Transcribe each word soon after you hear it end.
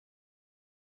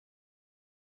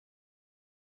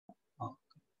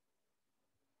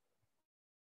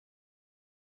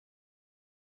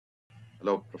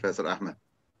Hello, Professor Ahmed.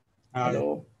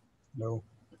 Hello. Hello.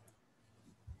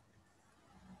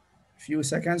 Few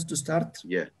seconds to start.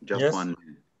 Yeah, just Yes. 1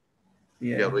 minute.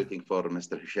 Yeah. We are waiting for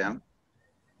Mr. Hisham.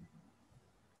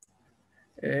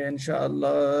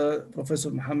 Inshallah,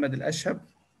 Professor Ahmed Elsheikh,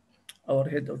 our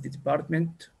head of the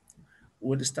department,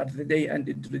 will start the day and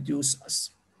introduce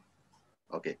us.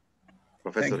 Okay.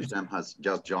 Professor Hisham has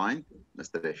just joined.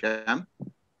 Mr. Hisham.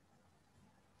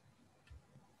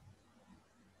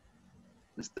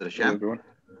 Mr. Hisham. Hello, everyone.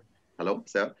 Hello,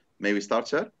 sir. May we start,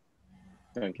 sir?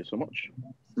 Thank you so much.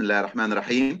 Bismillah ar-Rahman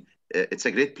ar-Rahim. It's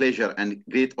a great pleasure and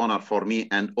great honor for me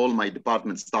and all my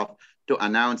department staff to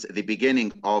announce the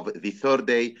beginning of the third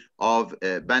day of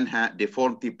BANHA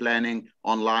Deformity Planning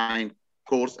online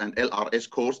course and LRS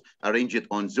course arranged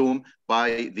on Zoom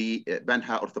by the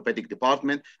BANHA Orthopedic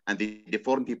Department and the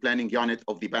Deformity Planning Unit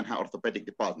of the BANHA Orthopedic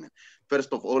Department.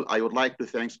 First of all, I would like to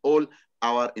thank all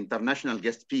our international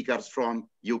guest speakers from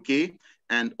UK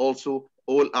and also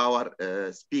all our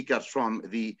speakers from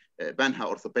the BANHA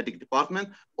Orthopedic Department.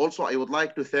 Also, I would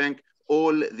like to thank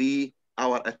all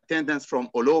our attendants from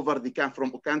all over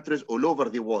from countries all over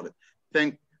the world.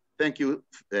 Thank you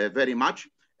very much.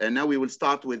 And now we will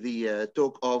start with the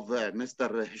talk of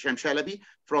Mr. Hisham Shalaby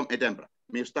from Edinburgh.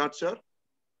 May you start, sir?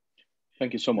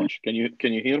 Thank you so much. Can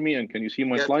you hear me and can you see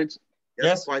my slides?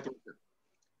 Yes. Quite well.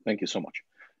 Thank you so much.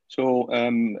 So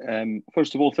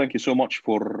first of all, thank you so much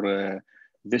for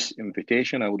this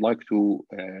invitation. I would like to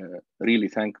really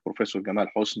thank Professor Gamal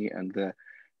Hosny and the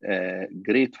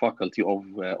great faculty of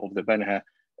the BANHA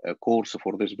course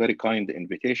for this very kind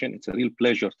invitation. It's a real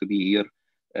pleasure to be here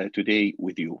today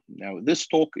with you. Now, this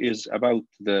talk is about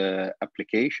the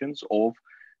applications of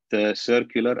the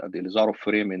circular and the Ilizarov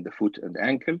frame in the foot and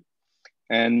ankle.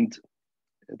 And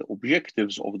the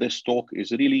objectives of this talk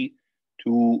is really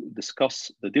to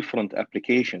discuss the different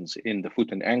applications in the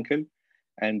foot and ankle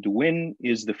and when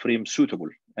is the frame suitable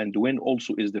and when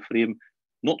also is the frame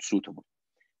not suitable.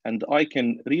 And I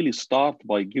can really start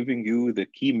by giving you the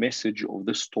key message of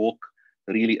this talk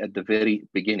really at the very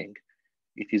beginning.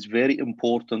 It is very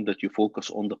important that you focus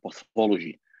on the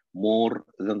pathology more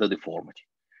than the deformity.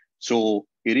 So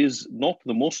it is not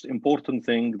the most important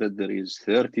thing that there is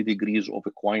 30 degrees of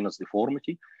equinus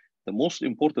deformity. The most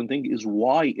important thing is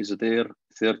why is there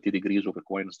 30 degrees of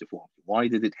equinus deformity? Why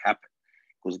did it happen?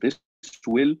 Because this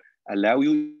will allow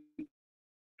you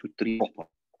to treat properly.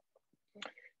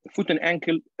 The foot and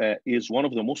ankle is one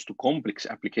of the most complex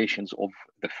applications of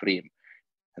the frame.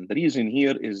 And the reason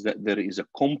here is that there is a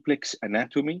complex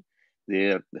anatomy.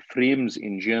 The frames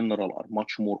in general are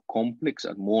much more complex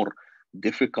and more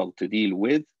difficult to deal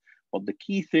with. But the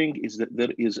key thing is that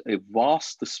there is a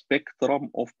vast spectrum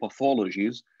of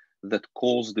pathologies that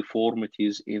cause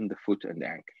deformities in the foot and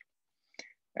ankle.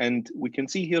 And we can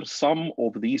see here some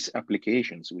of these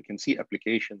applications. We can see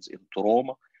applications in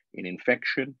trauma, in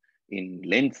infection, in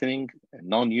lengthening,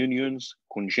 non-unions,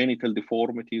 congenital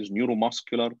deformities,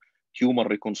 neuromuscular, tumor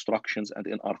reconstructions, and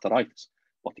in arthritis.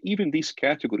 But even these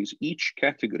categories, each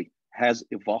category has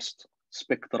a vast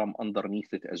spectrum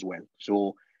underneath it as well.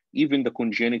 So even the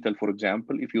congenital, for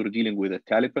example, if you're dealing with a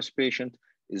talipes patient,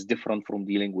 is different from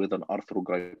dealing with an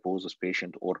arthrogryposis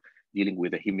patient or dealing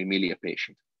with a hemimelia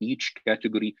patient. Each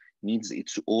category needs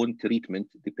its own treatment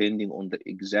depending on the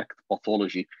exact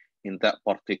pathology in that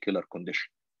particular condition.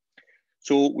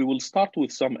 So we will start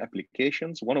with some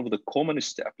applications. One of the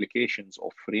commonest applications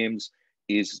of frames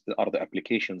are the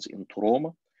applications in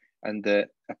trauma. And the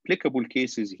applicable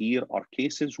cases here are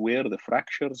cases where the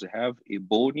fractures have a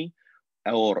bony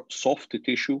or soft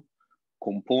tissue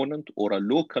component or a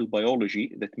local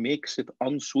biology that makes it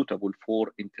unsuitable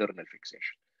for internal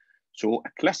fixation. So a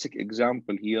classic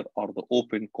example here are the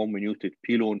open comminuted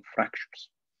pilon fractures.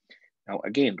 Now,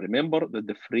 again, remember that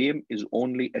the frame is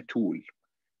only a tool.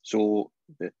 So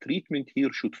the treatment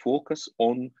here should focus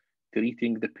on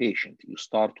treating the patient. You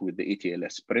start with the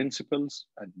ATLS principles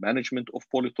and management of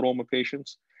polytrauma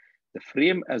patients. The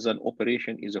frame as an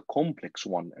operation is a complex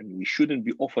one, and we shouldn't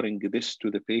be offering this to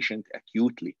the patient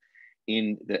acutely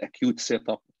in the acute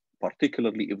setup,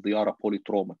 particularly if they are a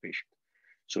polytrauma patient.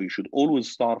 So you should always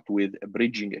start with a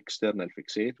bridging external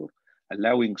fixator,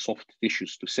 allowing soft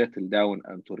tissues to settle down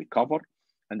and to recover,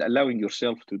 and allowing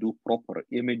yourself to do proper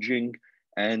imaging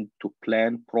and to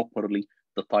plan properly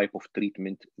the type of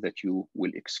treatment that you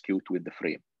will execute with the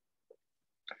frame.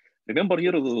 Remember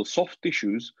here, the soft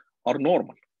tissues are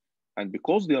normal. And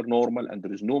because they are normal and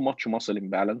there is no much muscle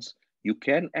imbalance, you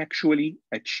can actually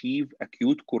achieve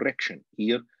acute correction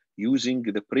here using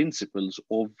the principles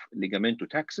of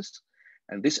ligamentotaxis.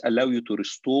 And this allows you to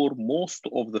restore most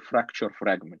of the fracture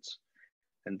fragments.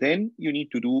 And then you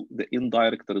need to do the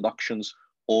indirect reductions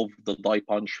of the die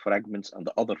punch fragments and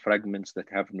the other fragments that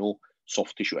have no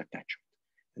soft tissue attachment.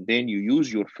 And then you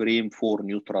use your frame for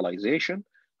neutralization.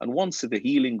 And once the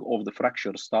healing of the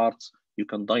fracture starts, you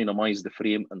can dynamize the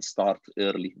frame and start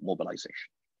early mobilization.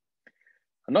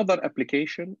 Another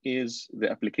application is the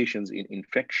applications in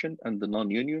infection and the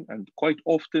non-union. And quite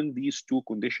often these two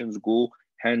conditions go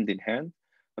hand in hand.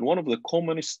 And one of the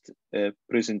commonest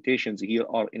presentations here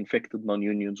are infected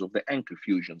non-unions of the ankle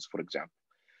fusions, for example.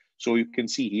 So you can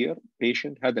see here,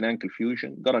 patient had an ankle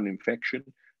fusion, got an infection,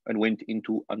 and went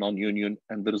into a non-union,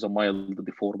 and there is a mild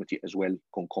deformity as well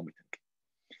concomitantly.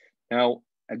 Now,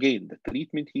 again, the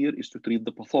treatment here is to treat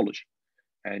the pathology,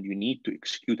 and you need to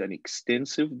execute an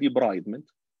extensive debridement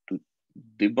to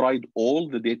debride all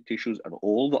the dead tissues and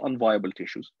all the unviable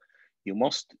tissues. You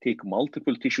must take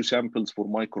multiple tissue samples for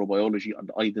microbiology and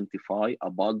identify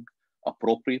a bug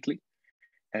appropriately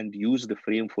and use the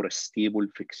frame for a stable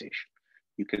fixation.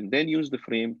 You can then use the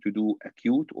frame to do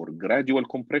acute or gradual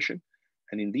compression.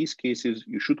 And in these cases,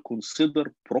 you should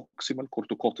consider proximal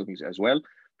corticotomies as well,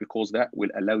 because that will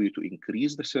allow you to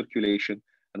increase the circulation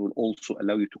and will also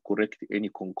allow you to correct any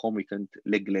concomitant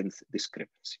leg length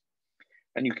discrepancy.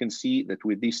 And you can see that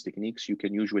with these techniques, you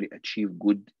can usually achieve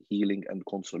good healing and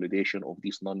consolidation of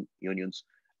these non-unions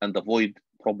and avoid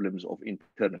problems of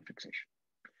internal fixation.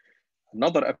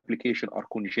 Another application are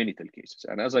congenital cases.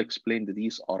 And as I explained,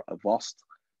 these are a vast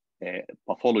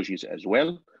pathologies as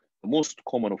well, the most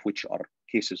common of which are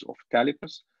cases of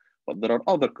talipes. But there are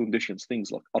other conditions,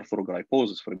 things like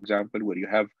arthrogryposis, for example, where you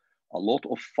have a lot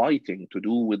of fighting to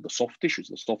do with the soft tissues.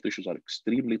 The soft tissues are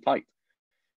extremely tight.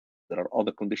 There are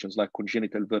other conditions like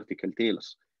congenital vertical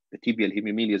talus. The tibial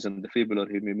hemimelias and the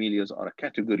fibular hemimelias are a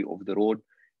category of their own,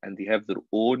 and they have their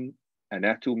own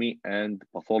anatomy and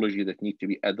pathology that need to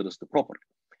be addressed properly.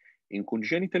 In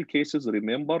congenital cases,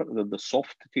 remember that the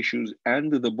soft tissues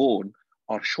and the bone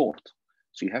are short.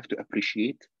 So you have to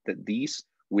appreciate that these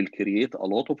will create a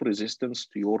lot of resistance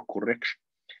to your correction.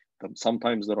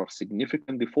 Sometimes there are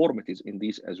significant deformities in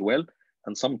these as well,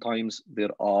 and sometimes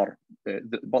there are,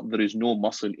 but there is no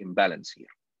muscle imbalance here.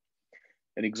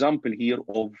 An example here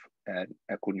of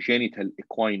a congenital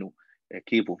equino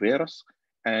cavovarus,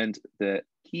 and the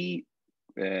key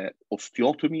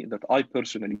osteotomy that I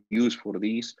personally use for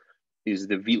these is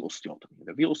the V osteotomy.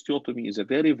 The V osteotomy is a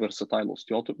very versatile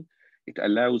osteotomy. It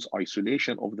allows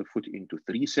isolation of the foot into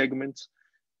 3 segments,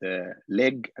 the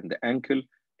leg and the ankle,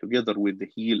 together with the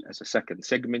heel as a second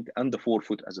segment and the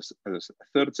forefoot as a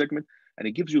third segment. And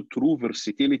it gives you true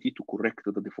versatility to correct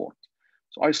the deformity.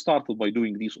 So I started by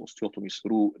doing these osteotomies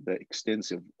through the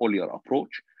extensive Ollier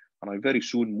approach. And I very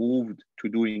soon moved to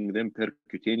doing them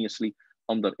percutaneously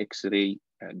under X-ray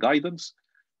guidance.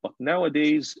 But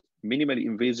nowadays, minimally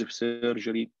invasive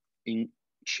surgery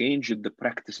changed the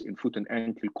practice in foot and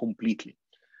ankle completely.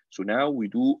 So now we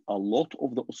do a lot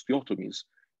of the osteotomies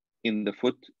in the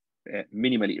foot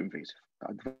minimally invasive. The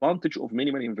advantage of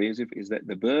minimally invasive is that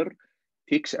the burr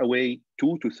takes away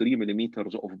 2 to 3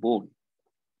 millimeters of bone.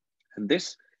 And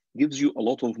this gives you a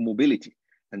lot of mobility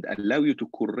and allow you to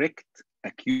correct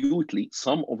acutely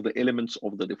some of the elements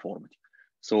of the deformity.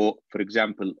 So, for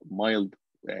example, mild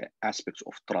aspects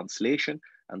of translation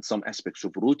and some aspects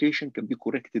of rotation can be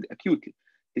corrected acutely.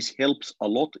 This helps a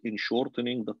lot in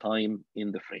shortening the time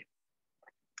in the frame.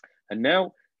 And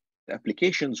now, the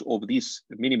applications of these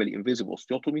minimally invasive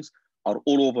osteotomies are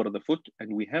all over the foot,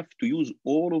 and we have to use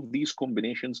all of these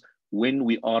combinations when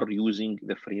we are using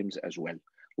the frames as well.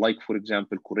 Like, for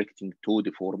example, correcting toe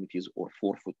deformities or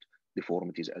forefoot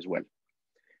deformities as well.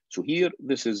 So here,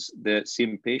 this is the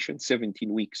same patient,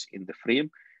 17 weeks in the frame.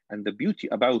 And the beauty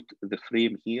about the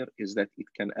frame here is that it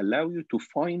can allow you to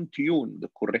fine-tune the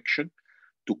correction,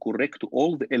 to correct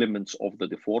all the elements of the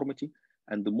deformity,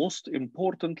 and the most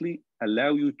importantly,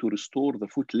 allow you to restore the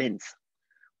foot length,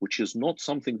 which is not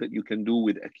something that you can do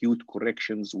with acute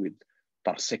corrections with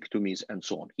tarsectomies and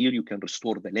so on. Here you can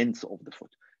restore the length of the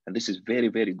foot. And this is very,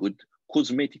 very good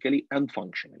cosmetically and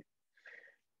functionally.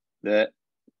 The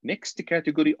next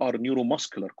category are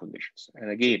neuromuscular conditions.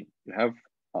 And again, you have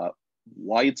a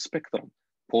wide spectrum: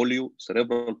 polio,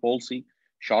 cerebral palsy,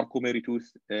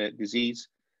 Charcot-Marie-Tooth disease.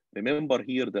 Remember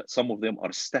here that some of them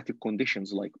are static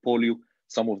conditions like polio,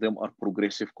 some of them are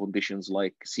progressive conditions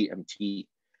like CMT.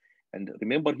 And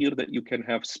remember here that you can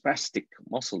have spastic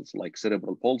muscles like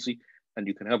cerebral palsy, and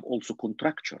you can have also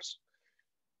contractures.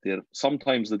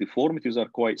 Sometimes the deformities are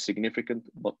quite significant,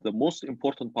 but the most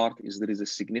important part is there is a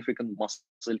significant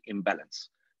muscle imbalance.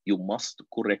 You must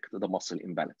correct the muscle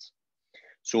imbalance.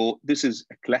 So this is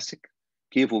a classic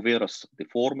cavovarus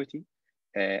deformity.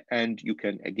 And you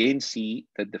can again see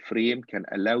that the frame can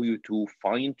allow you to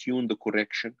fine-tune the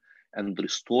correction and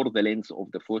restore the length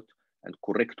of the foot and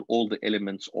correct all the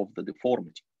elements of the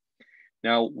deformity.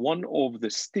 Now, one of the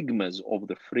stigmas of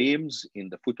the frames in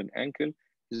the foot and ankle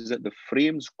is that the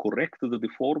frames correct the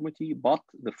deformity, but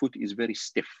the foot is very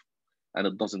stiff and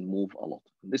it doesn't move a lot.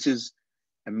 This is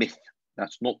a myth.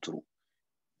 That's not true.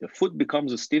 The foot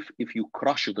becomes stiff if you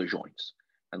crush the joints.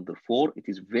 And therefore, it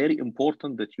is very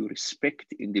important that you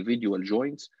respect individual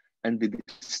joints and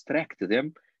distract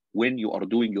them when you are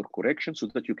doing your correction so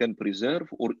that you can preserve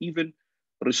or even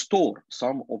restore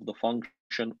some of the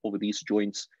function of these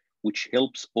joints, which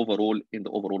helps overall in the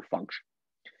overall function.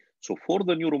 So for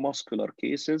the neuromuscular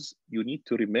cases, you need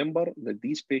to remember that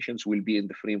these patients will be in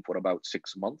the frame for about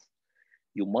 6 months.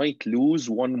 You might lose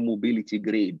one mobility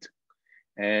grade,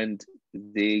 and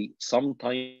they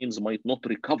sometimes might not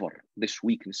recover this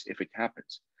weakness if it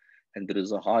happens. And there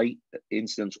is a high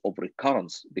incidence of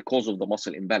recurrence because of the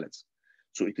muscle imbalance.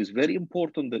 So it is very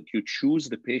important that you choose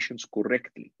the patients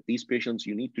correctly. These patients,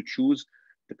 you need to choose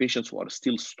the patients who are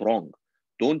still strong.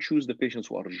 Don't choose the patients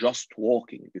who are just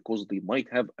walking, because they might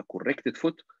have a corrected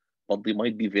foot, but they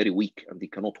might be very weak and they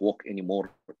cannot walk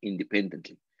anymore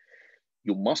independently.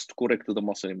 You must correct the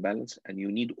muscle imbalance, and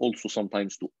you need also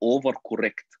sometimes to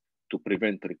overcorrect to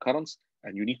prevent recurrence,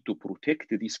 and you need to protect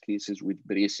these cases with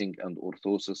bracing and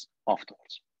orthosis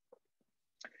afterwards.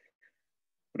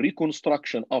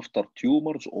 Reconstruction after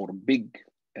tumors or big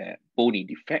bony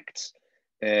defects.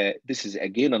 This is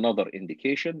again another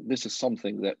indication. This is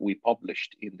something that we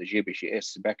published in the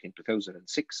JBJS back in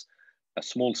 2006, a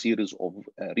small series of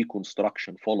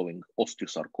reconstruction following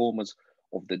osteosarcomas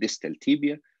of the distal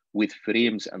tibia with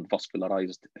frames and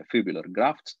vascularized fibular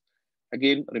grafts.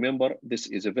 Again, remember, this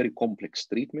is a very complex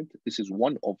treatment. This is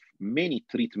one of many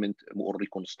treatment or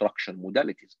reconstruction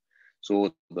modalities.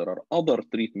 So there are other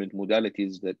treatment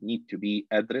modalities that need to be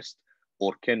addressed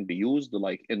or can be used,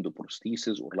 like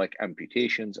endoprosthesis or like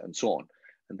amputations and so on.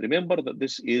 And remember that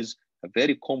this is a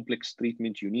very complex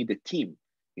treatment. You need a team.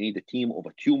 You need a team of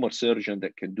a tumor surgeon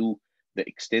that can do the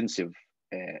extensive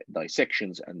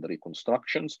dissections and the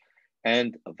reconstructions,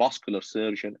 and a vascular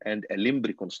surgeon and a limb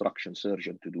reconstruction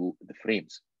surgeon to do the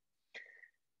frames.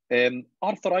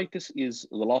 Arthritis is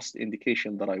the last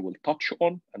indication that I will touch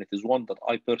on, and it is one that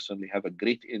I personally have a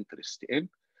great interest in.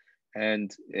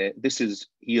 And this is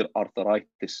here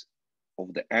arthritis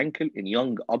of the ankle in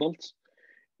young adults.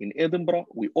 In Edinburgh,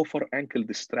 we offer ankle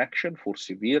distraction for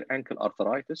severe ankle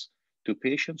arthritis to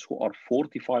patients who are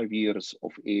 45 years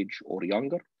of age or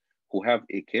younger, who have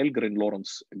a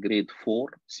Kjellgren-Lawrence grade 4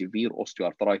 severe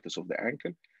osteoarthritis of the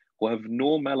ankle, who have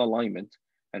no malalignment,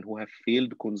 and who have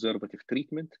failed conservative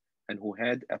treatment, and who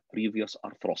had a previous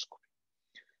arthroscopy.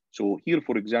 So here,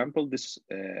 for example, this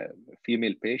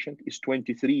female patient is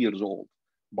 23 years old,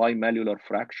 bimalleolar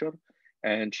fracture,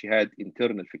 and she had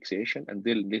internal fixation and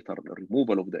then later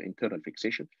removal of the internal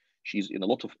fixation. She's in a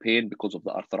lot of pain because of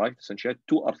the arthritis, and she had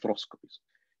 2 arthroscopies.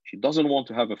 She doesn't want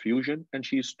to have a fusion, and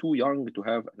she is too young to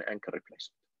have an ankle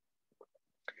replacement.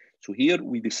 So here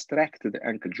we distract the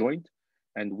ankle joint,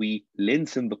 and we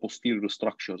lengthen the posterior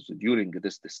structures during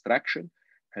this distraction.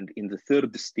 And in the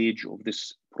third stage of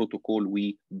this protocol,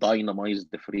 we dynamize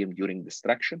the frame during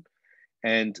distraction.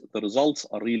 And the results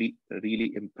are really,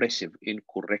 really impressive in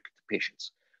correct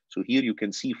patients. So here you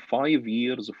can see 5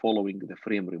 years following the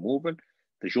frame removal,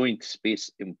 the joint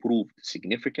space improved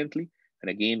significantly. And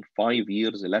again, 5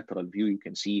 years lateral view, you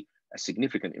can see a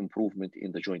significant improvement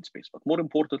in the joint space. But more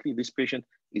importantly, this patient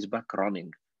is back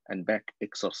running and back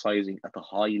exercising at a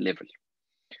high level.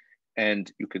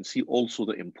 And you can see also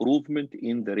the improvement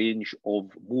in the range of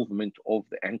movement of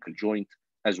the ankle joint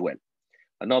as well.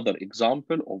 Another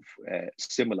example of a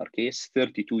similar case,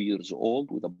 32 years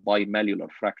old with a bimalleolar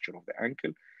fracture of the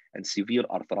ankle and severe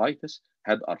arthritis,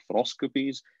 had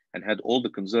arthroscopies and had all the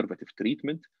conservative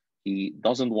treatment. He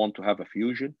doesn't want to have a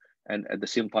fusion, and at the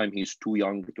same time, he's too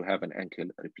young to have an ankle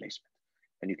replacement.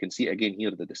 And you can see again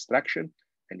here the distraction.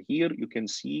 And here you can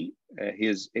see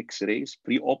his x-rays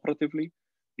preoperatively,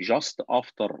 just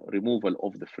after removal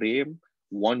of the frame,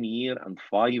 1 year and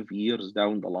 5 years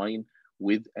down the line,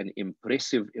 with an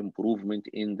impressive improvement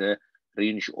in the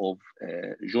range of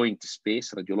joint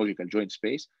space, radiological joint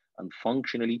space, and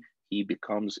functionally, he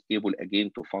becomes able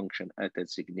again to function at a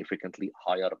significantly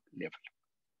higher level.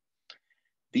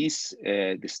 These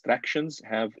distractions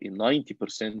have a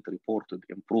 90% reported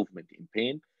improvement in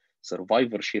pain.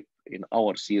 Survivorship in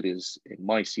our series, in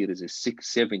my series, is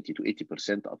 70 to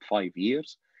 80% at 5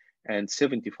 years, and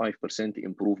 75%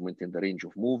 improvement in the range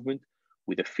of movement,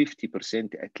 with a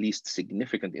 50% at least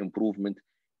significant improvement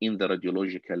in the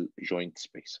radiological joint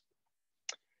space.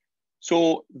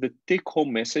 So the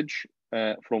take-home message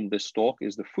from this talk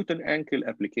is the foot and ankle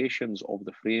applications of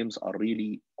the frames are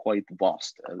really quite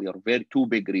vast. They are too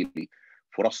big really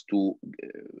for us to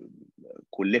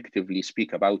collectively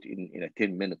speak about in a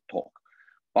 10-minute talk.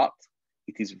 But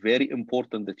it is very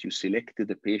important that you select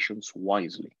the patients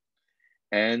wisely.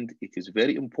 And it is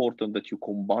very important that you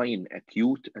combine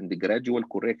acute and the gradual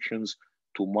corrections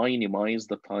to minimize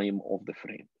the time of the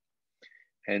frame.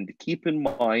 And keep in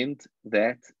mind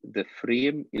that the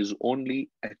frame is only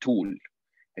a tool,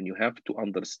 and you have to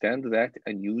understand that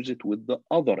and use it with the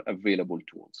other available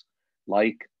tools,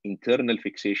 like internal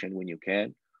fixation when you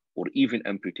can, or even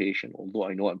amputation, although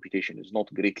I know amputation is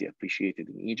not greatly appreciated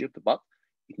in Egypt, but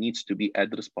it needs to be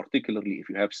addressed, particularly if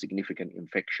you have significant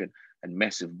infection and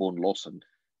massive bone loss and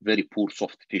very poor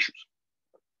soft tissues.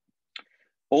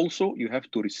 Also, you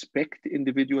have to respect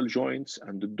individual joints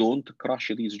and don't crush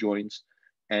these joints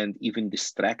and even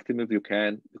distract them if you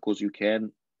can, because you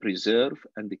can preserve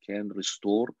and they can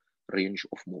restore range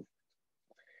of movement.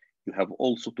 You have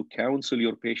also to counsel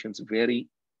your patients very,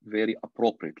 very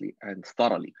appropriately and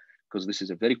thoroughly, because this is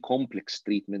a very complex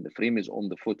treatment. The frame is on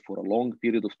the foot for a long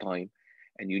period of time,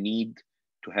 and you need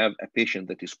to have a patient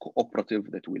that is cooperative,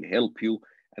 that will help you,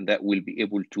 and that will be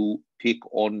able to take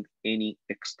on any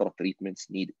extra treatments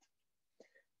needed.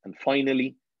 And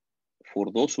finally,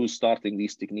 for those who are starting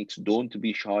these techniques, don't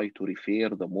be shy to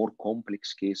refer the more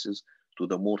complex cases to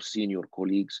the more senior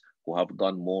colleagues who have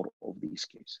done more of these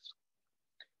cases.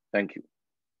 Thank you.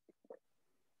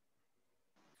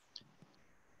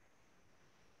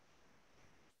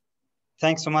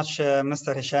 Thanks so much,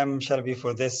 Mr. Hisham Shalaby,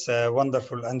 for this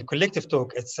wonderful and collective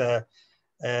talk. It's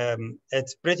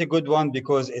pretty good one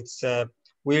because it's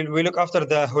we look after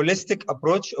the holistic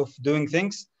approach of doing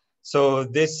things. So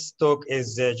this talk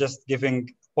is just giving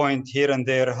point here and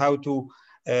there how to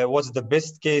what's the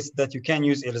best case that you can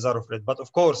use Ilizarov with. But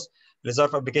of course,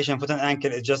 Ilizarov application foot and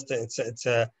ankle is just it's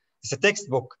a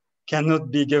textbook, cannot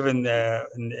be given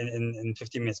in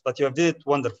 15 minutes. But you have did it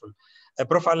wonderful.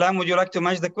 Prof. Allam, would you like to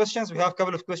match the questions? We have a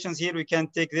couple of questions here. We can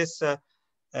take this.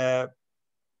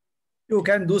 You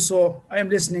can do so. I am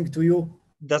listening to you.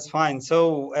 That's fine.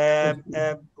 So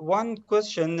one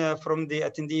question from the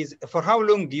attendees: for how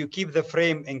long do you keep the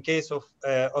frame in case of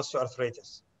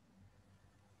osteoarthritis?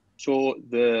 So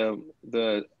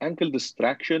the ankle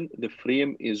distraction, the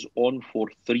frame is on for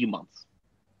 3 months.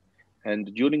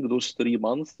 And during those 3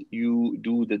 months, you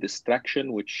do the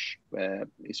distraction, which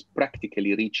is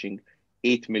practically reaching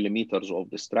 8 millimeters of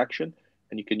distraction.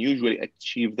 And you can usually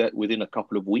achieve that within a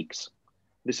couple of weeks.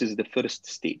 This is the first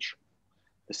stage.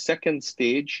 The second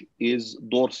stage is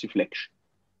dorsiflexion.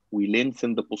 We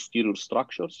lengthen the posterior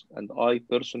structures, and I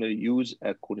personally use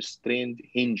a constrained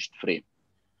hinged frame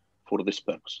for this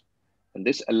purpose. And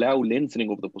this allows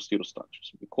lengthening of the posterior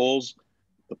structures, because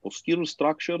the posterior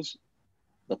structures,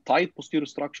 the tight posterior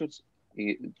structures,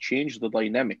 change the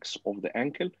dynamics of the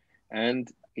ankle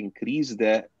and increase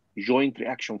the joint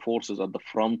reaction forces at the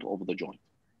front of the joint.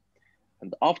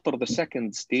 And after the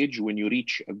second stage, when you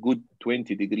reach a good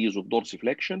 20 degrees of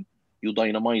dorsiflexion, you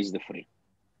dynamize the frame.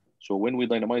 So when we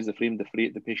dynamize the frame,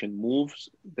 the patient moves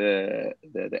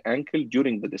the ankle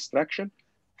during the distraction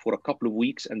for a couple of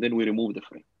weeks, and then we remove the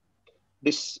frame.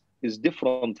 This is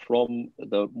different from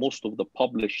most of the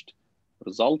published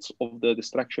results of the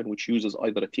distraction, which uses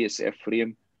either a TSF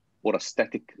frame or a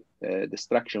static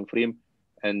distraction frame.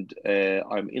 And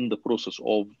I'm in the process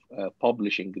of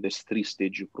publishing this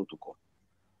 3-stage protocol.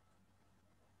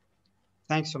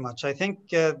 Thanks so much. I think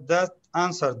that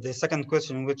answered the second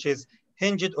question, which is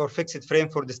hinged or fixed frame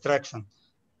for distraction.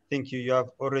 I think you have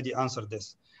already answered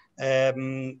this.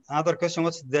 Another question,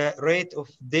 what's the rate of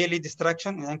daily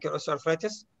distraction in ankle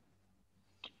osteoarthritis?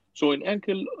 So in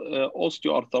ankle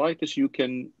osteoarthritis, you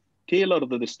can tailor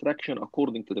the distraction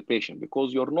according to the patient,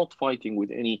 because you're not fighting with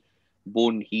any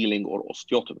bone healing or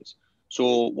osteotomies.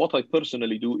 So what I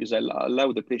personally do is I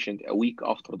allow the patient a week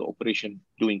after the operation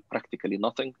doing practically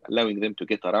nothing, allowing them to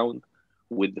get around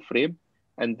with the frame.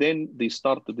 And then they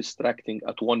start distracting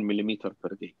at 1 millimeter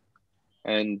per day.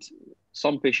 And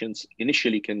some patients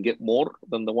initially can get more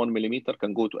than the 1 millimeter,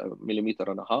 can go to 1.5 millimeters.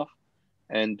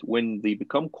 And when they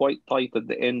become quite tight at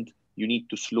the end, you need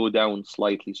to slow down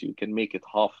slightly so you can make it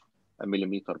 0.5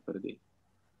 millimeter per day.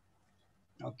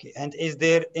 Okay, and is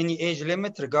there any age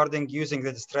limit regarding using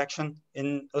the distraction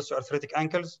in osteoarthritic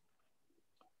ankles?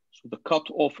 So the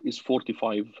cutoff is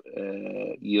 45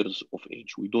 years of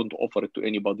age. We don't offer it to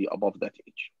anybody above that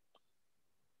age.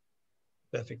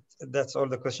 Perfect. That's all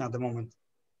the question at the moment.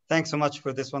 Thanks so much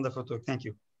for this wonderful talk. Thank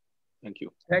you. Thank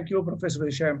you. Thank you, Professor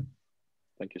Hisham.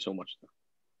 Thank you so much.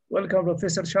 Welcome,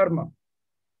 Professor Sharma.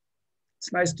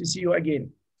 It's nice to see you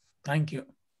again. Thank you.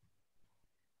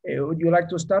 Would you like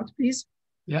to start, please?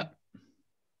 Yeah.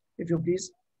 If you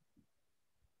please.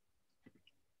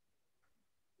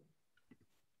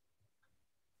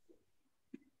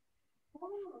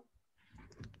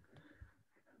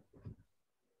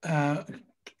 Can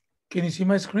you see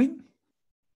my screen?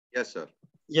 Yes, sir.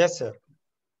 Yes, sir.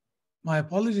 My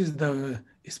apologies. The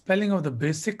spelling of the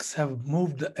basics have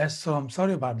moved the S, so I'm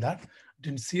sorry about that.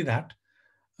 Didn't see that.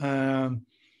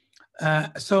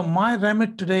 So my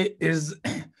remit today is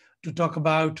to talk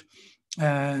about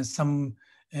a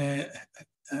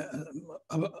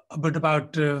bit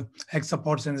about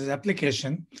hexapods and its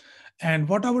application. And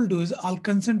what I will do is I'll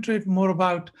concentrate more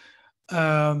about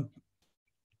a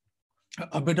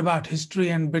bit about history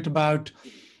and a bit about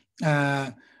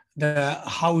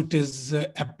how it is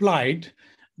applied,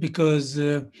 because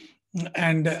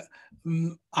I'm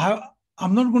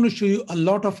not going to show you a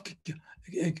lot of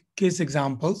case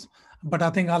examples, but I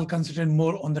think I'll concentrate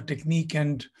more on the technique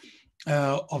and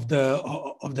of the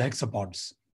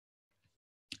hexapods.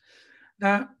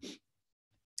 Now,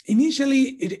 initially,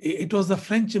 it was the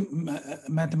French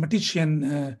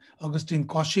mathematician Augustin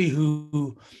Cauchy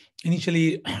who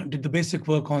initially did the basic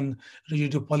work on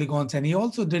rigid polygons, and he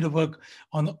also did a work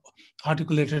on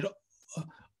articulated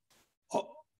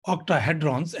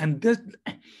octahedrons, and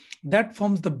that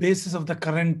forms the basis of the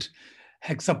current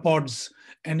hexapods.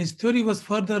 And his theory was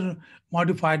further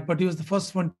modified, but he was the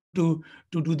first one to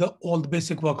do all the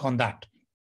basic work on that.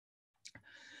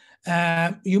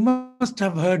 You must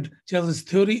have heard Chelsea's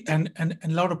theory, and a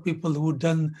lot of people who've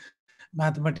done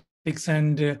mathematics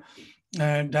and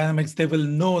dynamics, they will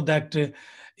know that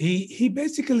he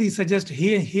basically suggested,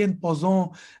 he and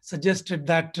Poisson suggested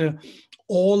that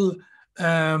all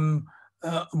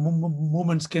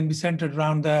movements can be centered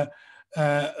around the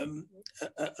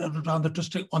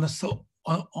twisting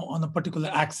on a particular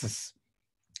axis.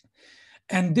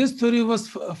 And this theory was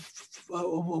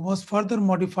further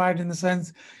modified in the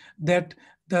sense that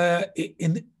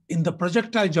in the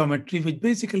projectile geometry, which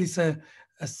basically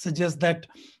suggests that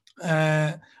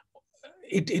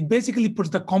it basically puts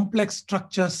the complex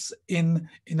structures in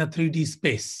a 3D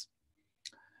space.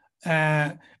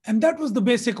 And that was the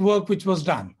basic work which was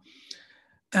done.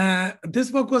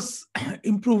 This work was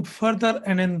improved further,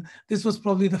 and then this was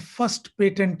probably the first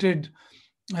patented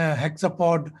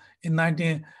hexapod in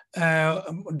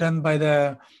done by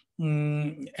the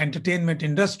entertainment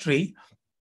industry.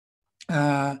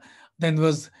 Then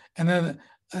was another,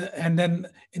 and then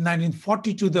in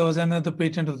 1942 there was another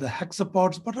patent of the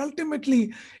hexapods. But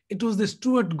ultimately, it was the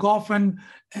Stuart Goff and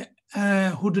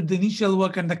who did the initial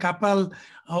work, and the Capel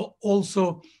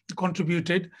also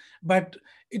contributed. But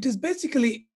it is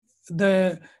basically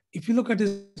if you look at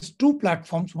these two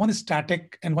platforms, one is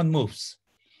static and one moves.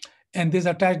 And these are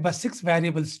attached by 6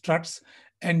 variable struts,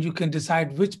 and you can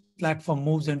decide which platform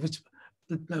moves and which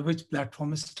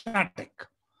platform is static.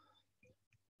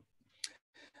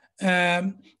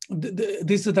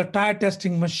 This is the tire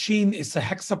testing machine. It's a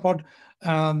hexapod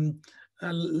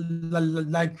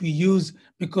like we use,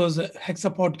 because a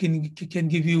hexapod can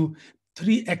give you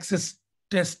 3-axis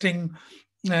testing,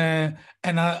 and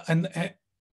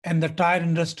the tire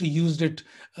industry used it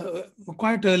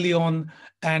quite early on,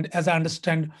 and as I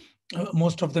understand,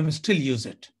 most of them still use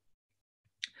it.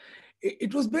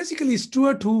 It was basically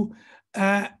Stuart who,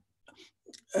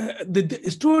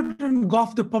 Stuart and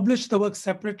Goff, they published the work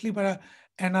separately,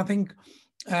 and I think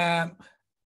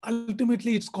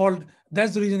ultimately it's called,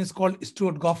 that's the reason it's called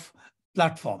Stuart Goff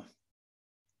platform.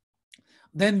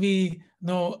 Then we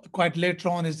know quite later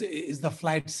on is the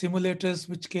flight simulators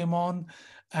which came on,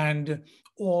 and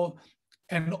all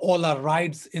our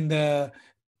rides in the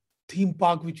theme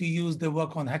park which we use, they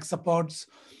work on hexapods.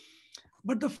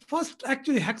 But the first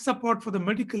actually hexapod for the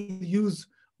medical use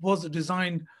was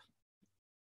designed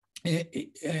in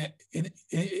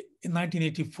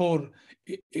 1984.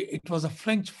 It was a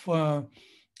French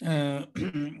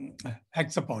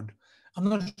hexapod. I'm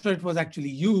not sure it was actually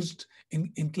used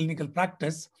in clinical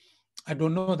practice. I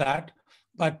don't know that,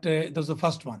 but that was the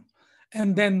first one.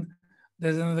 And then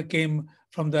there's another came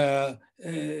from the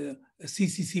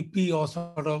CCCP, or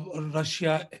sort of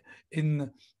Russia in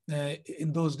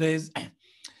those days.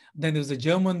 Then there's a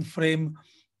German frame,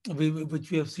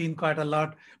 which we have seen quite a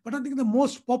lot. But I think the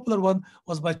most popular one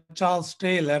was by Charles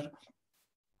Taylor,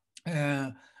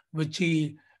 which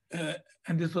he,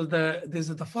 and this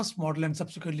is the first model, and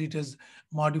subsequently it is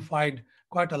modified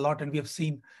quite a lot. And we have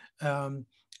seen a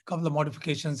couple of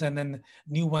modifications, and then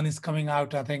new one is coming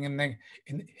out, I think, in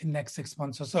next 6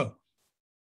 months or so.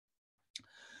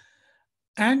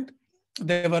 And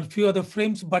there were a few other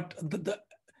frames, but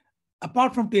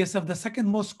apart from TSF, the second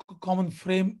most common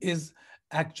frame is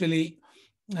actually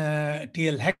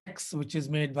TL Hex, which is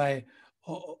made by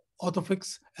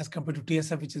Orthofix, as compared to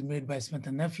TSF, which is made by Smith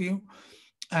and Nephew.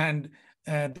 And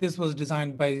this was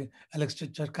designed by Alex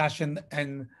Cherkashin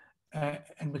and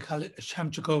Mikhail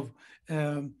Shamchukov.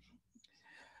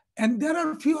 And there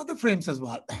are a few other frames as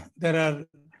well. There are,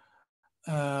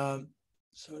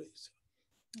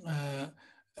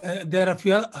 there are a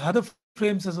few other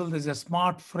frames as well. There's a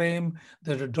smart frame.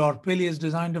 There's a Dorpelli has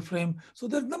designed a frame. So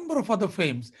there's a number of other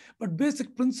frames, but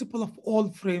basic principle of all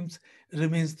frames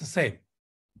remains the same.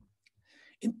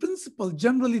 In principle,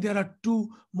 generally, there are two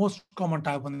most common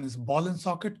types. One is ball and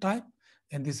socket type,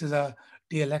 and this is a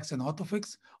TLX and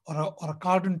Orthofix, or a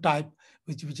cardan type,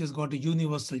 which has got a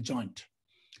universal joint.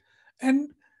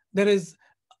 And there is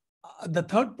the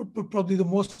third, probably the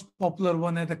most popular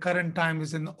one at the current time,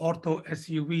 is an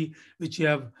Ortho-SUV, which you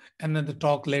have another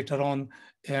talk later on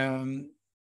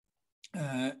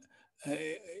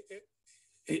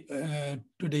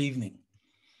today evening.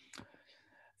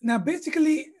 Now,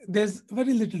 basically, there's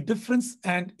very little difference.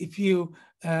 And if you,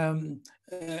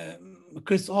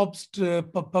 Chris Obst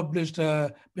published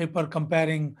a paper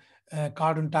comparing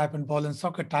cardan type and ball and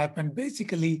socket type. And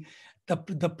basically,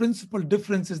 the principal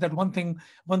difference is that one frame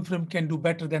can do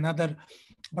better than other,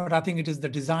 but I think it is the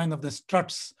design of the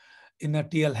struts in a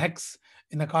TL Hex,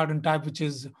 in a cardan type, which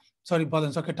is, sorry, ball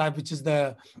and socket type, which is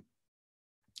the,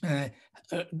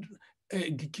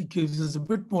 gives us a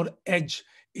bit more edge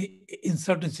in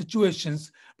certain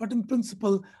situations, but in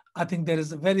principle, I think there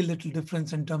is a very little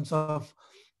difference in terms of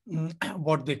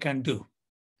what they can do.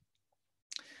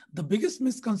 The biggest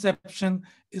misconception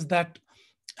is that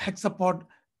hexapod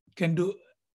can do,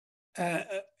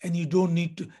 and you don't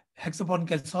need to, hexapod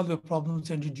can solve your problems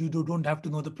and you don't have to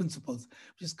know the principles,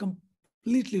 which is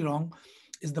completely wrong.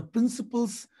 Is the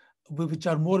principles which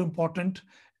are more important,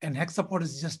 and hexapod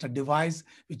is just a device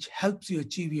which helps you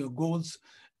achieve your goals,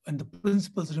 and the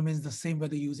principles remains the same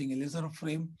whether you're using Ilizarov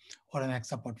frame or an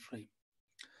hexapod frame.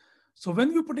 So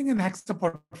when we're putting an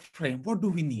hexapod frame, what do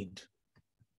we need?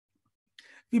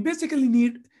 We basically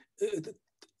need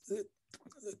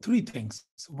three things.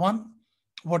 One,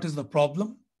 what is the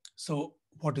problem? So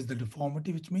what is the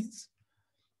deformity, which means?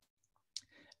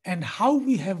 And how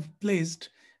we have placed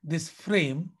this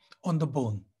frame on the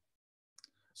bone.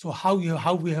 So how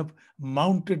we have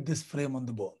mounted this frame on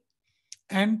the bone.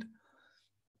 And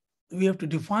we have to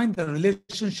define the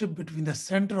relationship between the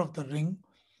center of the ring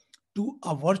to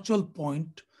a virtual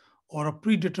point or a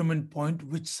predetermined point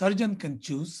which surgeon can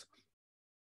choose.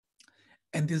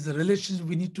 And there's a relationship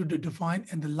we need to define.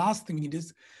 And the last thing we need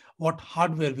is what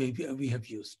hardware we have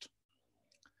used.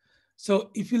 So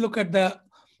if you look at the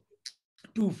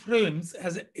two frames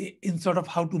as in sort of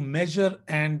how to measure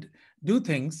and do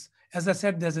things, as I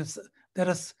said, there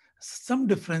are some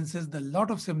differences, there are a lot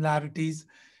of similarities.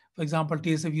 For example,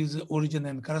 TSF uses origin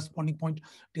and corresponding point.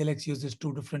 TLX uses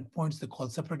two different points, they're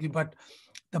called separately, but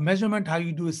the measurement, how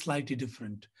you do is slightly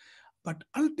different. But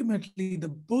ultimately, they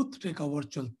both take a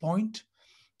virtual point,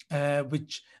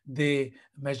 which they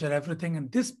measure everything. And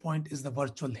this point is the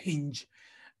virtual hinge,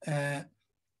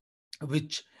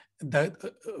 which the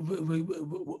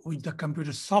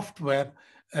computer software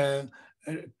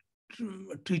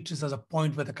treats as a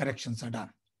point where the corrections are done.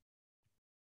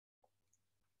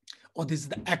 Or this is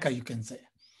the ACA, you can say.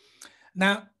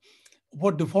 Now,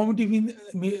 what deformity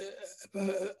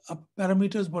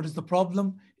parameters, what is the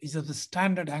problem? Is that the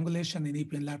standard angulation in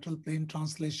AP and lateral plane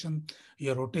translation,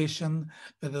 your rotation,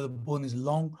 whether the bone is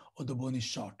long or the bone is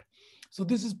short. So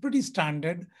this is pretty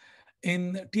standard.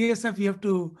 In TSF, you have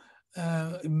to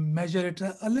measure it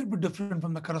a little bit different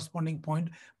from the corresponding point,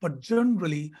 but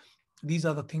generally, these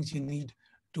are the things you need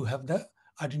to have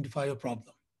identify your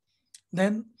problem.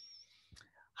 Then,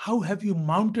 how have you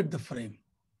mounted the frame?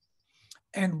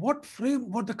 And what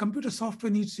the computer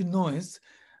software needs to know is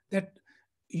that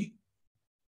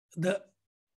the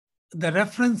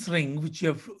reference ring which you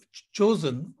have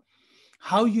chosen,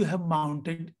 how you have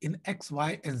mounted in X,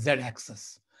 Y, and Z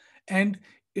axis. And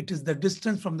it is the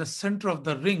distance from the center of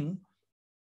the ring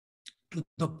to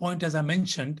the point, as I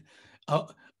mentioned,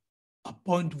 a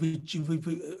point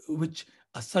which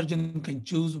a surgeon can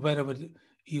choose wherever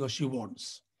he or she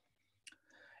wants.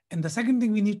 And the second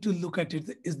thing we need to look at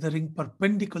it is the ring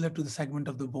perpendicular to the segment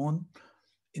of the bone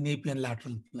in AP and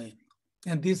lateral plane.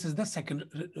 And this is the second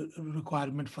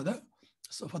requirement for the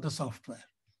software.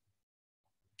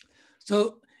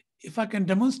 So if I can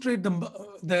demonstrate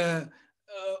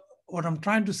what I'm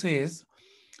trying to say is,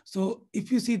 so if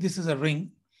you see this is a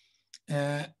ring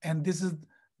and this is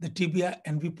the tibia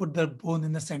and we put the bone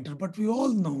in the center, but we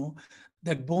all know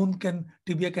that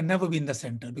tibia can never be in the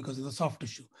center because of the soft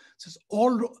tissue. So it's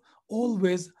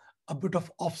always a bit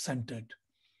of off-centered.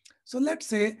 So let's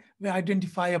say we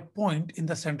identify a point in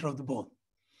the center of the bone.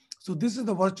 So this is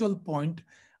the virtual point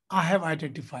I have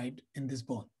identified in this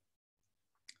bone.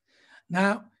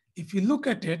 Now, if you look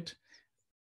at it,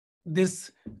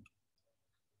 this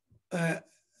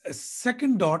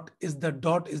second dot is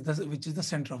which is the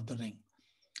center of the ring.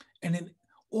 And in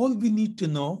all we need to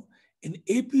know in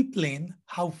AP plane,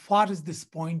 how far is this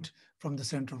point from the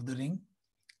center of the ring?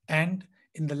 And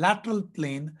in the lateral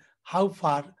plane, how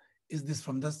far is this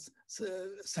from the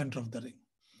center of the ring?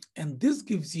 And this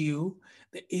gives you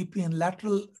the AP and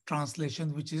lateral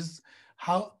translation, which is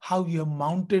how you have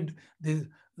mounted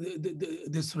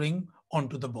this ring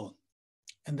onto the bone.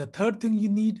 And the third thing you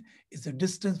need is the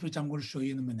distance, which I'm going to show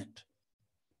you in a minute.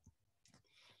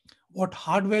 What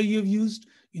hardware you've used,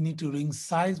 you need to ring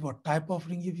size, what type of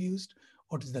ring you've used,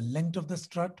 what is the length of the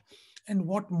strut, and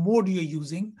what mode you're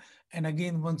using. And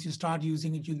again, once you start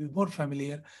using it, you'll be more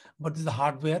familiar, but this is the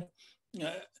hardware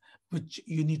which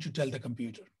you need to tell the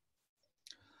computer.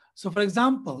 So for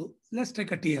example, let's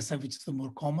take a TSI, which is the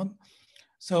more common.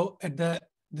 So at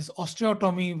this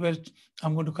osteotomy, where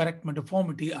I'm going to correct my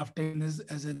deformity, I've taken this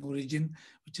as an origin,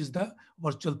 which is the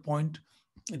virtual point.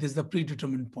 It is the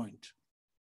predetermined point.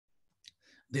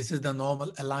 This is the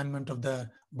normal alignment of the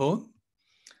bone.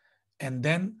 And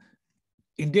then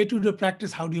in day-to-day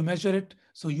practice, how do you measure it?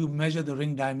 So you measure the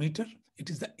ring diameter. It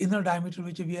is the inner diameter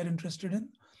which we are interested in.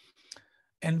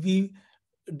 And we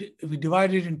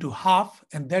divide it into half,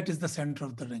 and that is the center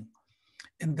of the ring.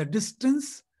 And the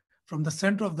distance from the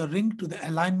center of the ring to the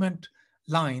alignment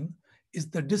line is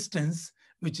the distance,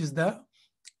 which is the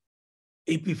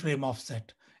AP frame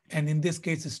offset. And in this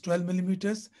case, it's 12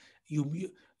 millimeters.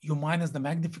 You minus the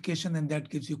magnification, and that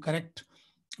gives you correct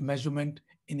measurement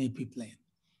in AP plane.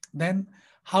 Then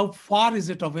how far is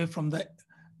it away from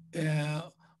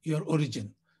your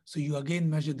origin? So you again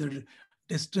measure the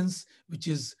distance, which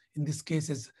is in this case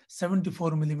is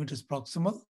 74 millimeters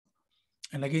proximal.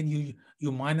 And again,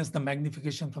 you minus the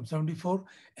magnification from 74,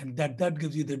 and that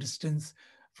gives you the distance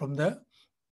from the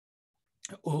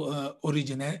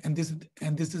origin. And this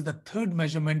is the third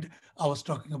measurement I was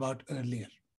talking about earlier.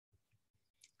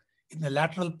 In the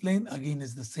lateral plane, again,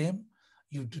 is the same.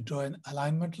 You have to draw an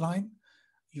alignment line.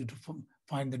 You have to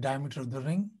find the diameter of the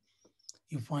ring.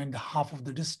 You find the half of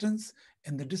the distance,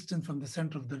 and the distance from the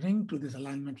center of the ring to this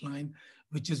alignment line,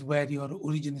 which is where your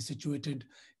origin is situated,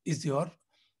 is your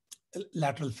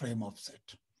lateral frame offset.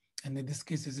 And in this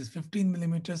case, this is 15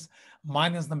 millimeters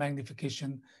minus the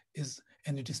magnification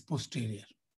and it is posterior,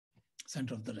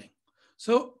 center of the ring.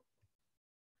 So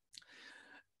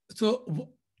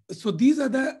these are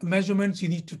the measurements you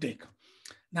need to take.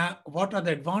 Now, what are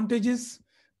the advantages?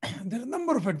 There are a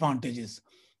number of advantages.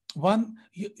 One,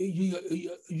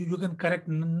 you can correct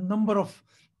a number of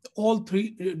all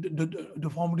three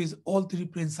deformities, all three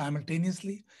planes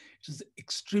simultaneously. It is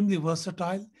extremely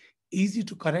versatile, easy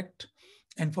to correct,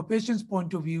 and for patient's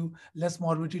point of view, less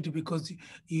morbidity because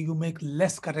you make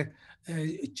less correct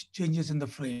changes in the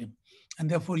frame, and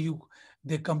therefore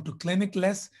they come to clinic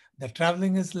less, the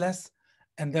traveling is less,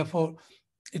 and therefore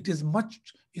it is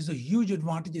a huge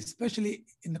advantage, especially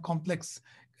in the complex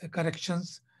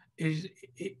corrections. It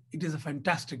is a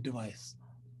fantastic device.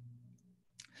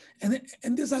 And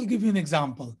this, I'll give you an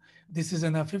example. This is a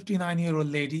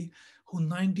 59-year-old lady who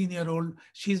 19-year-old,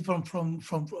 she's from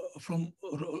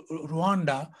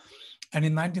Rwanda. And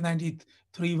in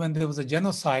 1993, when there was a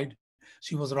genocide,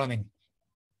 she was running.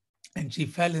 And she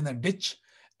fell in a ditch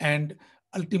and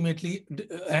ultimately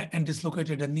and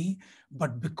dislocated a knee.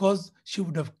 But because she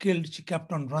would have killed, she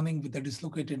kept on running with a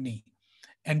dislocated knee.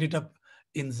 Ended up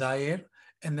in Zaire,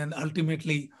 and then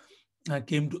ultimately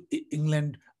came to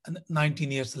England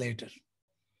 19 years later.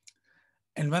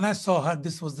 And when I saw her,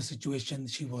 this was the situation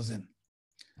she was in.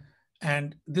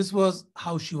 And this was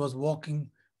how she was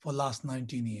walking for last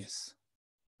 19 years.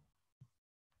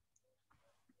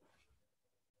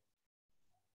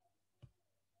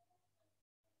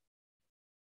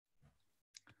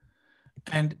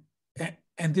 And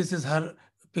this is her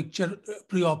picture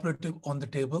preoperative on the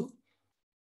table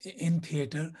in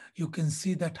theater. You can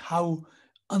see that how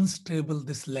unstable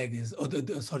this leg is, or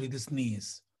this knee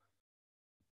is.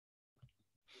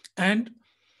 And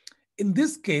in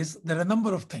this case, there are a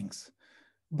number of things,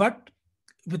 but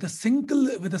with a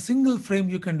single frame,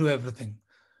 you can do everything.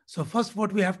 So first,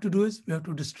 what we have to do is we have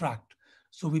to distract.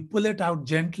 So we pull it out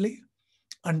gently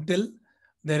until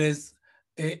there is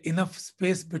enough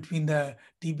space between the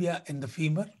tibia and the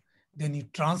femur. Then you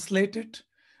translate it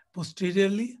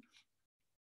posteriorly.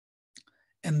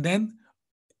 And then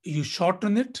you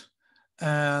shorten it.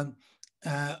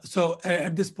 So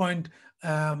at this point,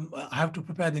 I have to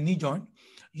prepare the knee joint.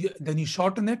 Then you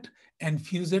shorten it and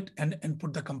fuse it and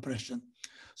put the compression.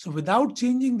 So without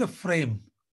changing the frame,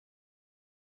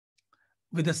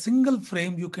 with a single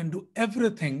frame, you can do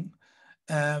everything.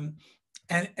 And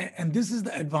this is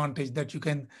the advantage, that you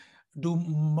can do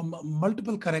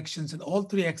multiple corrections in all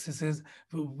three axes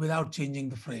without changing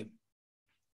the frame.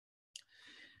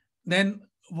 Then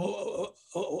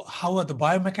how are the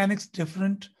biomechanics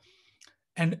different?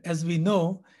 And as we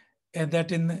know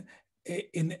that in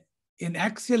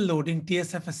axial loading,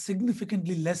 TSF is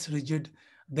significantly less rigid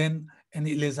than an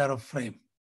Ilizarov frame,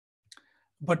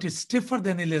 but it's stiffer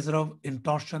than Ilizarov in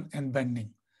torsion and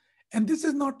bending. And this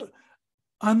is not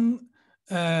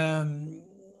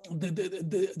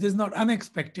this is not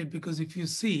unexpected, because if you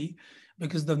see,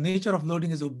 because the nature of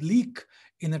loading is oblique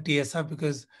in a TSF,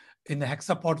 because in the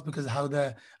hexapods, because how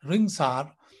the rings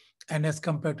are, and as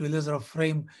compared to Ilizarov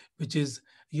frame, which is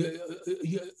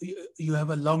you have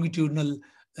a longitudinal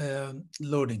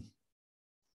loading.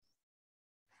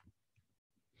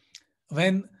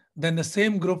 Then the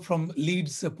same group from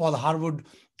Leeds, Paul Harwood,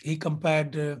 he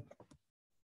compared,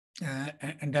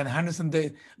 and Dan Henderson,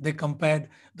 they compared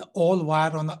the all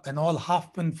wire and all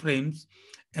half pin frames,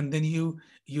 and then you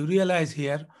realize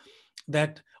here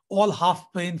that all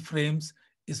half pin frames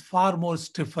is far more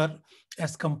stiffer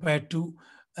as compared to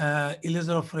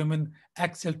Ilizarov frame in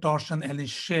axial torsion and in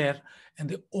shear, and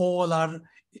they all are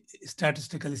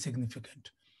statistically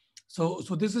significant. So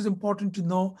this is important to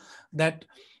know, that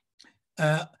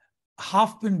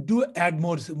half pin do add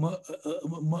more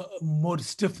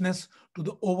stiffness to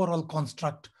the overall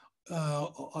construct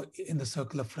in the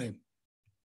circular frame.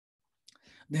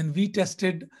 Then we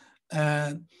tested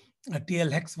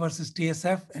TL Hex versus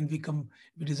TSF, and we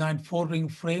designed 4-ring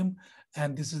frame,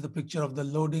 and this is the picture of the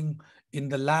loading in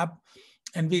the lab.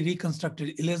 And we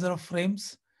reconstructed Ilizarov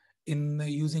frames in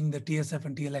using the TSF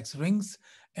and TLX rings,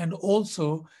 and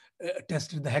also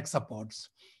tested the hexapods.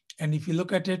 And if you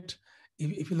look at it,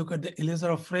 if you look at the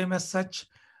Ilizarov frame as such,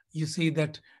 you see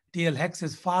that TL Hex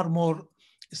is far more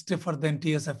stiffer than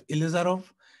TSF Ilizarov.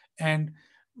 And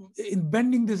in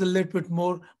bending, there's a little bit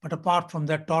more, but apart from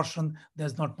that torsion,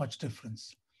 there's not much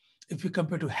difference. If you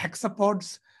compare to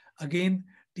hexapods, again,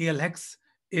 TL Hex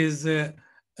is a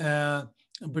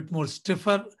bit more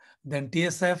stiffer than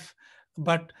TSF,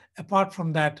 but apart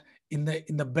from that, in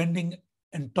the bending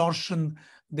and torsion,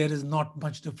 there is not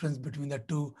much difference between the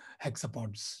two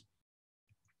hexapods.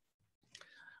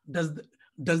 Does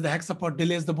the hexapod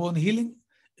delays the bone healing?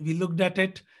 We looked at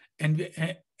it, and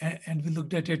we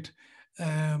looked at it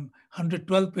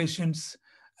 112 patients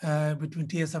between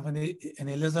TSF and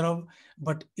Ilizarov,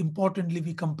 but importantly,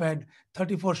 we compared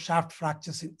 34 shaft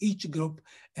fractures in each group,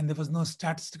 and there was no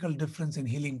statistical difference in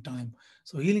healing time.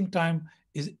 So healing time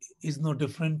is no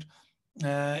different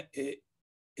in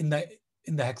the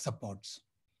hexapods.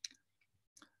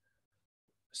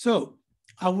 So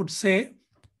I would say,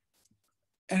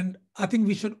 and I think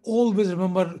we should always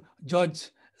remember George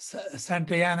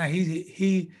Santayana.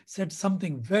 He said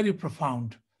something very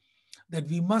profound, that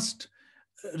we must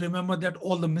remember that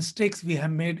all the mistakes we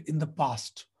have made in the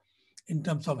past in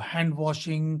terms of hand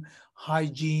washing,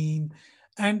 hygiene,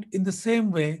 and in the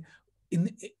same way,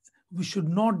 we should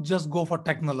not just go for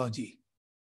technology.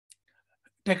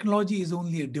 Technology is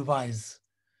only a device.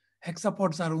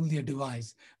 Hexapods are only a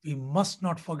device. We must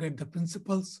not forget the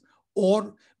principles,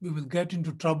 or we will get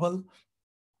into trouble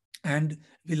and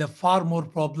we'll have far more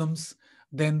problems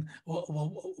than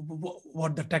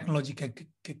what the technology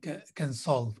can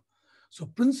solve. So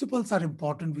principles are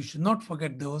important. We should not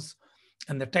forget those.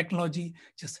 And the technology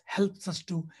just helps us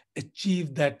to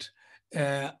achieve that,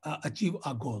 achieve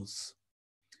our goals.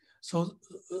 So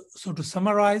to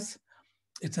summarize,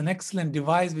 it's an excellent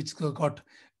device which got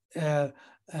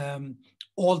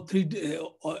all three,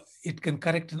 it can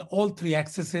correct in all three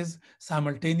axes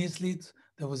simultaneously.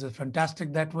 There was a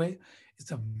fantastic that way.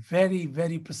 It's a very,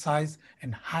 very precise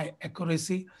and high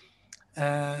accuracy.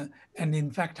 And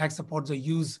in fact, hexapods are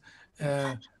used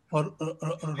for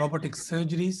robotic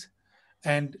surgeries,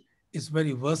 and it's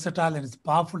very versatile, and it's a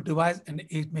powerful device, and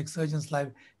it makes surgeons' life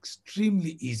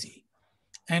extremely easy.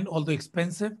 And although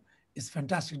expensive, it's a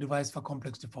fantastic device for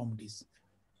complex deformities.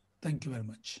 Thank you very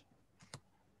much.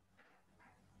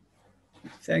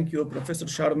 Thank you, Professor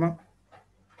Sharma.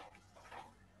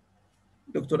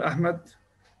 Dr. Ahmad,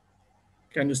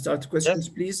 can you start questions,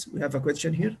 Yes. please? We have a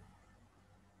question here.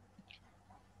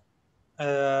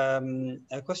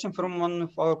 A question from one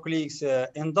of our colleagues.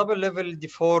 In double level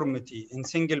deformity in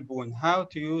single bone, how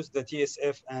to use the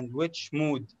TSF and which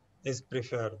mode is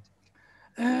preferred?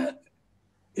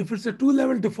 If it's a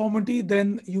two-level deformity,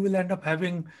 then you will end up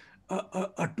having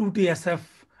a 2TSF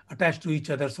attached to each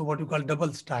other. So what you call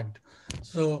double stacked.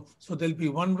 So there'll be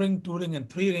one ring, two ring, and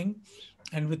three ring.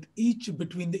 And with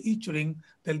between each ring,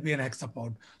 there'll be an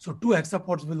hexapod. So two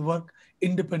hexapods will work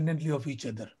independently of each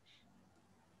other.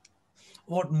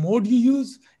 What mode you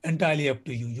use, entirely up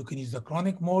to you. You can use the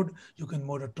chronic mode. You can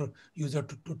use a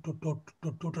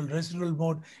total residual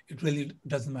mode. It really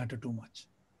doesn't matter too much.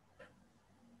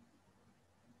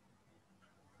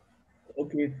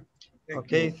 Okay.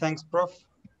 Okay, thanks, Prof.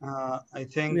 I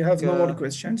think we have no more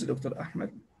questions, Dr.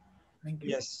 Ahmed. Thank you.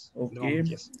 Yes. Okay,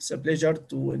 yes. It's a pleasure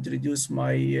to introduce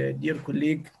my dear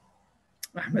colleague,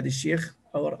 Ahmed Elsheikh,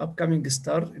 our upcoming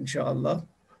star, inshallah.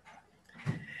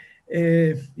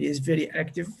 He is very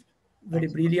active, very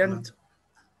Thanks, brilliant.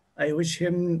 I wish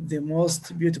him the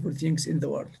most beautiful things in the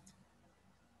world.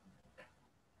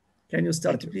 Can you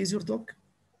start, please, your talk?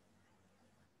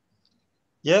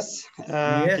 Yes.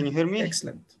 Can you hear me?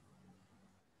 Excellent.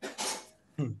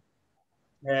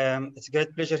 It's a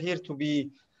great pleasure here to be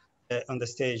on the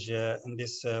stage in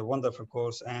this wonderful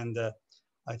course, and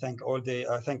I thank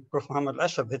Prof. Muhammad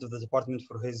Elsheikh, the head of the department,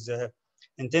 for his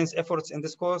intense efforts in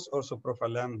this course. Also, Prof.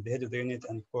 Allam, the head of the unit,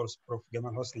 and of course, Prof.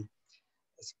 Gamal Hosny.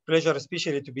 It's a pleasure,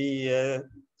 especially to be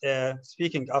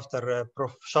speaking after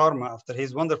Prof. Sharma, after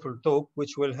his wonderful talk,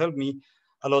 which will help me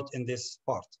a lot in this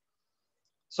part.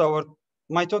 So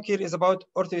my talk here is about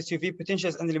Ortho-SUV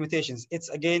potentials and limitations. It's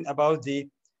again about the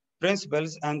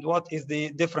principles and what is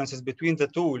the differences between the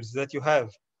tools that you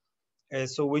have.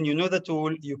 So when you know the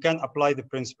tool, you can apply the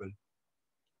principle.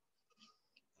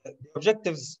 The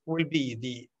objectives will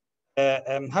be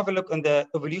have a look on the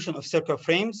evolution of circular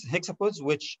frames, hexapods,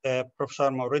 which Prof.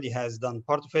 Sharma already has done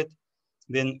part of it.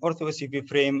 Then Ortho-SUV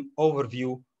frame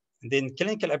overview, and then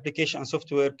clinical application and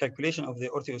software calculation of the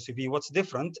Ortho-SUV, what's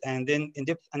different, and then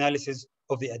in-depth analysis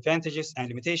of the advantages and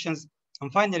limitations.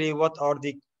 And finally, what are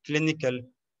the clinical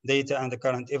data and the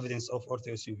current evidence of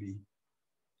Ortho-SUV.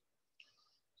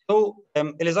 So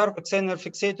Ilizarov external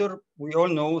fixator, we all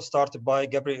know, started by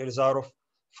Gabriel Ilizarov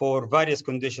for various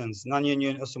conditions: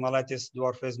 non-union osteomyelitis,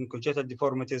 dwarfism, congenital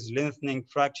deformities, lengthening,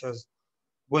 fractures,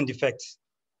 bone defects.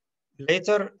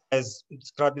 Later, as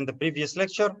described in the previous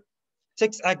lecture,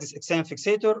 6-axis external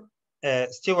fixator,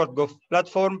 Stewart-Goff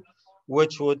platform,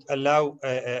 which would allow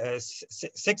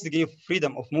 6 degrees of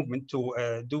freedom of movement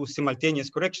to do simultaneous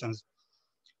corrections,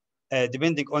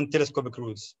 depending on telescopic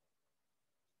rules.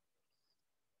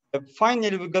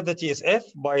 Finally, we got the TSF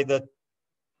by the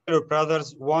Taylor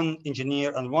brothers, one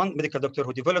engineer and one medical doctor,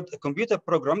 who developed a computer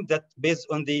program that, based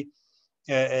on the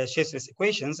Chasel's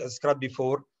equations, as described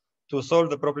before, to solve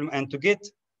the problem and to get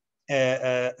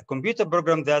a computer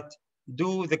program that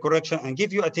do the correction and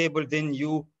give you a table. Then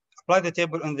you apply the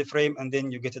table on the frame and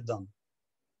then you get it done.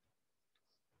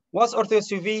 What's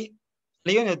Ortho-SUV?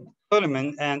 Leonid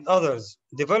Coleman and others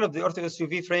developed the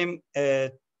Ortho-SUV frame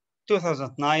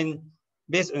 2009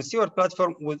 based on Stewart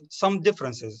platform with some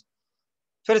differences.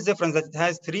 First difference, that it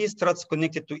has 3 struts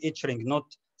connected to each ring, not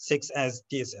 6 as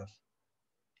TSF.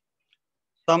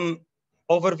 Some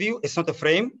overview, it's not a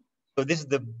frame. So this is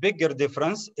the bigger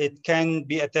difference. It can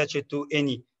be attached to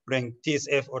any ring,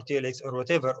 TSF or TLX or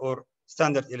whatever, or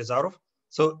standard Ilizarov.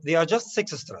 So they are just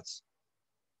 6 struts.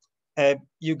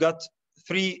 You got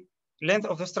 3 length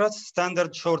of the struts,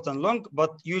 standard, short, and long,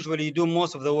 but usually you do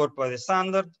most of the work by the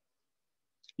standard.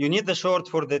 You need the short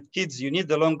for the kids, you need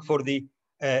the long for the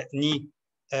knee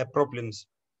problems.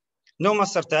 No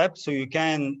master tab, so you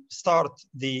can start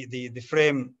the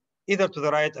frame either to the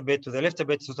right a bit, to the left a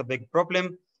bit. It's not a big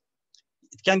problem.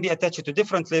 It can be attached to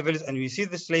different levels, and we see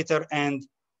this later. And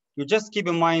you just keep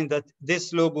in mind that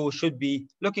this logo should be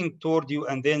looking toward you,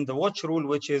 and then the watch rule,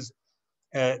 which is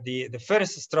the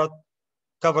first strut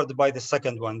covered by the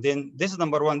second one. Then this is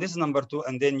number 1, this is number 2,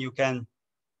 and then you can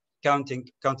counting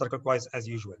counterclockwise as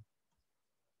usual.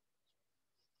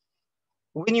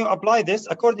 When you apply this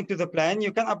according to the plan,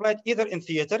 you can apply it either in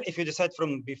theater if you decide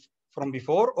from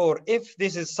before, or if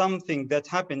this is something that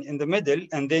happened in the middle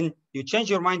and then you change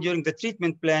your mind during the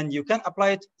treatment plan, you can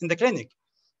apply it in the clinic.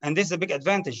 And this is a big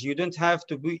advantage. You don't have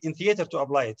to be in theater to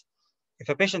apply it. If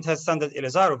a patient has standard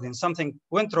Ilizarov, then something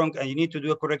went wrong and you need to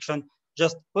do a correction,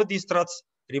 just put these struts,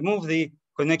 remove the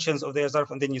connections of the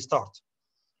Ilizarov, and then you start.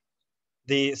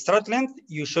 The strut length,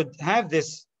 you should have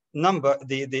this number,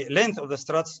 the length of the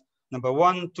struts, number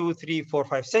 1, 2, 3, 4,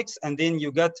 5, 6, and then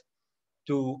you got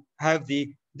to have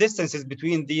the distances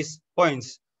between these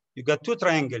points. You got 2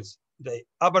 triangles, the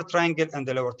upper triangle and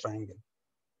the lower triangle.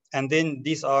 And then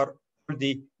these are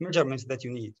the measurements that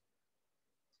you need.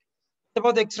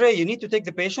 About the X-ray, you need to take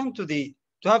the patient to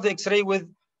have the X-ray with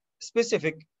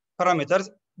specific parameters.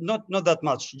 not that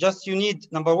much. Just you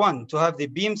need, number one, to have the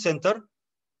beam center.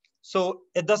 So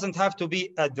it doesn't have to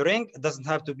be at the ring. It doesn't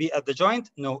have to be at the joint.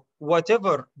 No,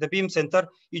 whatever the beam center,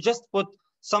 you just put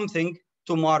something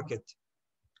to mark it.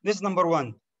 This is number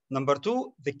one. Number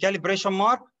two, the calibration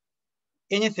mark,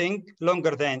 anything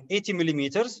longer than 80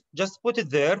 millimeters, just put it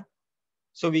there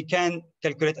so we can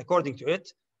calculate according to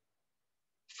it.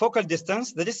 Focal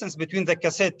distance, the distance between the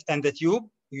cassette and the tube,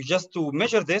 you just to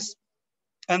measure this,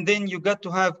 and then you got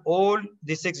to have all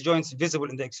the 6 joints visible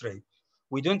in the X-ray.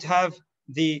 We don't have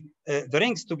the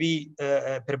rings to be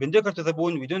perpendicular to the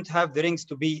bone. We don't have the rings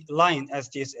to be line as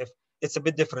TSF. It's a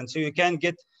bit different. So you can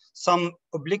get some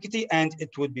obliquity and it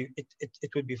would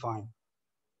be fine.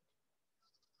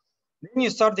 Then you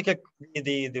start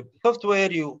the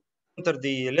software, you enter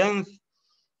the length,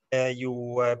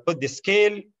 you put the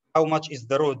scale, how much is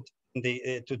the rod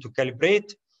to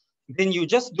calibrate. Then you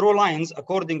just draw lines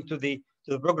according to the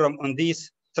program on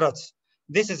these struts.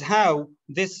 This is how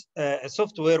this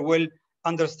software will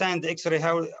understand the X-ray,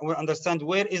 how will understand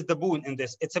where is the bone in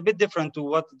this. It's a bit different to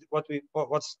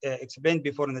what's explained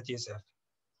before in the TSF.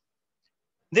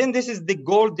 Then this is the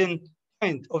golden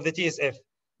point of the TSF.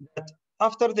 That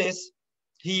after this,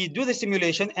 he do the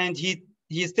simulation and he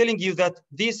is telling you that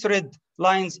these red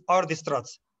lines are the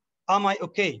struts. Am I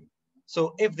okay?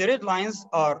 So if the red lines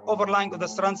are overlying of the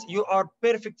struts, you are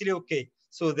perfectly okay.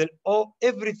 So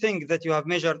everything that you have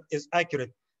measured is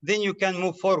accurate. Then you can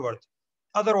move forward.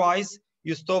 Otherwise,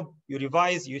 you stop, you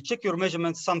revise, you check your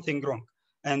measurements, something wrong.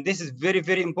 And this is very,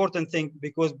 very important thing,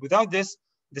 because without this,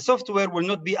 the software will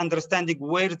not be understanding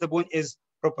where the bone is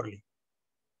properly.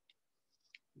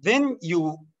 Then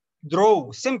you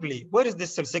draw simply where is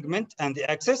this cell segment and the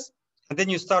axis, and then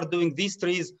you start doing these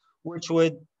trees, which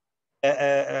would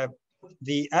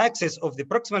the axis of the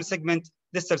proximal segment,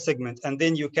 distal segment, and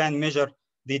then you can measure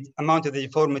the amount of the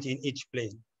deformity in each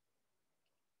plane.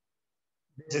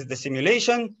 This is the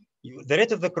simulation. The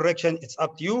rate of the correction, it's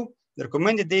up to you. The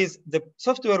recommended days, the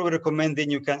software will recommend, then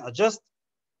you can adjust.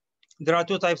 There are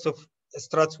 2 types of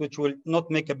struts which will not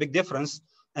make a big difference,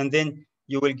 and then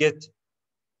you will get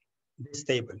this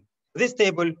table. This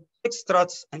table, 6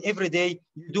 struts, and every day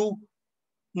you do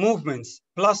movements,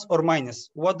 plus or minus.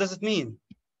 What does it mean?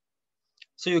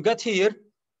 So you got here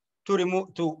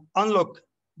to unlock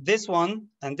this one,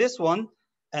 and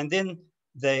then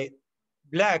the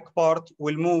black part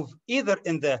will move either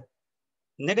in the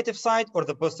negative side or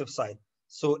the positive side.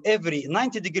 So every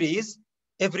 90 degrees,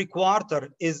 every quarter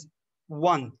is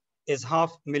 1 is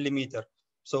half millimeter.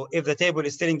 So if the table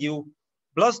is telling you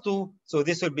 +2, so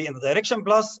this will be in the direction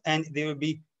plus, and there will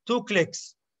be 2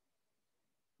 clicks.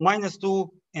 -2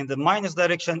 in the minus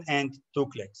direction and 2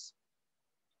 clicks.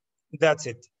 That's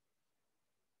it.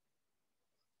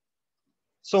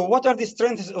 So what are the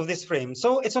strengths of this frame?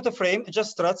 So it's not a frame, it's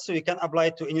just struts, so you can apply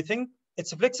it to anything.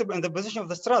 It's flexible in the position of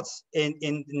the struts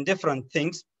in different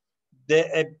things.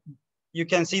 You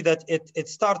can see that it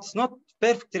starts not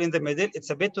perfectly in the middle, it's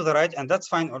a bit to the right, and that's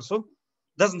fine also.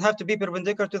 Doesn't have to be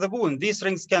perpendicular to the bone. These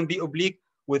rings can be oblique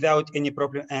without any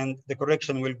problem, and the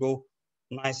correction will go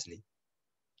nicely.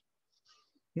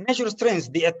 Measure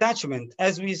strength, the attachment,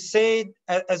 as we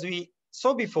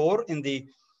saw before in the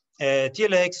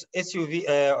TLX, SUV,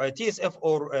 TSF,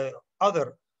 or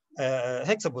other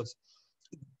hexapods.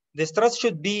 The struts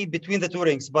should be between the 2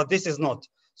 rings, but this is not.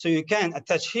 So you can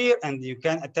attach here and you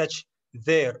can attach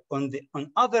there on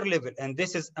other level, and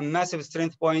this is a massive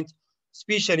strength point,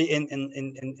 especially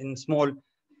in small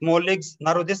legs,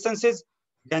 narrow distances.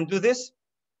 You can do this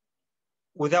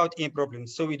without any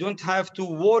problems. So we don't have to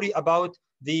worry about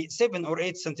the 7 or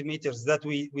 8 centimeters that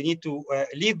we need to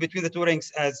leave between the 2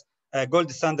 rings as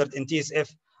gold standard in TSF.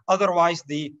 Otherwise,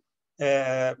 the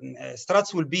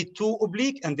struts will be too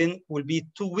oblique and then will be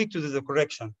too weak to do the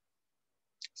correction.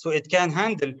 So it can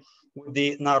handle with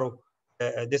the narrow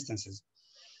distances.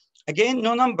 Again,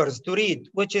 no numbers to read,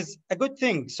 which is a good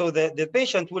thing. So the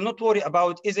patient will not worry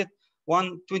about, is it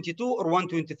 122 or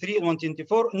 123 or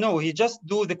 124? No, he just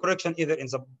do the correction either in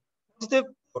the positive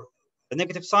or the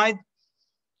negative side.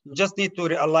 You just need to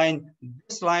realign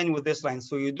this line with this line.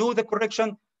 So you do the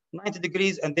correction 90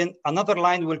 degrees, and then another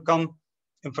line will come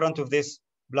in front of this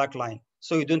black line.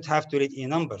 So you don't have to read any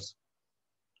numbers.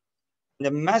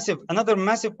 Another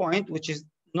massive point, which is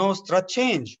no strut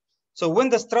change. So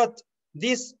when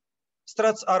these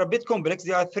struts are a bit complex,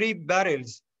 there are 3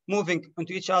 barrels moving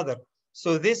into each other.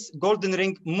 So this golden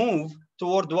ring move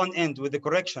toward one end with the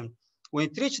correction. When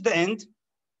it reaches the end,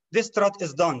 this strut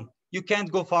is done. You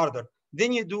can't go farther.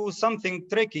 Then you do something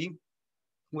tricky,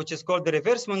 which is called the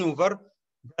reverse maneuver,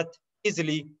 that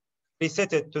easily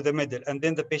reset it to the middle, and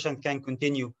then the patient can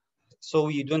continue so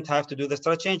you don't have to do the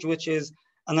strut change, which is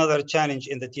another challenge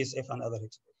in the TSF and other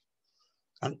experts.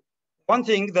 And one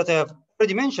thing that I have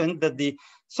already mentioned, that the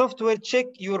software check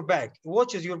your back,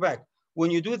 watches your back.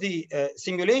 When you do the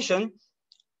simulation,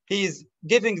 he's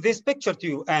giving this picture to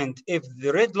you, and if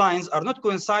the red lines are not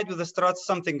coincide with the struts,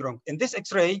 something wrong. In this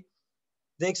X-ray,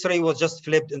 the X-ray was just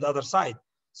flipped on the other side.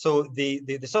 So the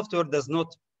software does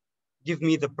not give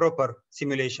me the proper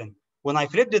simulation. When I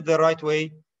flipped it the right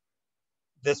way,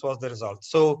 this was the result.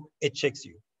 So it checks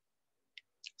you.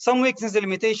 Some weaknesses and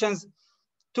limitations,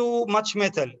 too much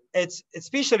metal. It's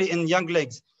especially in young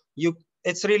legs.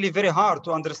 It's really very hard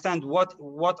to understand what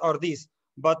are these.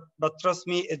 But trust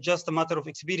me, it's just a matter of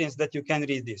experience that you can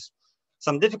read this.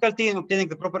 Some difficulty in obtaining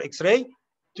the proper X-ray.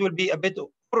 It will be a bit more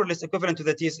or less equivalent to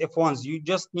the TSF ones. You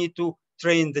just need to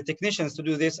train the technicians to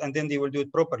do this, and then they will do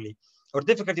it properly. Or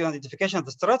difficulty in identification of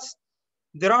the struts.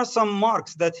 There are some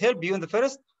marks that help you in the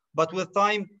first, but with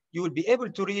time, you will be able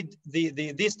to read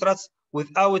these struts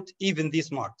without even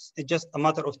these marks. It's just a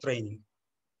matter of training.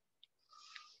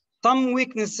 Some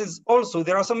weaknesses also,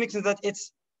 there are some weaknesses that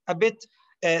it's a bit,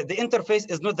 the interface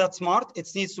is not that smart. It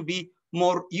needs to be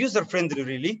more user-friendly,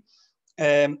 really.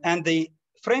 And the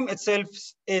frame itself,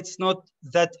 it's not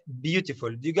that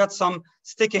beautiful. You got some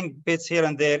sticking bits here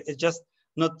and there. It's just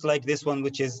not like this one,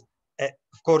 which is,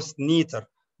 of course, neater.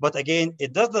 But again,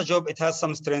 it does the job. It has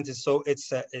some strengths, so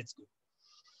it's good.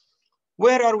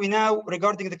 Where are we now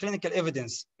regarding the clinical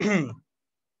evidence?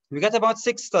 We got about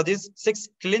 6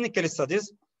 clinical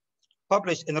studies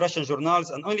published in Russian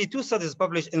journals, and only 2 studies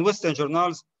published in Western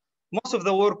journals. Most of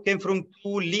the work came from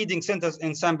 2 leading centers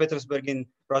in St. Petersburg in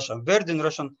Russia, Verdun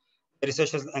Russian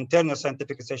Research and Turner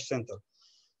Scientific Research Center.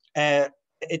 And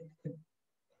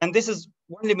this is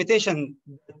one limitation.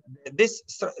 This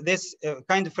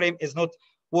kind of frame is not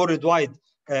worldwide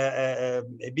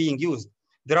being used.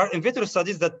 There are in vitro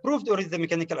studies that proved already the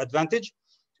mechanical advantage.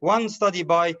 One study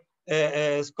by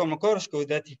Skomakorshko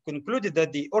that concluded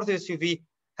that the Ortho-SUV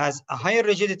has a higher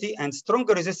rigidity and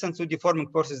stronger resistance to deforming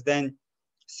forces than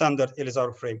standard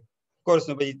Ilizarov frame. Of course,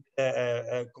 nobody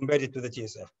compared it to the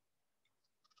TSF.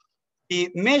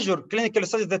 The major clinical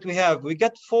studies that we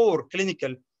got 4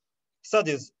 clinical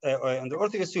studies on the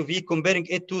Ortho-SUV comparing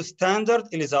it to standard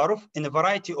Ilizarov in a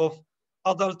variety of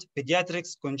adult,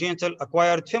 pediatrics, congenital,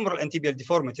 acquired femoral and tibial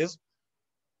deformities.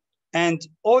 And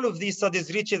all of these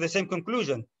studies reach the same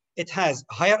conclusion. It has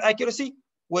higher accuracy,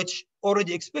 which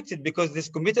already expected because this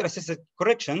computer-assisted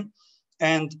correction.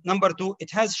 And number 2, it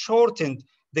has shortened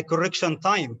the correction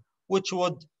time, which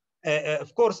would,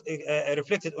 of course,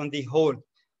 reflected on the whole.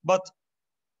 But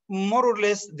more or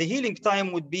less, the healing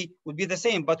time would be the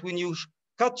same. But when you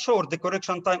cut short the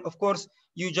correction time, of course,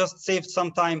 you just saved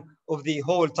some time of the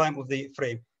whole time of the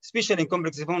frame, especially in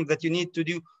complex deformity that you need to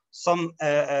do some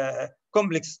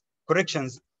complex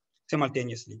corrections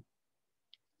simultaneously.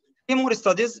 Femoral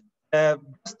studies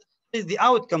is the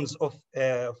outcomes of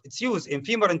its use in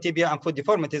femur and tibia and foot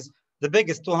deformities, the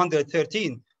biggest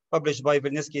 213 published by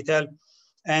Vilnesky et al.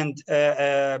 And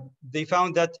they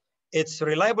found that it's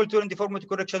reliable to deformity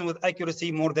correction with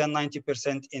accuracy more than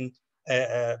 90% in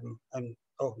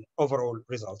overall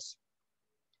results.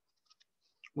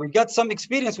 We got some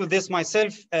experience with this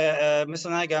myself, Mr.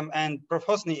 Nagam and Prof.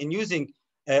 Hosny, in using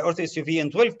Ortho-SUV in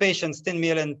 12 patients, 10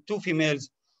 male and 2 females,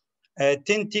 10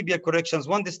 tibial corrections,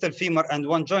 1 distal femur and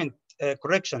 1 joint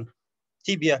correction,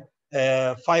 tibia,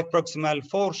 5 proximal,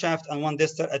 4 shaft and 1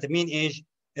 distal at a mean age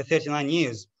 39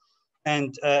 years.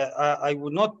 And I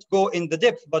would not go in the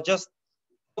depth, but just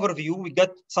overview. We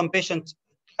got some patient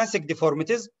classic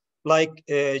deformities like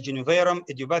Genuvarum,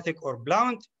 idiopathic or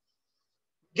Blount.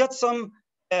 Got some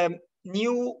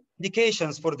new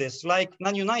indications for this, like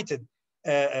non-united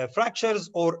fractures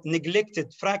or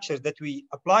neglected fractures that we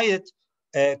apply it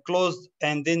closed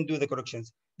and then do the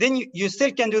corrections. Then you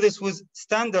still can do this with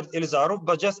standard Ilizarov,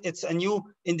 but just it's a new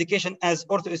indication as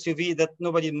Ortho-SUV that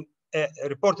nobody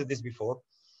reported this before.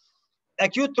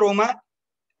 Acute trauma,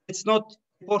 it's not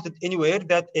reported anywhere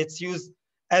that it's used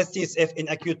as TSF in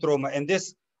acute trauma. And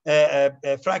this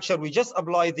fracture, we just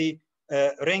apply the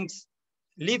rings,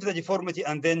 leave the deformity,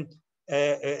 and then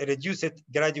reduce it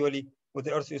gradually with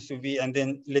the Ortho-SUV and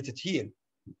then let it heal.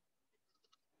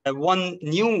 One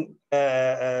new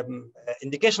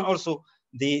indication also,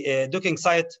 the docking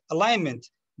site alignment.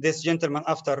 This gentleman,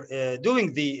 after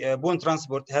doing the bone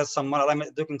transport, has some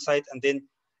malalignment docking site, and then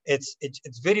it's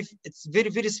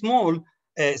very small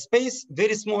space,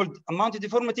 very small amount of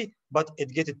deformity, but it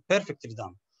gets it perfectly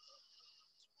done.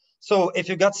 So if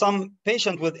you got some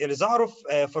patient with Ilizarov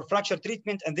for fracture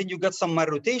treatment, and then you got some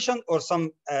malrotation or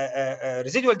some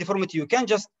residual deformity, you can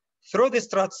just throw the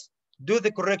struts, do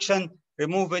the correction,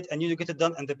 remove it, and you get it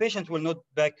done, and the patient will not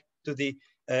back to the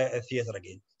theater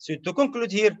again. So to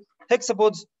conclude here,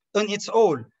 Hexapods on its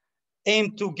own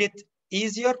aim to get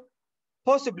easier,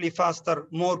 possibly faster,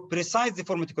 more precise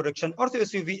deformity correction.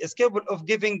 Ortho-SUV is capable of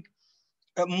giving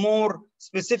more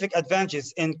specific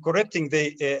advantages in correcting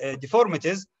the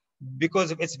deformities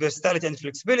because of its versatility and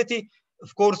flexibility.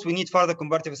 Of course, we need further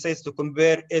comparative studies to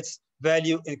compare its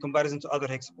value in comparison to other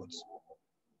hexapods.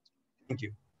 Thank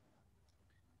you.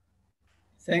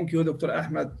 Thank you, Dr.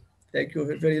 Ahmad. Thank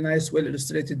you. Very nice,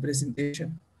 well-illustrated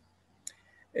presentation.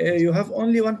 You have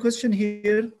only one question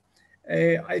here.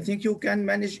 I think you can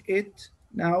manage it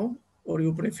now, or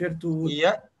you prefer to?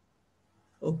 Yeah.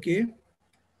 Okay.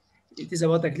 It is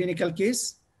about a clinical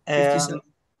case.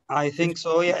 I think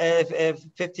so. Yeah, a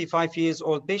 55 years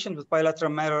old patient with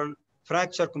bilateral manual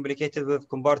fracture complicated with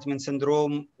compartment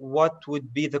syndrome. What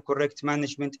would be the correct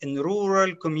management in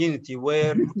rural community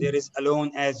where there is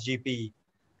alone as GP?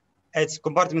 It's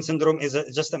compartment syndrome is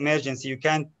just emergency. You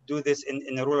can't do this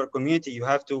in a rural community. You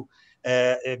have to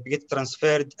get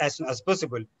transferred as soon as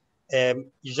possible.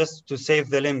 You just to save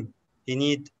the limb, you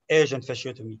need urgent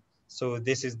fasciotomy. So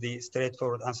this is the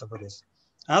straightforward answer for this.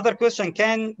 Another question,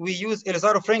 can we use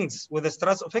Ilizarov rings with the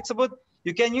struts of hexapod?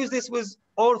 You can use this with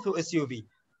Ortho-SUV,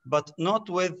 but not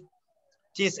with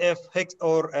TSF hex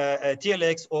or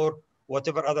TLX or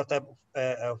whatever other type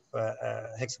of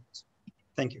hexapods.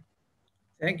 Thank you.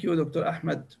 Thank you, Dr.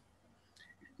 Ahmad.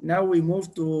 Now we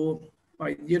move to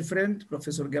my dear friend,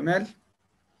 Professor Gamal,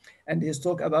 and his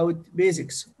talk about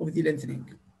basics of the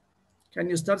lengthening. Can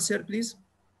you start, sir, please?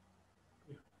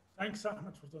 Thanks,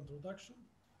 Ahmed, for the introduction.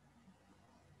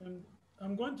 And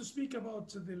I'm going to speak about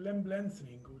the limb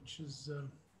lengthening, which is,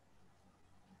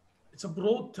 it's a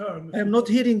broad term. I'm not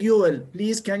hearing you well.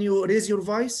 Please, can you raise your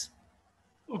voice?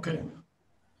 Okay.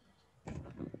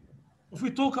 If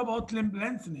we talk about limb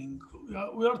lengthening,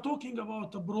 we are talking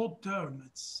about a broad term.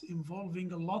 It's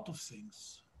involving a lot of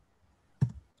things.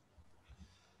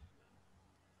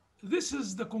 This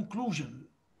is the conclusion.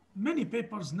 Many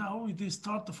papers now, they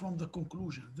start from the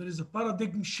conclusion. There is a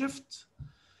paradigm shift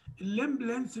in limb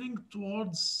lengthening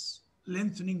towards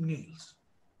lengthening nails.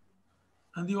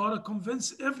 And you want to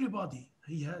convince everybody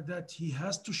that he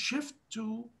has to shift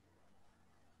to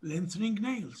lengthening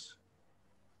nails.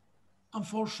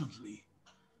 Unfortunately,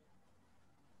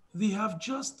 they have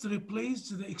just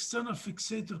replaced the external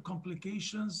fixator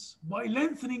complications by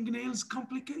lengthening nails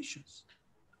complications,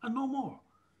 and no more.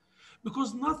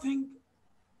 Because nothing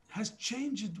has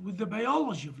changed with the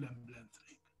biology of limb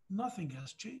lengthening. Nothing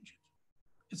has changed.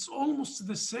 It's almost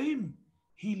the same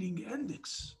healing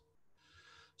index.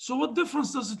 So what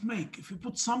difference does it make if you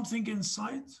put something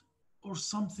inside or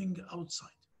something outside?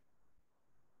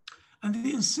 And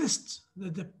they insist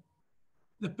that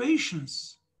the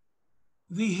patients,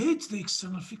 they hate the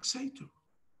external fixator.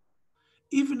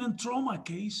 Even in trauma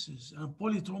cases and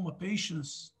polytrauma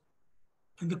patients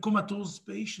and the comatose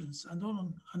patients,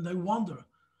 and I wonder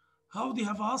how they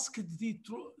have asked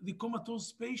the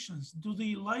comatose patients, did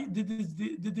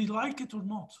they like it or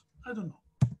not? I don't know.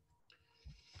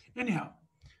 Anyhow,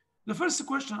 the first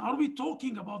question, are we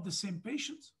talking about the same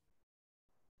patients?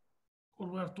 Or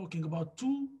we are talking about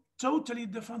two totally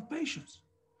different patients?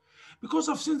 Because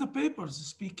I've seen the papers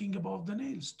speaking about the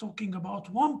nails, talking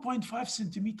about 1.5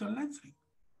 centimeter lengthening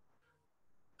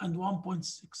and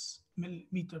 1.6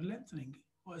 millimeter lengthening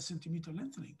or a centimeter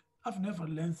lengthening. I've never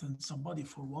lengthened somebody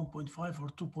for 1.5 or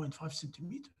 2.5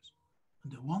 centimeters.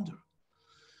 And I wonder,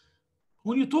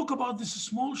 when you talk about this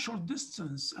small short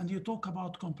distance and you talk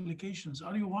about complications,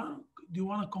 do you want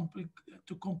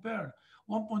to compare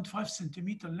 1.5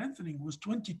 centimeter lengthening with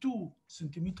 22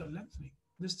 centimeter lengthening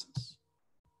distance?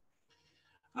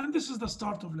 And this is the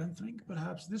start of lengthening.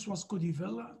 Perhaps this was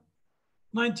Codivella,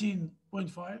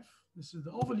 19.5. This is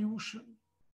the evolution.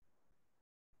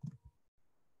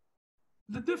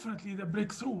 Definitely the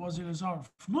breakthrough was Ilizarov,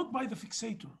 not by the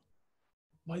fixator,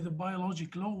 by the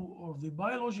biologic law or the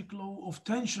biologic law of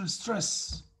tension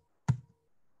stress.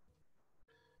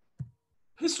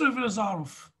 History of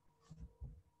Ilizarov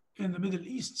in the Middle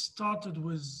East started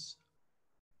with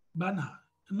Banha.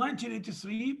 In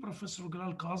 1983, Professor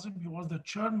Galal Kazim, he was the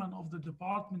chairman of the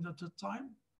department at the time.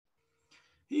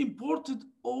 He imported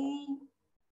all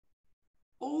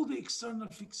the external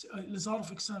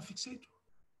Ilizarov external fixator,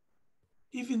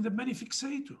 even the many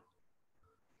fixator.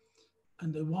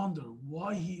 And I wonder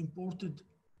why he imported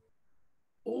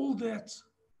all that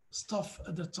stuff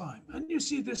at the time. And you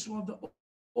see this was the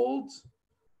old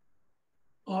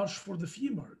arch for the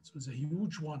femur. It was a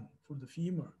huge one for the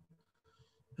femur.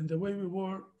 And the way we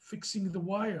were fixing the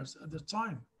wires at the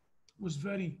time was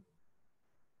very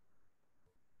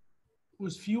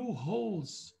with few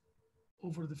holes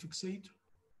over the fixator.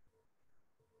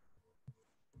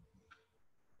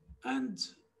 And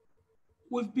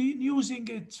we've been using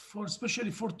it for,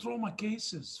 especially for trauma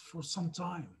cases, for some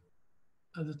time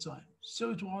at the time.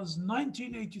 So it was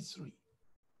 1983.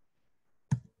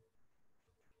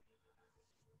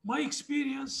 My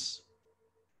experience,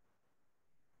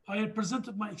 I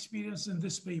presented my experience in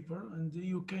this paper, and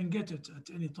you can get it at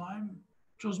any time.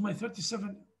 It was my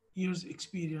 37 years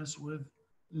experience with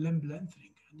limb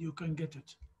lengthening, and you can get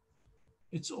it.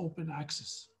 It's open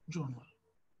access journal.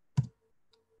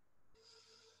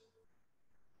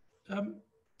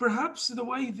 Perhaps the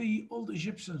way the old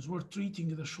Egyptians were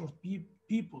treating the short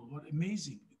people were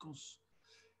amazing, because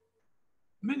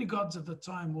many gods at the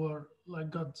time were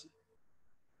like God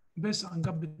Bes and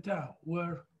God Beta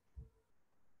were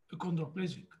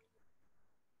achondroplegic.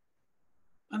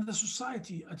 And the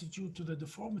society attitude to the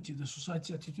deformity, the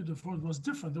society attitude to the deformity was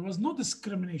different. There was no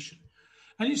discrimination.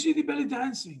 And you see the belly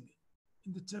dancing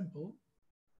in the temple,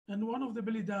 and one of the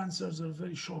belly dancers are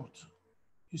very short,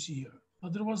 you see here.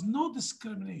 But there was no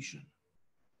discrimination.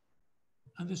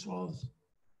 And this was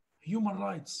human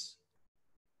rights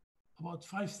about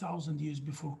 5,000 years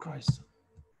before Christ.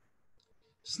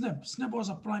 Sneb was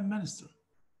a prime minister,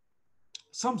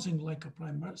 something like a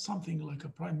prime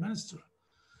minister.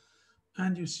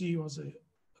 And you see he was a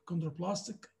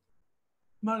chondroplastic,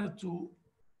 married to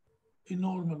a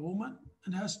normal woman,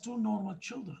 and has 2 normal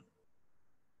children.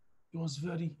 He was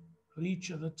very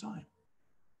rich at the time.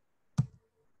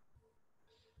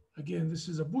 Again, this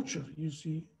is a butcher. You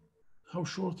see how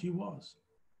short he was.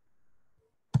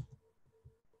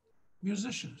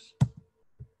 Musicians.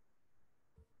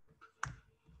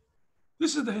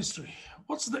 This is the history.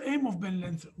 What's the aim of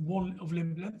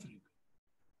limb lengthening?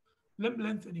 Limb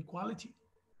length inequality,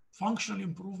 functional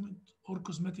improvement, or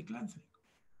cosmetic lengthening?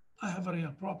 I have a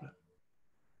real problem.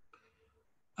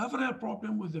 I have a real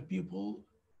problem with the people,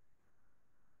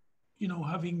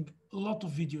 having a lot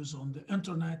of videos on the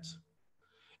internet.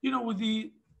 With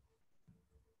the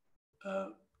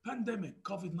pandemic,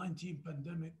 COVID-19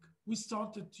 pandemic, we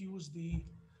started to use the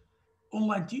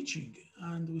online teaching,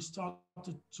 and we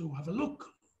started to have a look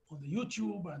on the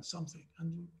YouTube and something.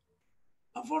 And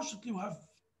unfortunately, we have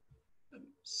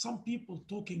some people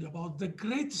talking about the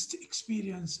greatest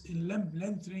experience in limb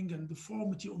lengthening and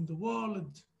deformity on the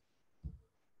world.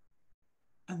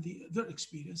 And their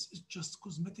experience is just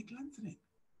cosmetic lengthening.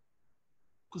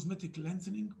 Cosmetic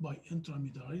lengthening by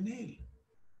intramedullary nail.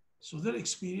 So their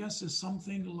experience is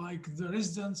something like the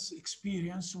residents'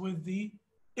 experience with the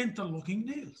interlocking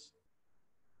nails.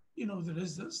 The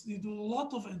residents, they do a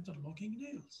lot of interlocking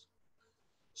nails.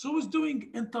 So it's doing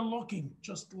interlocking,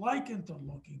 just like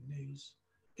interlocking nails.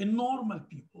 In normal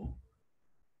people,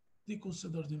 they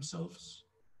consider themselves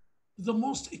the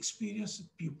most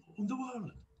experienced people in the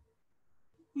world.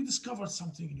 We discovered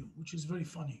something new, which is very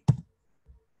funny.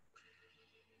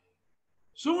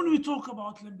 So when we talk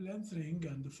about limb lengthening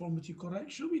and deformity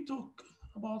correction, we talk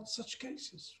about such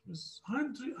cases with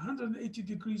 180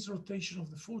 degrees rotation of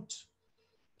the foot,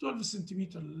 12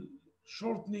 centimeter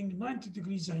shortening, 90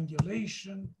 degrees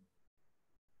angulation.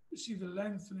 You see the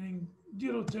lengthening,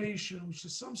 derotation, which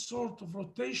is some sort of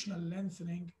rotational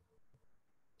lengthening.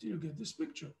 Do you get this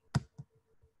picture?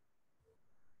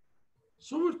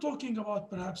 So we're talking about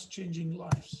perhaps changing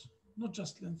lives, not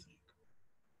just lengthening.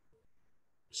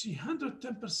 You see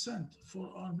 110%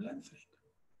 for arm lengthening.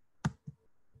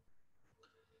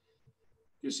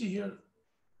 You see here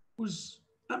with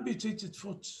amputated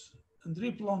foot and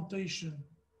replantation,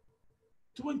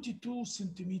 22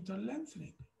 centimeter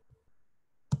lengthening.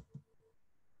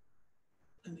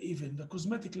 And even the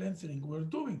cosmetic lengthening we're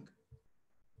doing,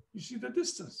 you see the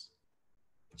distance.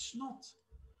 It's not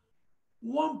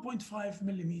 1.5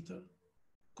 millimeter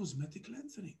cosmetic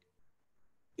lengthening.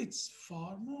 It's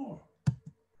far more.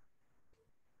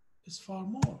 It's far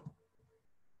more.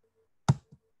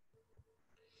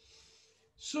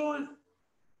 So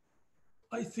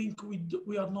I think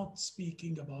we are not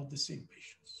speaking about the same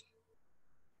patients.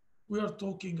 We are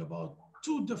talking about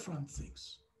 2 different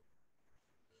things.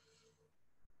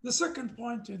 The second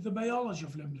point is the biology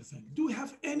of limb lengthening. Do we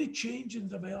have any change in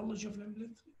the biology of limb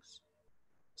lengthenings?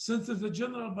 Since the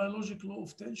general biological law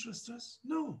of tension stress?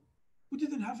 No, we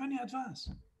didn't have any advance.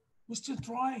 We're still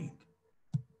trying.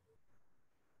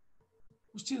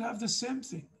 We still have the same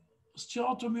thing,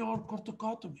 osteotomy or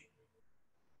corticotomy.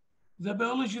 The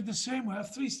biology is the same. We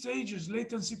have 3 stages: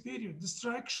 latency period,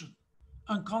 distraction,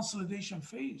 and consolidation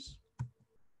phase.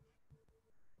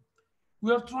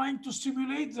 We are trying to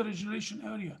stimulate the regeneration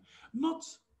area, not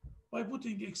by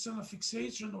putting external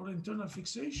fixation or internal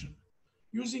fixation.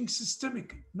 using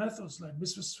systemic methods like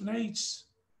bisphosphonates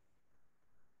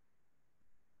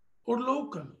or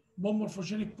local bone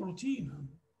morphogenic protein,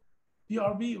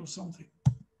 PRB or something.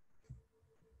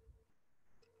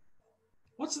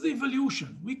 What's the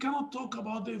evolution? We cannot talk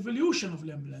about the evolution of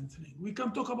limb lengthening. We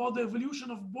can talk about the evolution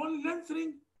of bone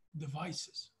lengthening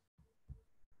devices.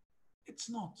 It's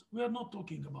not, we are not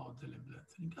talking about the limb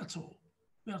lengthening at all.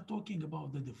 We are talking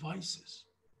about the devices.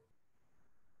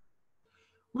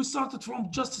 We started from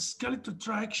just a skeletal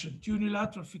traction to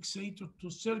unilateral fixator to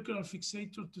circular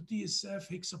fixator to TSF,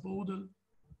 hexapodal,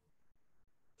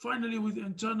 finally with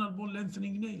internal bone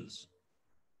lengthening nails.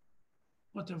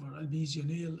 Whatever, Albizia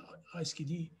nail,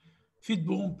 ISKD, fit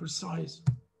bone, precise.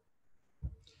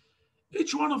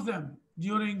 Each one of them,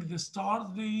 during the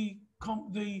start, they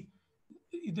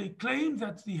claim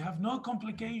that they have no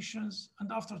complications,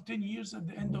 and after 10 years at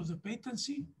the end of the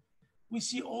patency, we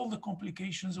see all the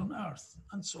complications on Earth,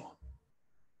 and so on.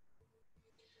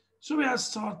 So we have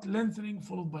start lengthening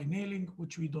followed by nailing,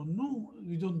 which we don't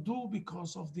do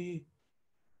because of the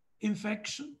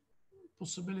infection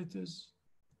possibilities.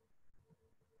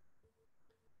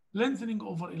 Lengthening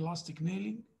over elastic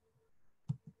nailing,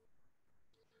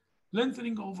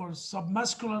 lengthening over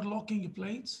submuscular locking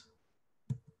plates,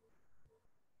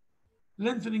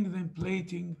 lengthening then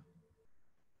plating,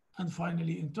 and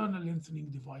finally internal lengthening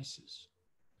devices.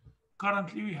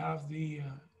 Currently we have the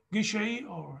guichet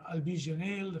or Albizia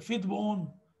nail, the fit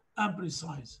bone, and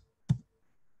precise.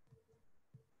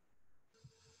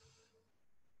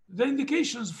 The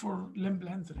indications for limb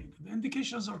lengthening, the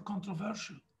indications are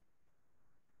controversial.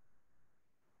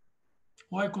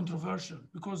 Why controversial?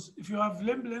 Because if you have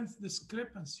limb length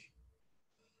discrepancy,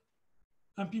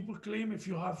 and people claim if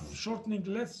you have shortening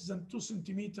less than 2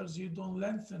 centimeters, you don't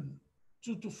lengthen.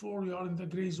 2 to 4, you are in the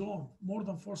gray zone. More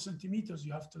than 4 centimeters,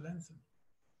 you have to lengthen.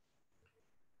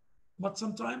 But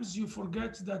sometimes you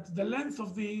forget that the length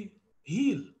of the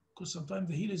heel, because sometimes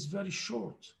the heel is very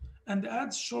short, and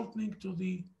adds shortening to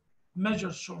the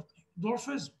measured shortening.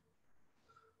 Dwarfism.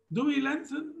 Do we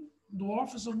lengthen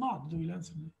dwarfism or not? Do we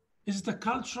lengthen it? Is it a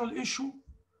cultural issue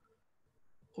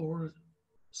or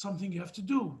something you have to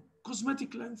do?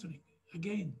 Cosmetic lengthening.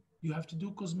 Again, you have to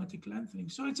do cosmetic lengthening.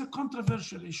 So it's a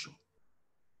controversial issue.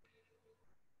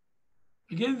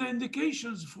 Again, the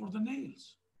indications for the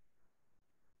nails.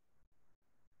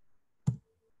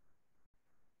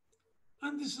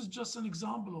 And this is just an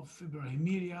example of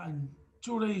fibrohemilia and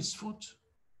Tourette's foot.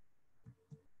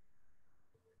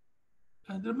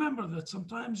 And remember that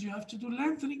sometimes you have to do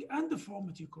lengthening and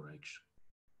deformity correction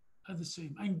at the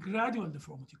same, and gradual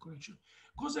deformity correction.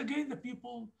 Because again, the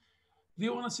people, they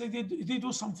want to say they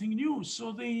do something new.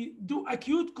 So they do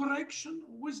acute correction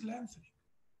with lengthening.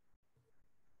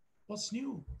 What's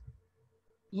new?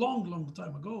 Long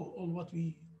time ago, all what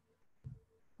we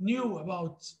knew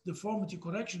about deformity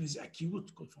correction is acute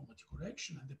deformity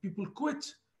correction. And the people quit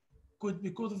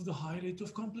because of the high rate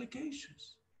of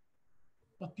complications.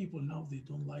 But people now, they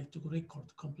don't like to record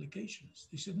complications.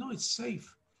 They said, no, it's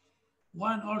safe.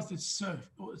 Why on earth it's safe?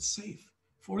 Oh, it's safe.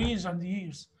 For years and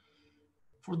years,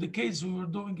 for decades, we were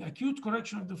doing acute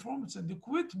correction of deformities, and they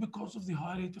quit because of the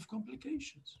high rate of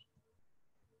complications.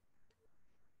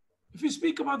 If we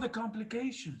speak about the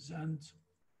complications, and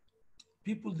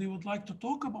people, they would like to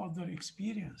talk about their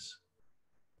experience,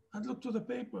 and look to the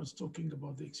papers talking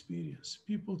about the experience.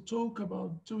 People talk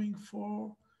about doing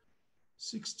for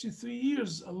 63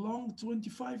 years, along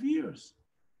 25 years.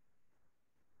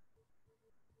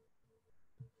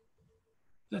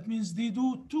 That means they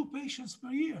do 2 patients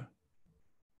per year.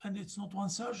 And it's not one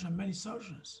surgeon, many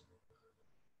surgeons.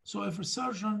 So every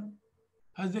surgeon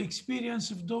has the experience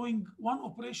of doing 1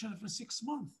 operation every 6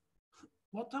 months.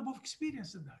 What type of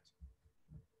experience is that?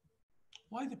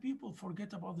 Why the people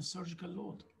forget about the surgical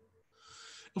load?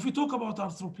 If we talk about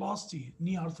arthroplasty,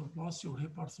 knee arthroplasty or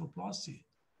hip arthroplasty,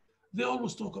 they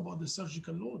always talk about the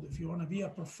surgical load. If you want to be a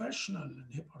professional in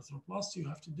hip arthroplasty, you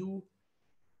have to do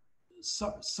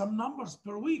some numbers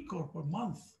per week or per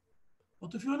month.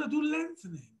 But if you want to do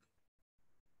lengthening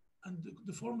and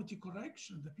deformity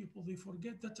correction, the people, they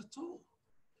forget that at all.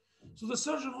 So the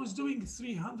surgeon who is doing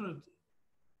 300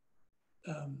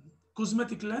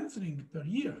 cosmetic lengthening per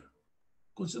year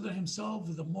consider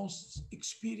himself the most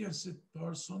experienced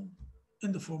person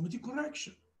in deformity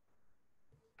correction.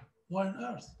 Why on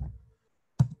earth?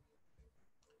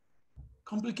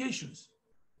 Complications.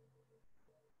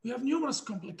 We have numerous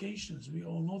complications. We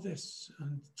all know this.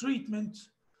 And treatment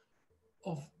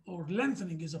of or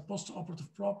lengthening is a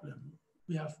post-operative problem.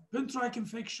 We have pin-track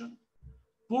infection,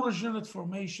 poor regenerate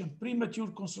formation,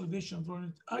 premature consolidation,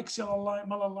 axial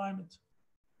malalignment.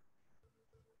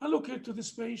 Allocate to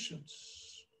this patient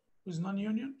with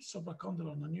non-union,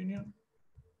 supracondylar non-union,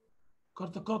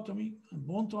 corticotomy and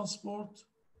bone transport,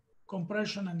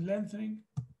 compression and lengthening.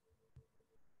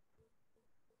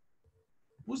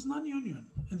 With non-union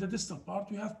in the distal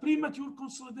part, we have premature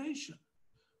consolidation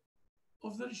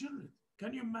of the regenerate.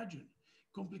 Can you imagine?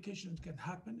 Complications can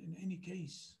happen in any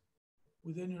case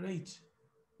with any rate.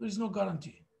 There is no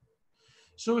guarantee.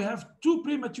 So we have 2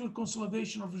 premature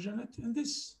consolidation of regenerate in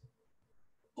this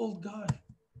old guy.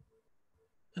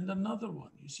 And another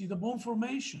one, you see the bone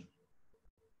formation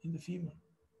in the femur.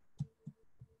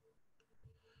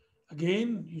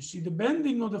 Again, you see the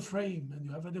bending of the frame and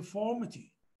you have a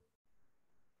deformity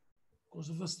because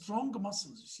of the strong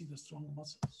muscles. You see the strong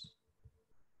muscles.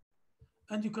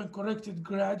 And you can correct it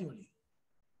gradually.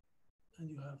 And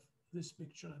you have this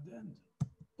picture at the end.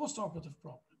 Postoperative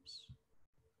problems.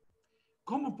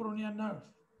 Common peroneal nerve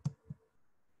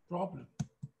problem.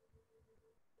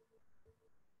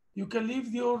 You can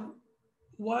leave your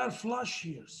wire flush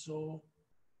here, so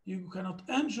you cannot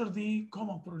injure the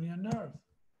common peroneal nerve.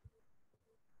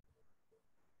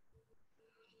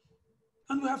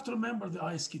 And we have to remember the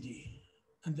ISKD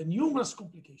and the numerous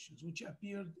complications which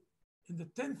appeared in the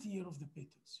 10th year of the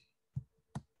patency.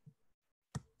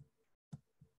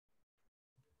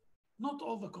 Not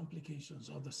all the complications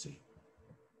are the same.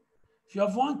 If you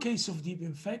have one case of deep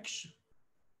infection,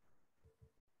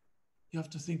 you have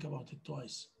to think about it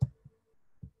twice.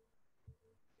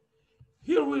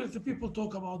 Here where the people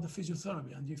talk about the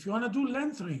physiotherapy, and if you want to do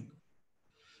lengthening,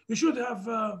 you should have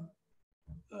a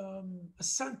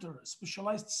center, a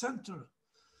specialized center,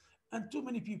 and too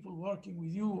many people working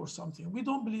with you or something. We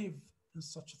don't believe in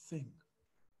such a thing.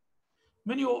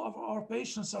 Many of our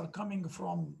patients are coming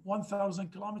from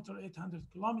 1,000 kilometers, 800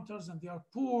 kilometers, and they are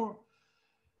poor.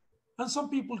 And some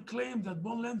people claim that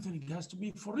bone lengthening has to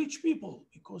be for rich people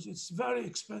because it's a very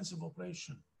expensive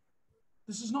operation.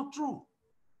 This is not true.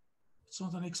 It's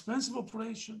not an expensive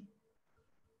operation.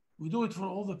 We do it for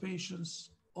all the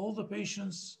patients. All the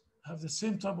patients have the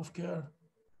same type of care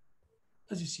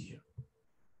as you see here.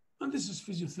 And this is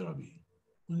physiotherapy.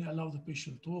 When you allow the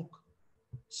patient to walk,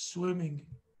 swimming,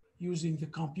 using the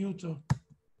computer.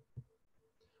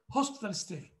 Hospital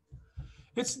stay.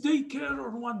 It's daycare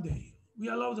on one day. We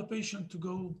allow the patient to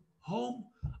go home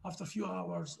after a few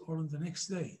hours or on the next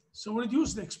day. So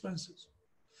reduce the expenses.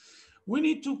 We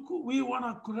want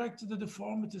to correct the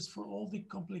deformities for all the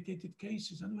complicated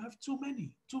cases, and we have too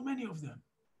many of them.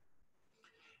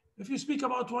 If you speak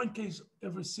about one case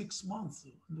every 6 months,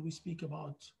 and we speak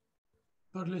about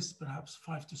per list perhaps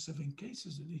 5 to 7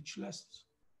 cases in each list.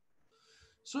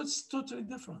 So it's totally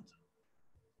different.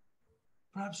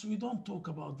 Perhaps we don't talk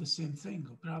about the same thing,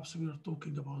 or perhaps we are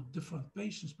talking about different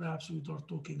patients, perhaps we are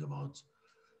talking about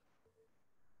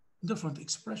different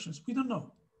expressions. We don't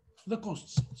know the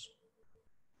costs also.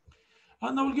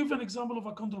 And I will give an example of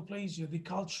achondroplasia, the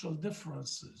cultural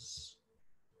differences.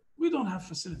 We don't have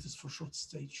facilities for short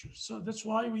stature. So that's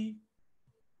why we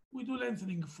do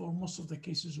lengthening for most of the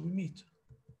cases we meet.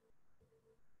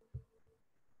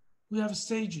 We have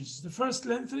stages. The first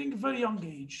lengthening, very young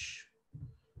age,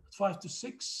 5 to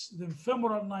 6, then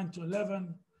femoral 9 to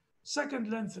 11,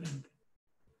 second lengthening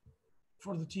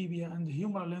for the tibia, and the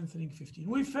humeral lengthening 15.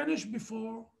 We finish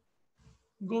before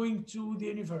going to the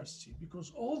university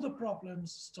because all the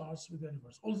problems starts with the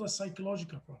university, all the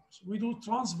psychological problems. We do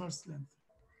transverse lengthening.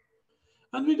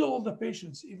 And we do all the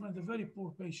patients, even the very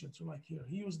poor patients like here.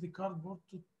 He used the cardboard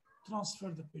to transfer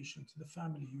the patient. The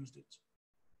family used it,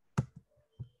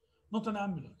 not an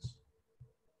ambulance.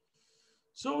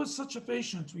 So with such a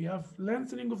patient, we have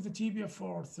lengthening of the tibia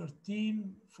for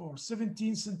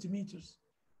 17 centimeters.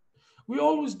 We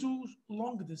always do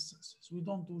long distances. We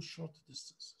don't do short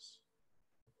distances.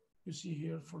 You see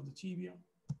here for the tibia.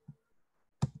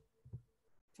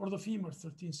 For the femur,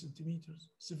 13 centimeters,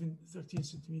 13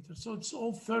 centimeters. So it's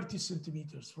all 30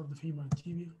 centimeters for the femur and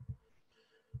tibia.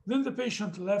 Then the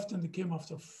patient left and came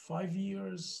after 5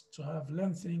 years to have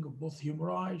lengthening of both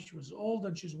humeri. She was old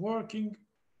and she's working.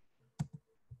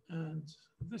 And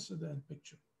this is the end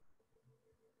picture.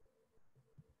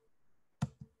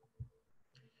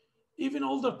 Even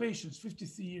older patients,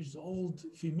 53 years old,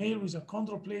 female with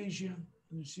achondroplasia,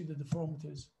 and you see the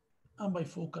deformities, and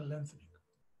bifocal lengthening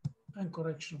and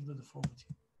correction of the deformity.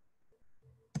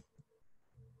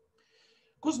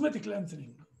 Cosmetic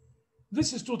lengthening.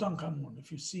 This is Tutankhamun,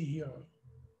 if you see here.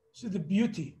 See the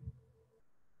beauty.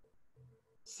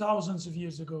 Thousands of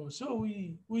years ago. So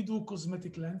we do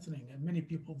cosmetic lengthening, and many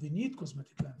people, they need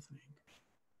cosmetic lengthening.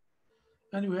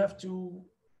 And we have to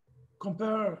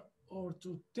compare or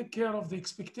to take care of the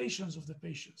expectations of the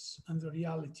patients and the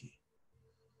reality.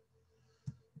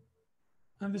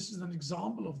 And this is an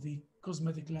example of the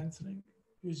cosmetic lengthening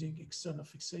using external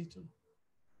fixator.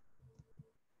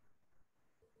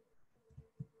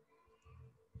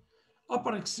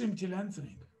 Upper extremity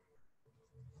lengthening.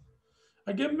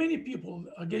 Again, many people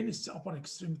against upper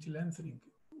extremity lengthening.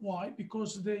 Why?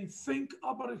 Because they think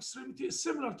upper extremity is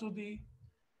similar to the,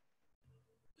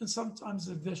 and sometimes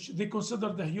they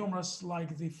consider the humerus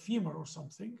like the femur or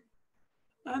something.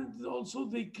 And also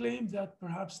they claim that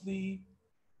perhaps the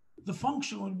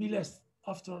function will be less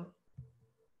after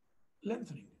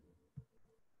lengthening.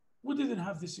 We didn't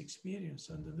have this experience,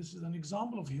 and this is an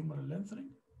example of humeral lengthening.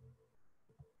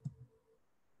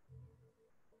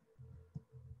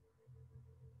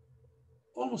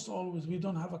 Almost always, we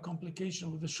don't have a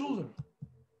complication with the shoulder.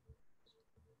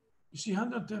 You see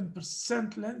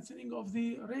 110% lengthening of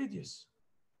the radius,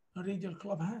 a radial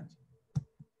club hand.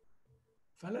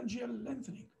 Phalangeal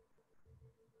lengthening.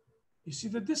 You see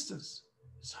the distance,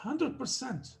 it's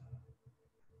 100%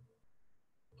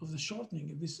 of the shortening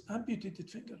in this amputated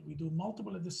finger. We do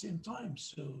multiple at the same time,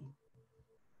 so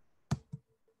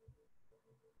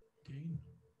again,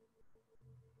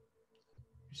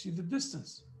 you see the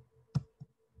distance.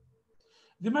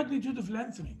 The magnitude of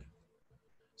lengthening.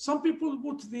 Some people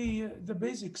put the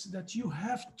basics that you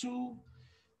have to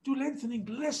do lengthening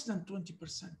less than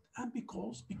 20%. And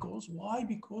because why?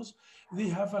 Because they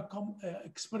have a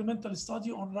experimental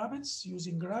study on rabbits,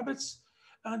 using rabbits,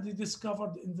 and they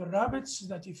discovered in the rabbits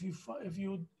that if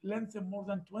you lengthen more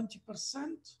than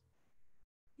 20%,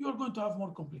 you're going to have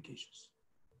more complications.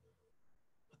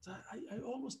 But I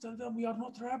always tell them we are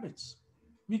not rabbits.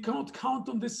 We cannot count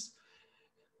on this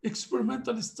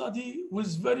experimental study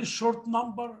with very short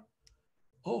number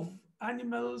of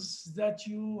animals that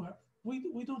you have.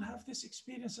 We don't have this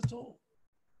experience at all.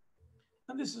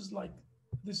 And this is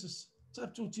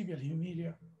type 2 tibial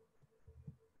humeria.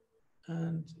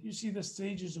 And you see the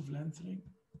stages of lengthening.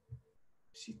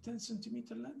 You see 10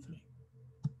 centimeter lengthening.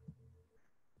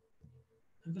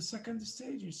 And the second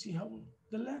stage, you see how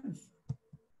the length.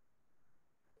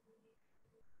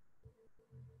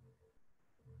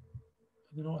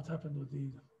 I don't know what happened with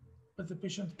but the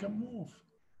patient can move.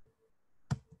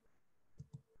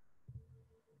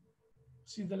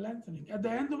 See the lengthening. At the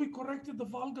end, we corrected the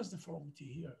valgus deformity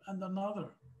here and another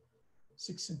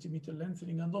 6 centimeter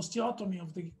lengthening and osteotomy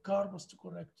of the carpus to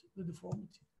correct the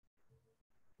deformity.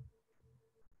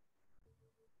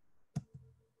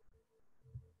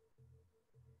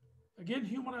 Again,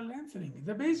 humeral lengthening.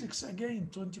 The basics, again,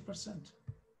 20%.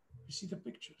 You see the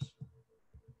pictures.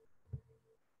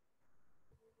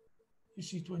 You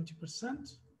see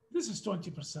 20%. This is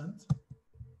 20%.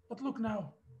 But look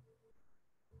now.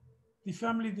 The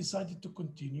family decided to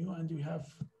continue, and we have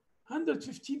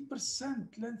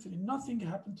 115% lengthening. Nothing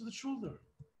happened to the shoulder.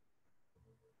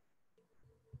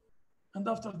 And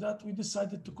after that, we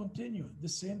decided to continue the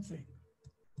same thing.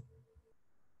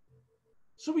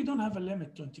 So we don't have a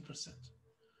limit, 20%.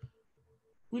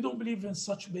 We don't believe in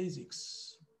such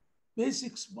basics.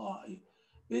 Basics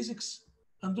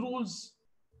and rules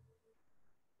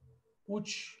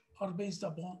which are based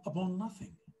upon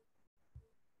nothing.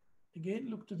 Again,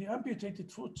 look to the amputated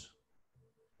foot.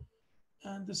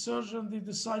 And the surgeon, they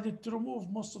decided to remove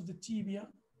most of the tibia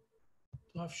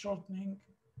to have shortening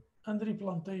and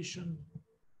replantation.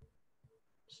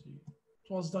 See,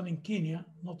 it was done in Kenya,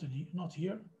 not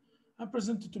here, and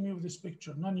presented to me with this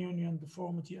picture, non-union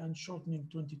deformity and shortening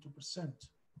 22%.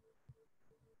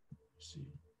 See,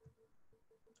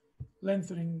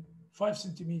 lengthening 5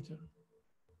 centimeter,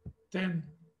 10,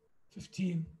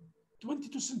 15,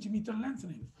 22 centimeter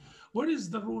lengthening. Where is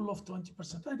the rule of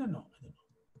 20%? I don't know.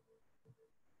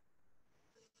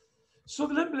 So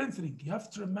the limb lengthening, you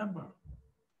have to remember,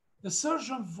 the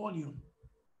surgeon volume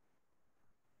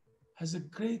has a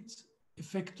great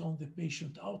effect on the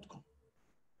patient outcome.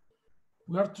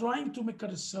 We are trying to make a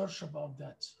research about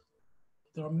that.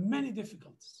 There are many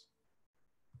difficulties,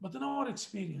 but in our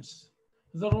experience,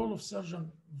 the role of surgeon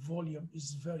volume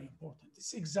is very important.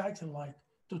 It's exactly like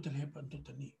total hip and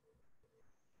total knee.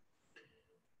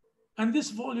 And this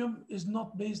volume is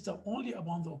not based only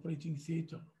upon the operating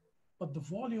theater, but the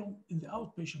volume in the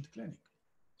outpatient clinic.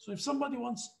 So if somebody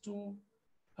wants to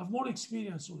have more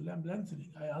experience with limb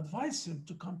lengthening, I advise him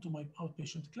to come to my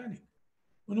outpatient clinic.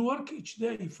 When we work each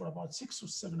day for about 6 or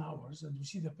 7 hours and we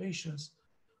see the patients,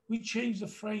 we change the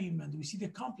frame and we see the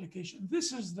complication.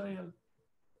 This is the real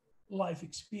life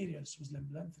experience with limb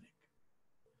lengthening.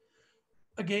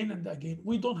 Again and again,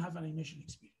 we don't have animation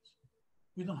experience.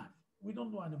 We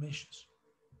don't do animations.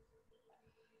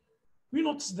 We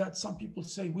notice that some people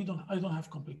say, I don't have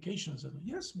complications.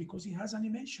 Yes, because he has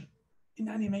animation. In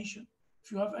animation,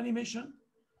 if you have animation,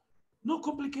 No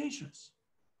complications.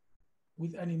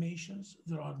 With animations,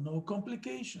 there are no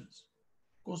complications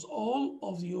because all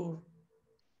of your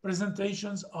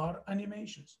presentations are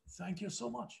animations. Thank you so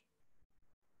much.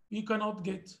 You cannot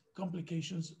get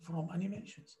complications from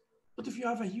animations. But if you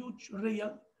have a huge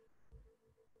real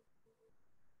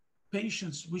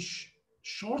patients with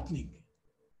shortening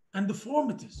and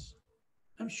deformities,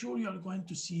 I'm sure you are going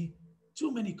to see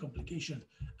too many complications.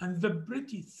 And the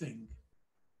pretty thing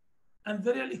and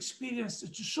the real experience is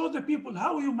to show the people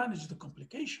how you manage the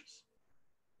complications.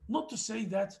 Not to say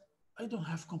that I don't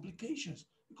have complications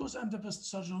because I'm the best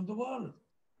surgeon in the world.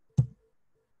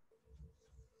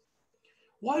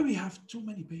 Why we have too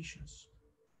many patients?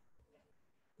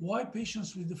 Why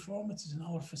patients with deformities in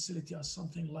our facility are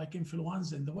something like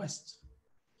influenza in the West?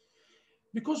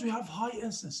 Because we have high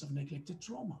incidence of neglected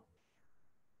trauma.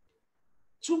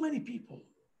 Too many people,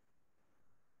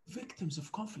 victims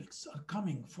of conflicts, are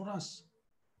coming for us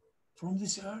from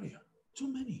this area. Too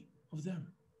many of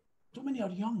them. Too many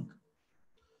are young.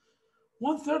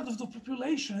 1/3 of the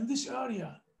population in this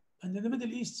area and in the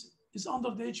Middle East is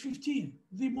under the age 15.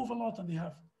 They move a lot and they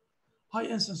have high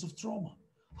incidence of trauma,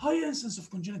 high incidence of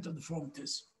congenital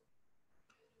deformities.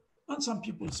 And some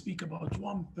people speak about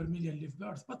 1 per million live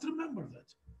birth, but remember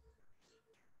that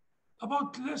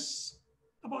about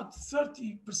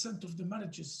 30% of the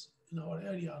marriages in our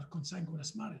area are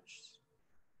consanguineous marriages.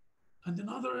 And in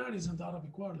other areas in the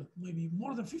Arabic world, maybe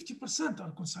more than 50%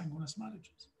 are consanguineous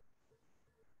marriages.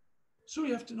 So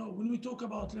you have to know, when we talk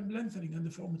about limb lengthening and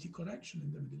deformity correction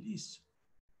in the Middle East,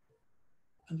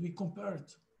 and we compare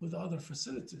it with other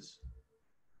facilities,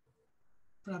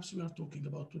 perhaps we are talking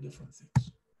about two different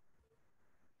things.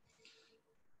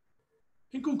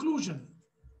 In conclusion,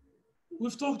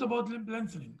 we've talked about limb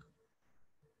lengthening.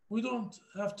 We don't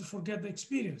have to forget the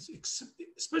experience,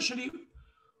 especially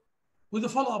with the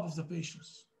follow-up of the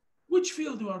patients. Which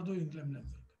field you are doing limb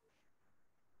lengthening?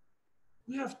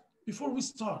 We have, before we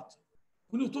start,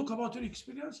 when you talk about your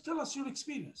experience, tell us your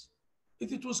experience.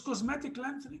 If it was cosmetic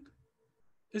lengthening,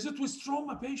 is it with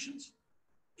trauma patients?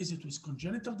 Is it with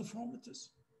congenital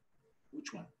deformities?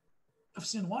 Which one? I've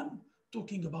seen one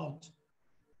talking about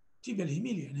tibial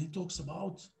hemilia, and he talks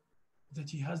about that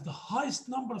he has the highest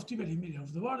number of tibial hemilia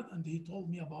of the world, and he told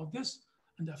me about this,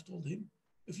 and I've told him,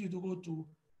 if you do go to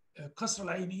Qasr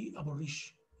al-Aini Abu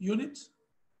Rish unit,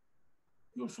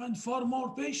 you'll find far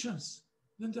more patients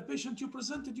than the patient you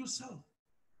presented yourself.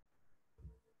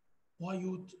 Why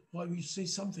you say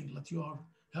something like you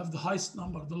have the highest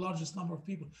number, the largest number of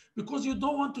people? Because you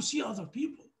don't want to see other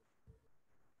people.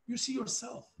 You see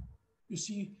yourself. You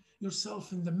see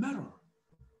yourself in the mirror.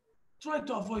 Try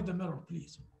to avoid the mirror,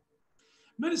 please.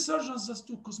 Many surgeons just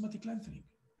do cosmetic lengthening,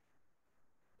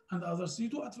 and others, you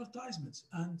do advertisements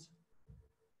and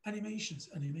animations.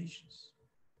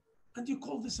 And you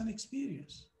call this an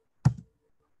experience.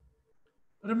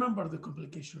 Remember the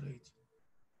complication rate.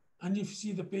 And if you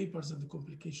see the papers and the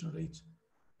complication rate,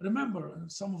 remember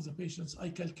some of the patients I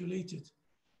calculated,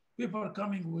 people are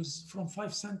coming with from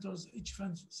 5 centers, each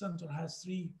center has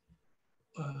 3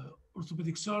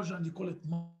 orthopedic surgeons, and they call it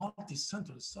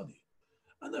multi-center study.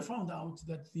 And I found out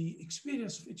that the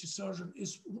experience of each surgeon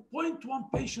is 0.1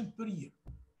 patient per year,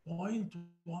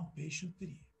 0.1 patient per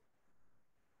year.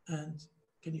 And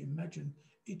can you imagine,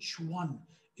 each one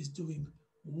is doing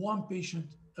 1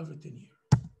 patient every 10 years.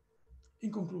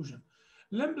 In conclusion,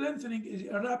 limb lengthening is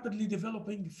a rapidly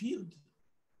developing field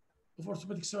of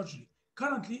orthopedic surgery.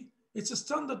 Currently, it's a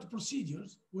standard procedure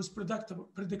with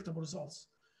predictable results.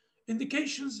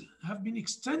 Indications have been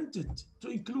extended to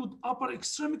include upper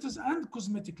extremities and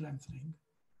cosmetic lengthening.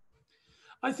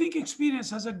 I think experience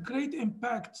has a great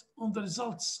impact on the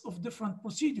results of different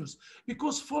procedures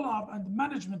because follow-up and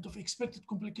management of expected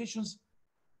complications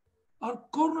are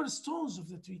cornerstones of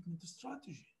the treatment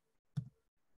strategy.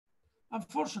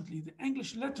 Unfortunately, the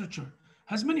English literature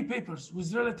has many papers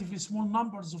with relatively small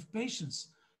numbers of patients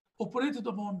operated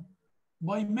upon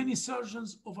by many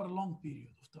surgeons over a long period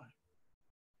of time.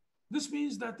 This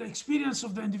means that the experience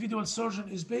of the individual surgeon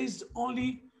is based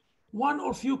only 1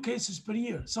 or few cases per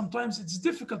year. Sometimes it's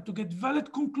difficult to get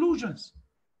valid conclusions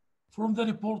from the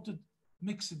reported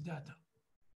mixed data.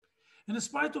 In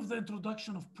spite of the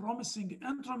introduction of promising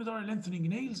intramedullary lengthening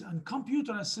nails and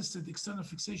computer-assisted external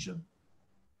fixation,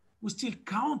 we still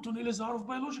count on Ilizarov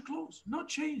biologic laws, not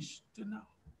changed till now.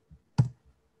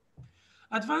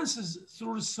 Advances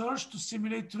through research to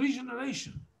stimulate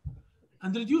regeneration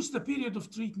and reduce the period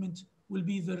of treatment will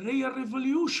be the rare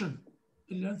revolution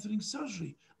in lengthening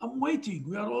surgery. I'm waiting,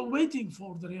 we are all waiting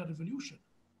for the rare revolution,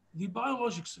 the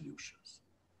biologic solutions,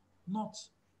 not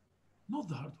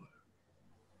the hardware.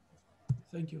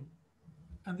 Thank you.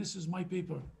 and this is my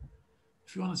paper.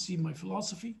 If you want to see my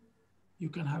philosophy, you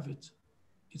can have it.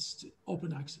 It's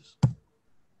open access.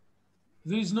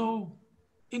 There is no,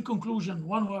 in conclusion,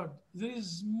 one word, there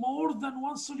is more than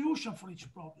one solution for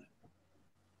each problem.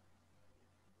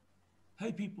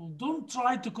 Hey people, don't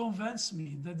try to convince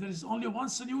me that there is only one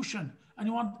solution and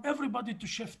you want everybody to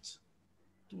shift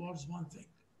towards one thing.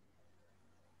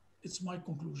 It's my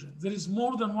conclusion. There is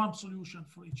more than one solution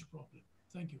for each problem.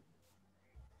 Thank you.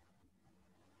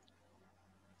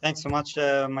 Thanks so much,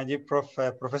 my dear Prof.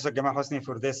 Professor Gamal Hosny,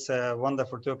 for this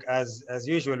wonderful talk. As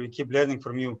usual, we keep learning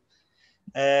from you.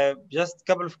 Just a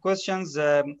couple of questions,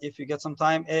 if you get some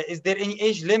time. Is there any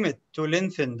age limit to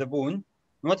lengthen the bone?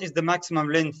 What is the maximum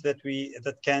length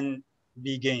that can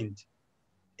be gained?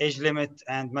 Age limit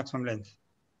and maximum length.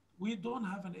 We don't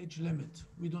have an age limit.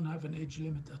 We don't have an age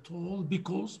limit at all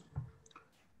because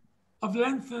I've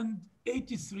lengthened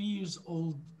 83 years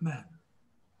old man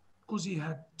because he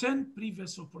had 10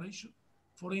 previous operations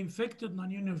for infected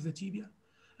non-union of the tibia,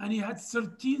 and he had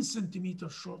 13 centimeter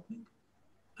shortening,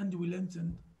 and we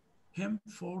lengthened him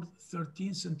for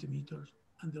 13 centimeters,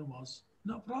 and there was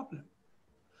no problem.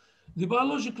 The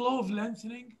biological law of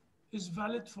lengthening is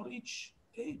valid for each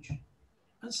age,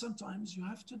 and sometimes you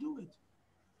have to do it.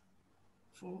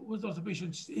 With other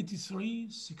patients, 83,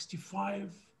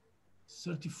 65,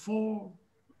 34,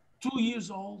 2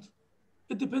 years old.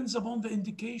 It depends upon the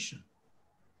indication,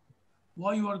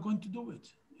 why you are going to do it.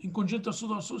 In congenital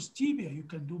pseudoarthrosis tibia, you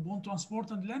can do bone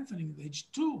transport and lengthening at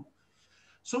age 2.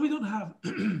 So we don't have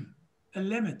a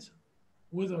limit,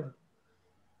 whether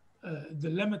the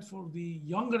limit for the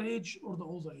younger age or the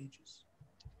older ages.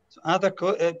 So another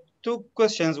two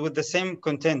questions with the same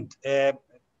content.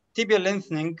 Tibial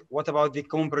lengthening, what about the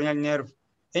common peroneal nerve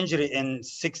injury in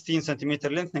 16 centimeter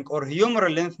lengthening, or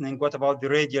humeral lengthening, what about the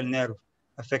radial nerve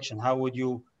affection? How would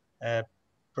you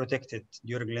protect it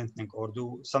during lengthening or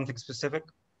do something specific?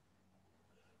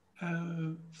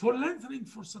 For lengthening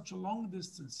for such a long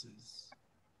distances,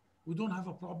 we don't have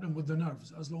a problem with the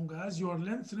nerves as long as you are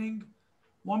lengthening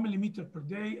 1 millimeter per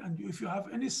day, and if you have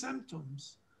any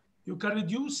symptoms, you can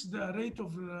reduce the rate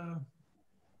of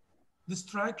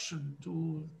distraction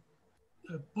to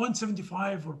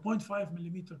 0.75 or 0.5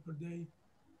 millimeter per day.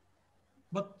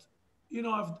 But you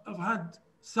know, I've had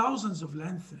thousands of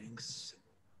lengthenings,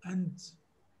 and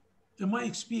in my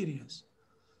experience,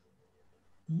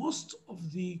 most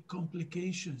of the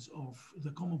complications of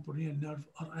the common peroneal nerve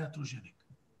are iatrogenic,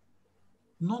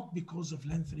 not because of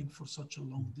lengthening for such a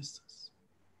long distance.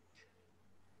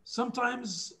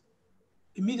 Sometimes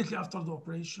immediately after the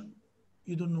operation,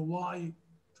 you don't know why.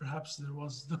 Perhaps there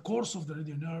was the course of the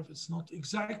radial nerve. It's not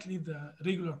exactly the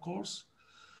regular course.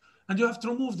 And you have to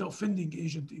remove the offending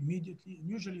agent immediately. And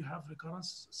usually you have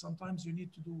recurrence. Sometimes you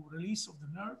need to do release of the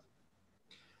nerve.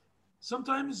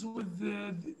 Sometimes with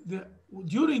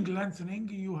during lengthening,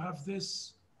 you have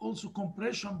this also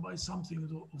compression by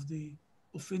something of the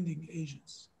offending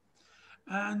agents.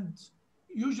 And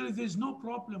usually there's no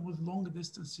problem with long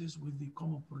distances with the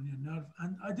common peroneal nerve.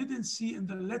 And I didn't see in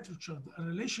the literature a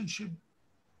relationship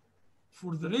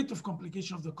for the rate of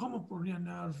complication of the common peroneal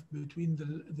nerve between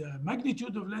the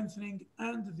magnitude of lengthening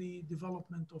and the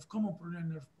development of common peroneal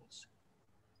nerve palsy.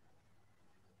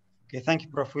 Okay, thank you,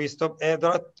 Prof. We stop. There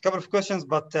are a couple of questions,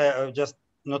 but just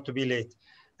not to be late.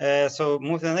 So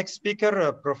move to the next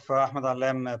speaker, Prof. Ahmad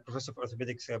Allam, Professor of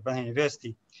Orthopedics at Banha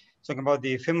University, talking about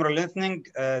the femoral lengthening,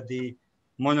 the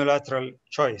monolateral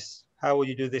choice. How would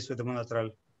you do this with the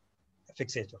monolateral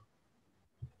fixator?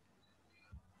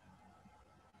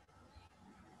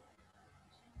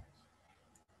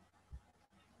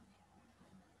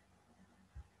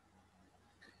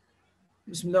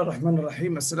 Bismillah ar-Rahman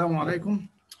ar-Rahim. Assalamu alaikum.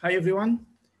 Hi, everyone.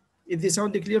 Is the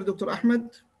sound clear, Dr. Ahmed?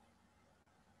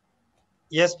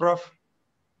 Yes, Prof.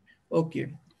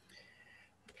 Okay.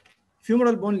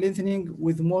 Femoral bone lengthening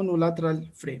with monolateral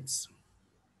frames.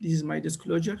 This is my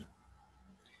disclosure.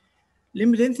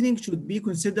 Limb lengthening should be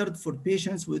considered for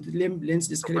patients with limb length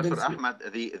discrepancy. Professor Ahmad,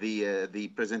 the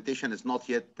presentation is not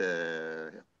yet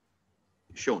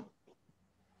shown.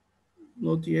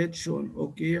 Not yet shown.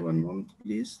 Okay, one moment,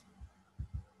 please.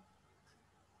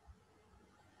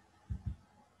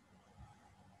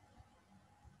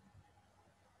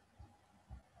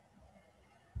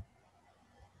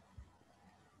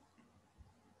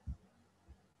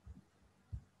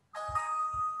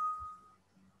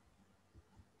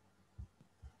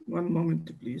 One moment,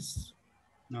 please.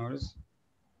 No worries.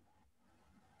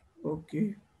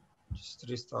 Okay. Just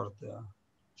restart the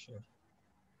share.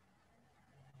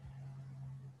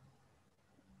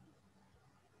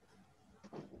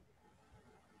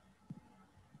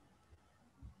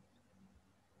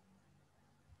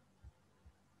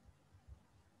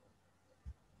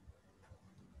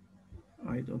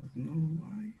 I don't know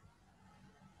why.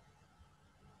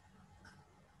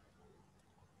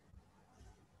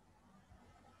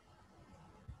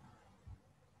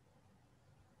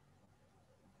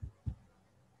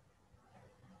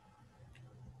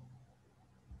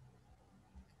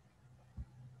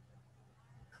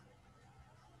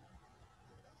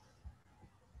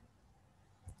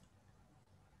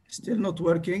 Still not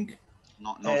working.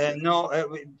 No,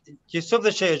 You stop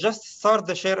the share. Just start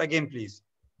the share again, please.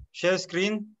 Share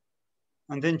screen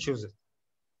and then choose it.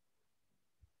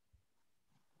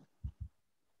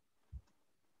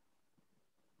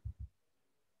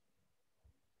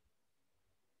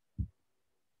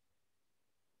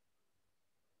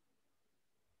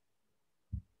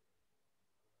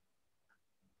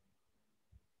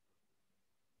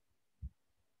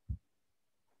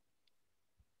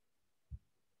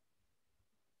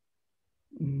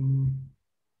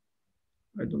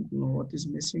 I don't know what is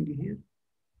missing here.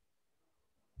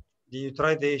 Do you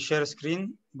try the share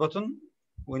screen button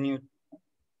when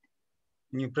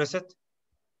you press it?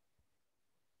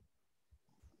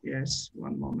 Yes,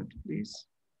 one moment, please.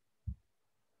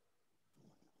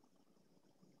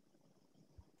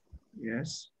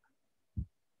 Yes.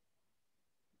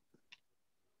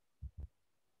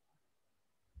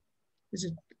 Is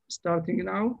it starting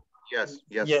now? Yes,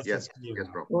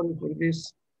 bro. Sorry for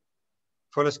this.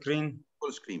 Full screen.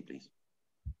 Full screen, please.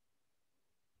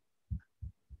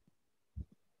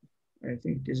 I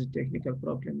think it is a technical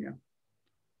problem, yeah.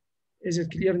 Is it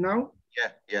clear now?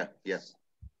 Yes.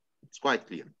 It's quite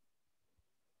clear.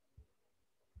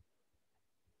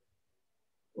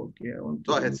 Okay, I want to...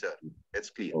 Go ahead, sir.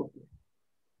 It's clear. Okay.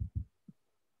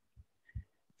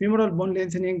 Femoral bone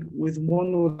lengthening with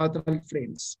monolateral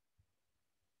frames.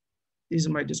 This is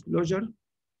my disclosure.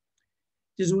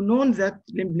 It is known that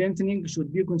limb lengthening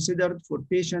should be considered for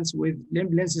patients with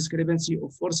limb length discrepancy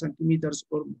of 4 centimeters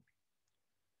or more.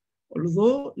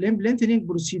 Although limb lengthening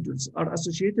procedures are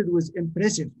associated with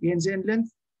impressive gains in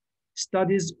length,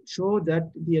 studies show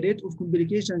that the rate of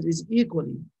complications is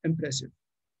equally impressive.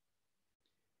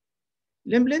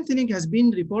 Limb lengthening has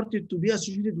been reported to be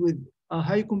associated with a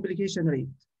high complication rate.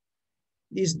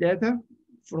 This data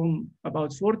from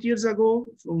about 40 years ago,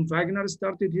 from Wagner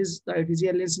started his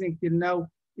diaphyseal lengthening till now,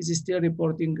 is still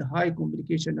reporting a high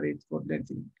complication rate for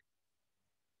lengthening.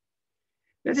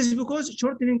 That is because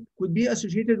shortening could be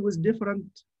associated with different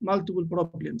multiple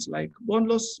problems like bone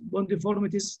loss, bone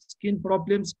deformities, skin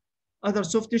problems, other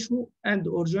soft tissue and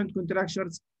or joint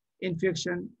contractures,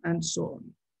 infection, and so on.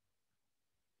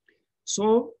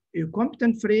 So a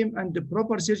competent frame and the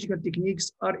proper surgical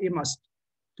techniques are a must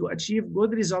to achieve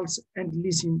good results and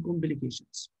lessen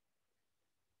complications.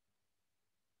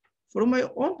 From my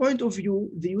own point of view,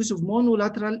 the use of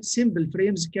monolateral simple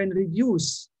frames can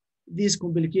reduce this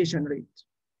complication rate.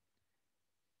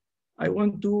 I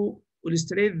want to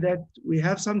illustrate that we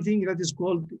have something that is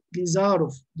called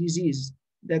Ilizarov disease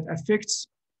that affects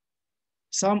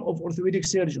some of orthopedic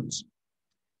surgeons.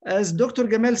 As Dr.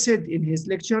 Gamal said in his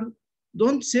lecture,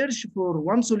 don't search for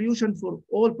one solution for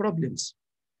all problems.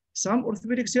 Some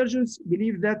orthopedic surgeons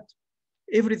believe that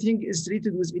everything is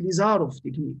treated with Ilizarov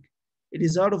technique.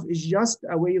 Ilizarov is just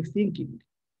a way of thinking.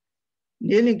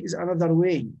 Nailing is another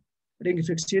way. Ring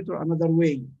fixator, another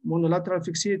way. Monolateral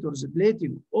fixators,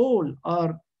 plating, all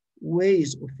are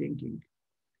ways of thinking.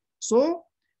 So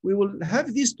we will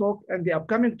have this talk and the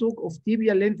upcoming talk of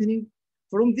tibial lengthening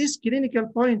from this clinical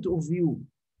point of view.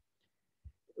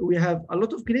 We have a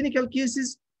lot of clinical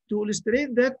cases to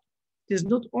illustrate that it is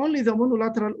not only the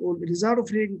monolateral or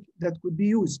Ilizarov ring that could be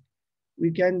used.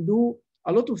 We can do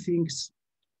a lot of things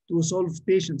to solve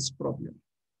patients' problem.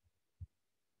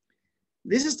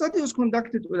 This study was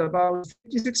conducted with about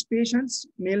 56 patients,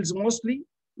 males mostly,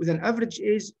 with an average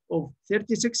age of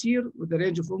 36 years, with a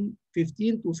range from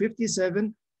 15 to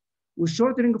 57, with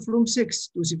shortening from 6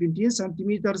 to 17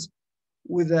 centimeters,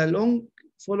 with a long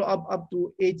follow-up up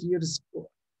to 8 years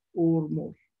or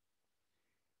more.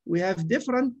 We have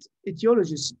different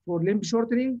etiologies for limb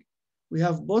shortening. We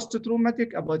have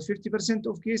post-traumatic, about 50%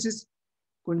 of cases,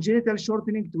 congenital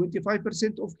shortening,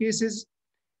 25% of cases,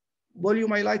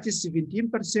 poliomyelitis,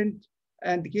 17%,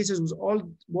 and cases with old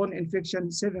bone infection,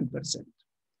 7%.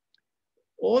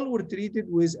 All were treated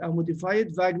with a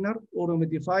modified Wagner or a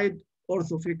modified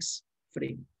Ortho-Fix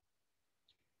frame.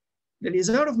 The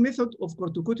Ilizarov method of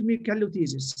corticotomy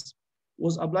callotesis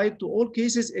was applied to all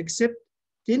cases except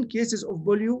 10 cases of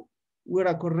polio, where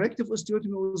a corrective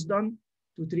osteotomy was done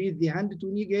to treat the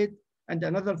hand-to-knee gait, and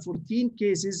another 14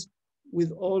 cases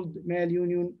with old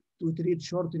malunion to treat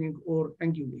shortening or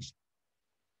angulation.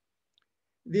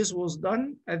 This was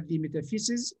done at the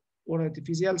metaphysis or at the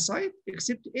physial site,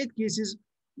 except 8 cases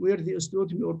where the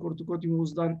osteotomy or corticotomy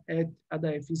was done at a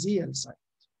diaphysial site.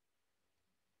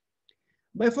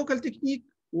 Bifocal technique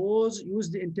was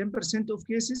used in 10% of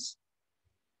cases,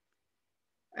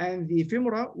 and the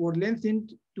femora were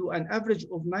lengthened to an average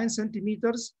of 9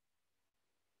 centimeters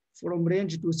from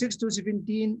range to 6 to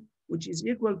 17, which is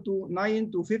equal to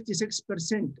 9 to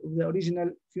 56% of the original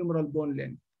femoral bone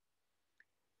length.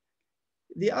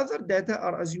 The other data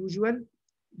are as usual: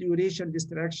 duration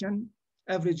distraction,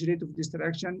 average rate of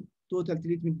distraction, total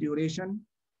treatment duration,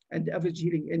 and the average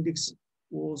healing index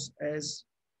was as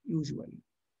usual.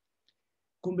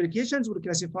 Complications were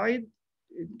classified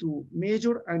into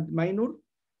major and minor.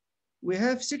 We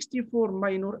have 64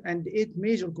 minor and 8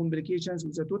 major complications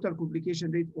with a total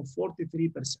complication rate of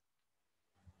 43%.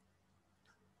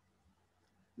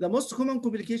 The most common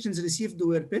complications received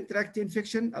were pen tract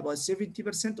infection, about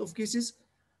 70% of cases,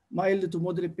 mild to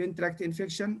moderate pen tract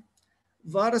infection,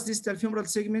 varus distal femoral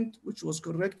segment, which was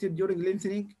corrected during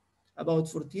lengthening, about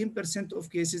 14% of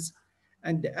cases,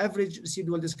 and the average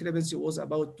residual discrepancy was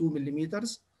about 2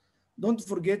 millimeters. Don't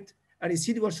forget, a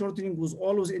residual shortening was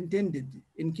always intended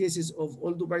in cases of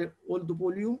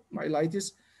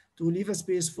oligomyelitis to leave a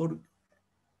space for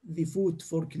the foot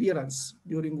for clearance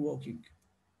during walking.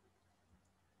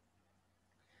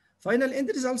 Final end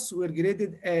results were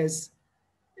graded as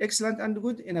excellent and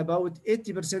good in about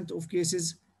 80% of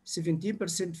cases,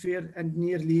 17% fair, and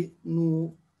nearly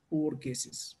no poor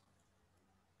cases.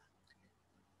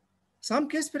 Some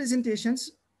case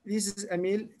presentations: this is a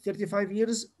male, 35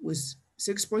 years, with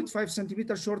 6.5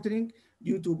 centimeter shortening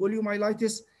due to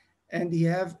poliomyelitis, and he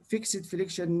have fixed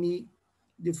flexion knee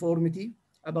deformity,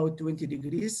 about 20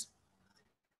 degrees.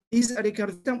 This is a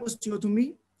recurvatum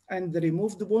osteotomy, and the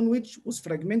removed bone wedge was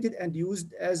fragmented and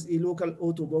used as a local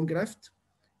auto bone graft.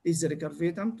 This is the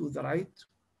recurvatum to the right.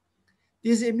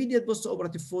 This is immediate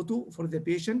post-operative photo for the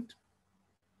patient.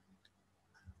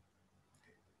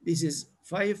 This is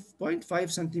 5.5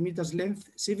 centimeters length,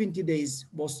 70 days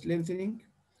post-lengthening.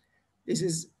 This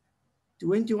is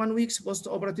 21 weeks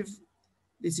post-operative.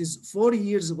 This is 4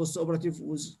 years post-operative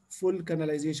with full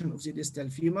canalization of the distal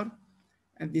femur.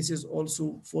 And this is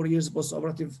also 4 years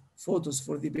post-operative photos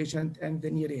for the patient and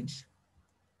the knee range.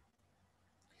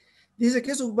 This is a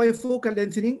case of bifocal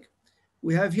lengthening.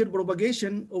 We have here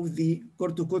propagation of the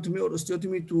corticotomy or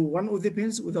osteotomy to one of the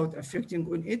pins without affecting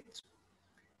on it.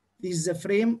 This is the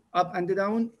frame up and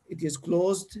down. It is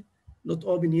closed, not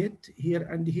open yet, here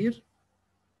and here.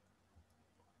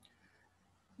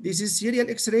 This is serial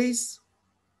X-rays,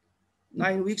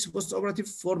 9 weeks post-operative,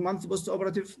 4 months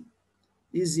post-operative.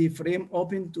 This is the frame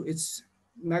open to its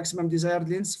maximum desired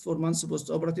length, 4 months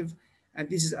post-operative, and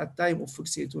this is at time of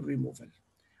fixator removal.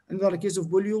 Another case of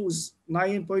polio was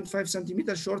 9.5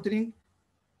 centimeter shortening,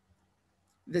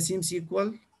 the same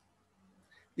sequel.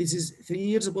 This is 3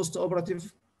 years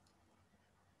post-operative.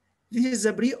 This is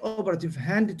a pre-operative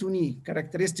hand to knee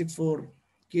characteristic for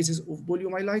cases of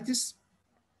poliomyelitis.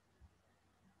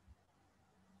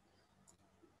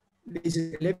 This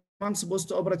is 11 months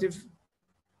post-operative.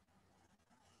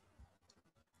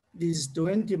 This is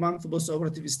 20 months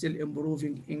post-operative, still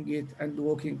improving in gait and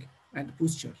walking and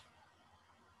posture.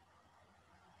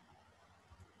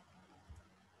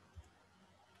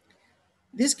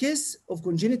 This case of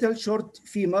congenital short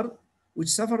femur, which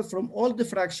suffered from all the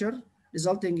fracture,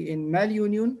 resulting in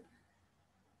malunion,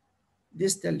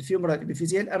 distal femoral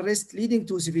epiphyseal arrest, leading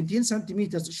to 17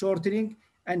 centimeters shortening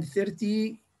and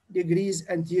 30 degrees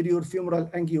anterior femoral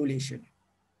angulation.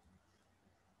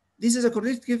 This is a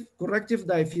corrective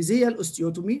diaphyseal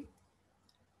osteotomy,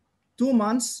 2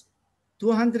 months,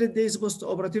 200 days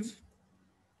post-operative,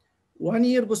 1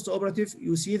 year post-operative.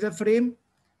 You see the frame,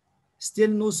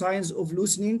 still no signs of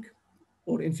loosening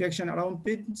or infection around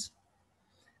pins.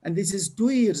 And this is 2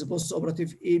 years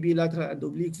post-operative AB lateral and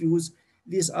oblique views.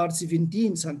 These are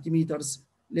 17 centimeters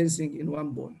lengthening in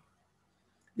one bone.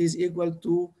 This is equal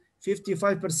to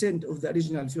 55% of the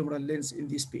original femoral length in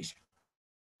this patient.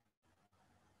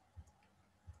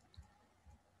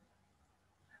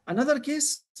 Another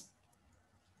case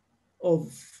of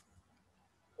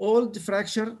old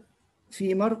fracture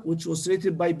femur, which was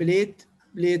treated by blade.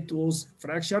 Blade was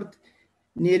fractured,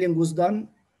 nailing was done,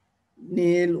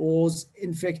 nail was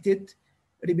infected,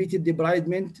 repeated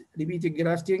debridement, repeated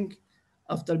grafting.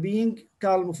 After being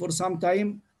calm for some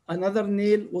time, another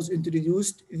nail was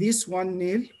introduced, this one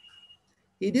nail.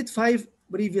 He did 5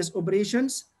 previous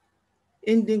operations,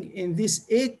 ending in this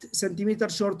 8 centimeter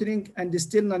shortening and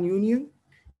still non-union.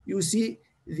 You see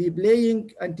the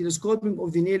playing and telescoping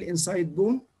of the nail inside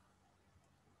bone.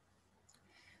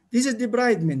 This is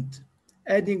debridement,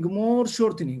 adding more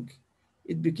shortening.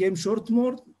 it became short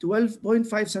more,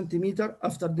 12.5 centimeter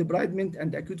after debridement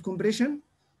and acute compression.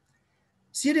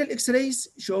 Serial X-rays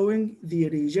showing the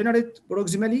regenerate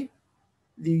proximally,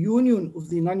 the union of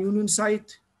the non-union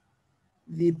site,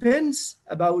 the pins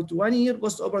about 1 year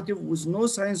post-operative with no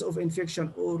signs of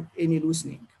infection or any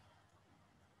loosening.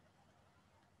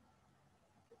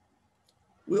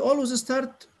 We always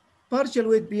start partial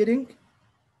weight bearing.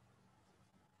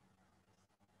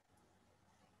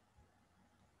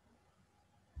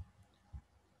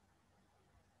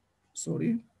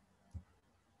 Sorry.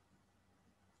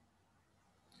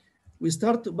 We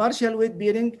start partial weight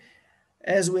bearing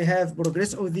as we have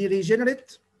progress of the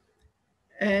regenerate,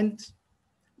 and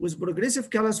with progressive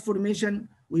callus formation,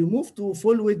 we move to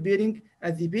full weight bearing,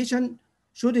 as the patient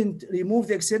shouldn't remove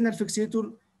the external fixator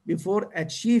before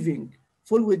achieving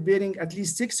full weight bearing at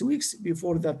least 6 weeks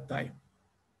before that time.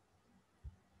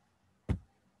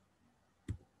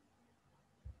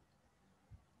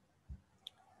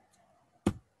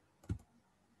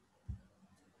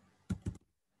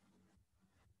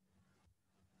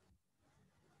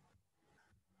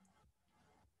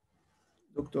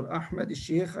 Dr. Ahmed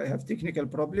Elsheikh, I have technical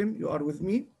problem. You are with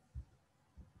me?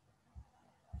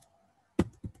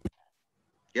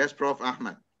 Yes, Prof.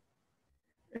 Ahmed.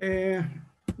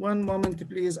 One moment,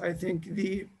 please. I think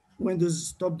the Windows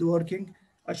stopped working.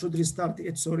 I should restart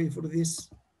it. Sorry for this.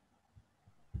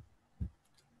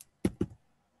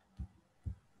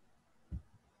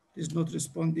 It is not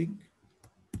responding.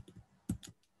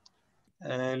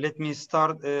 Let me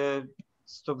stop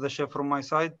the share from my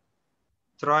side.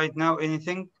 Try it now,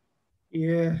 anything?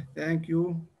 Yeah, thank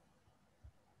you.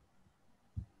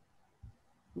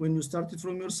 When you started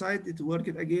from your side, it worked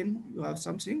again. You have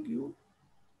something?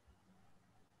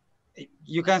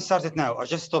 You can start it now. I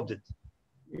just stopped it.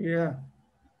 Yeah.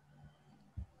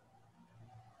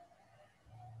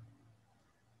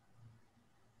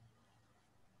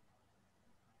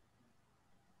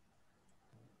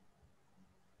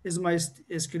 Is my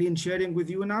screen sharing with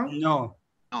you now? No.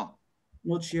 No.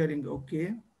 Not sharing,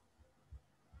 okay.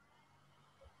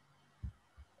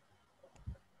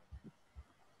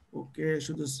 Okay, I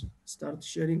should start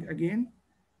sharing again.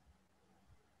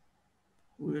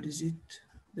 Where is it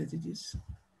that it is?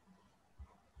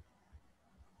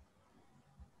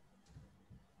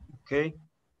 Okay.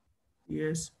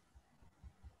 Yes.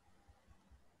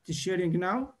 It is sharing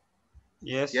now?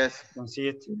 Yes. Yes. I can see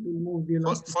it. We'll move the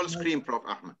last Full slide. screen, Prof.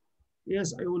 Ahmed.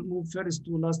 Yes, I will move first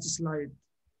to last slide.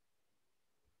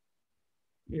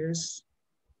 Yes.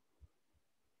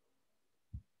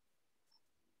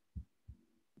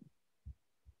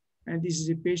 And this is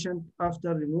a patient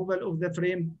after removal of the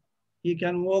frame. He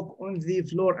can walk on the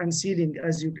floor and ceiling,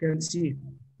 as you can see.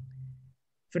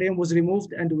 Frame was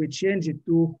removed and we changed it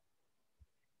to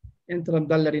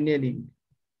intramedullary nailing.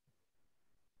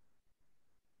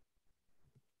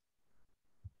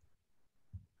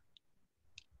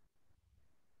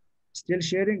 Still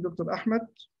sharing, Dr. Ahmed?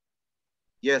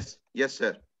 Yes, yes,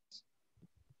 sir.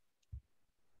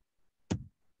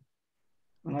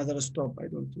 Another stop, I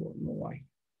don't know why.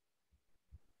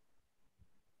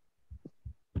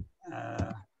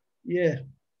 Yeah.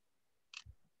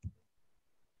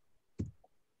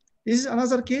 This is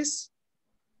another case.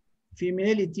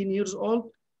 Female, 18 years old,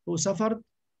 who suffered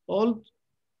old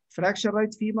fractured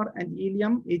right femur and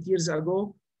ilium 8 years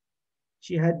ago.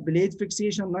 She had blade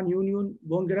fixation, non-union,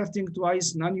 bone grafting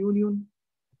twice, non-union,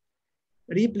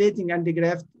 replating and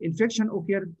graft, infection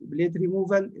occurred, blade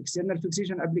removal, external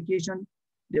fixation application,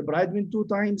 debridement 2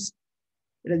 times,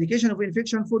 eradication of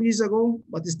infection 4 years ago,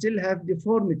 but still have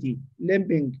deformity,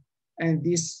 limping, and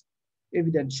this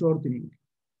evident shortening.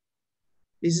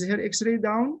 This is her X-ray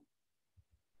down.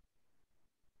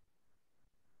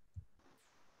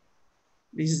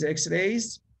 This is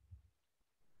X-rays.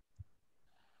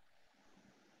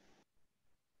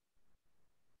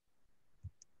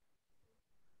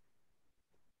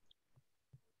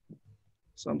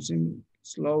 Something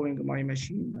slowing my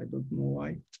machine. I don't know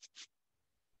why.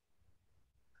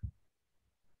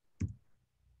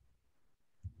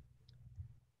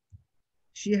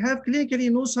 She have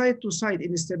clinically no side-to-side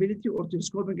instability or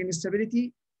telescopic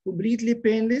instability, completely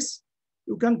painless.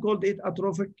 You can call it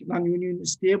atrophic non-union,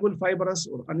 stable fibrous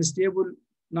or unstable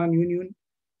non-union.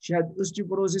 She had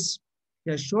osteoporosis. She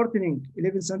has shortening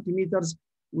 11 centimeters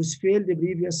with failed the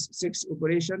previous 6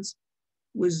 operations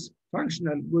with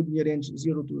functional good near range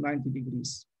 0 to 90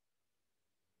 degrees.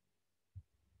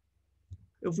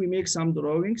 If we make some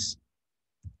drawings,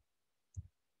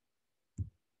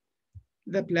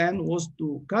 the plan was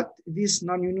to cut this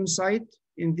non-union site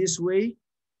in this way.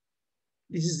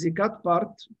 This is the cut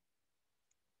part.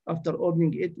 After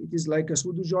opening it, it is like a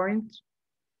pseudo joint.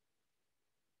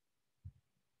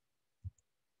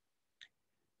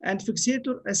 And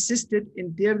fixator-assisted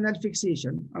internal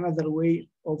fixation, another way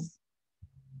of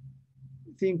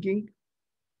thinking,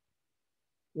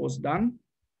 was done.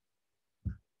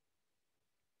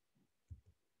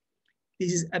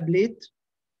 This is a plate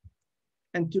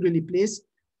anteriorly placed.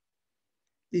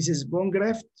 This is bone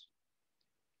graft.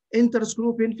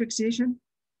 Interscrew pin fixation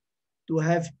to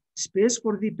have space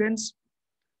for the pins,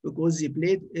 because the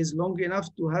plate is long enough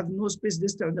to have no space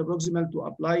distal and proximal to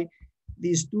apply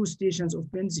these two stations of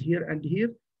pins here and here.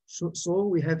 So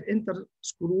we have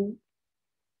interscrew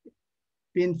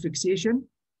pin fixation.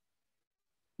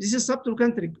 This is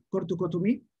subtrochanteric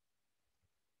corticotomy.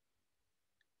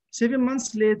 7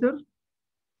 months later,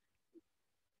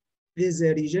 this is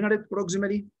a regenerate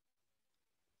proximally.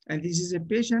 And this is a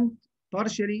patient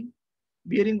partially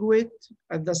bearing weight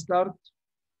at the start,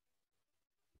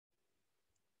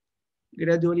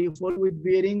 gradually full weight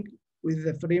bearing with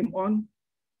the frame on.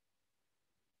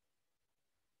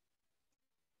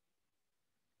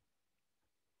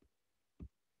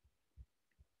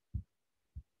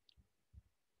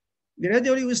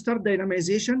 Gradually, we start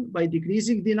dynamization by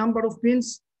decreasing the number of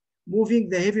pins, moving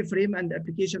the heavy frame and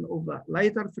application of a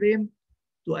lighter frame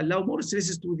to allow more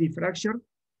stresses to the fracture.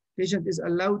 Patient is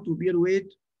allowed to bear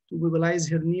weight to mobilize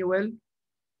her knee well.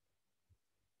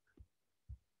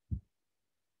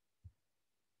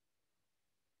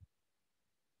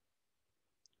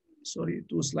 Sorry,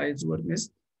 2 slides were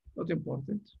missed, not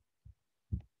important.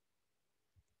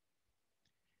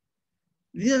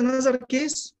 This is another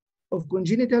case of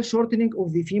congenital shortening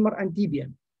of the femur and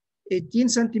tibial. 18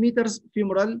 centimeters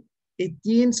femoral,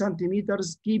 18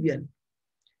 centimeters tibial.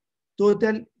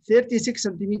 Total 36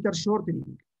 centimeters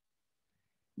shortening.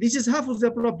 This is half of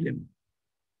the problem.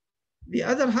 The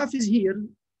other half is here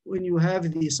when you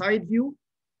have the side view.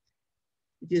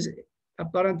 It is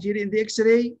apparent here in the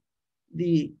X-ray.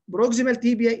 The proximal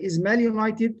tibia is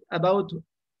malunited about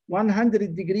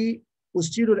 100-degree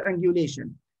posterior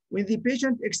angulation. When the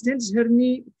patient extends her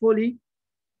knee fully,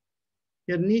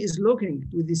 her knee is looking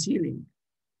to the ceiling.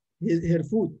 Her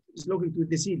foot is looking to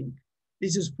the ceiling.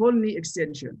 This is full knee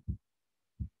extension.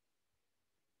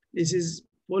 This is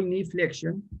full knee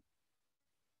flexion.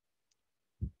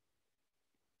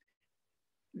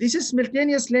 This is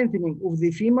simultaneous lengthening of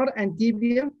the femur and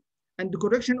tibia and the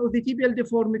correction of the tibial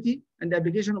deformity and the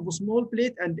application of a small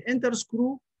plate and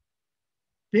interscrew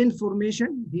pin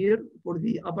formation here for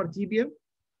the upper tibia.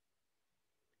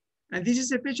 And this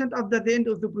is a patient after the end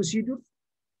of the procedure,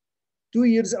 2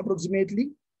 years approximately.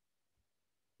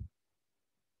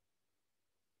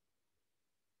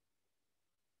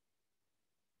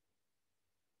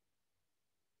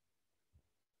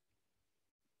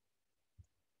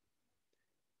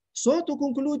 So to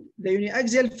conclude, the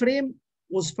uniaxial frame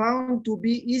was found to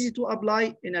be easy to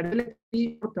apply in a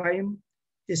relatively short time.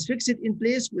 It is fixed in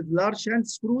place with large shank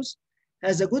screws,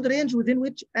 has a good range within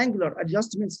which angular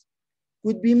adjustments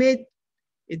could be made.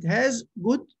 It has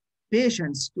good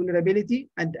patient's tolerability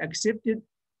and accepted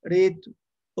rate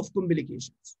of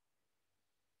complications.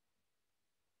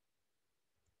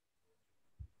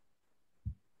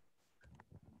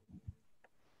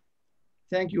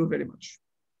 Thank you very much.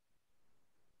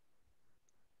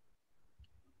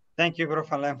 Thank you,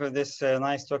 Prof. Allam, for this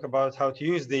nice talk about how to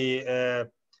use the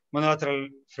monolateral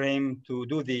frame to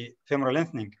do the femoral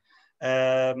lengthening.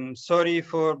 Sorry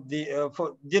for the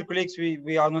dear colleagues,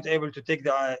 we are not able to take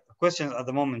the questions at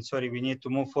the moment. Sorry, we need to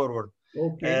move forward.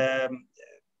 Okay.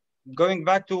 Going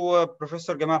back to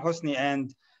Professor Gamal Hosny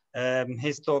and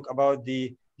his talk about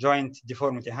the joint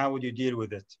deformity, how would you deal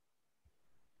with it?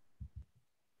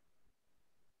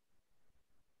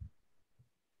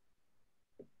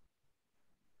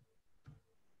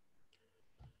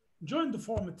 Joint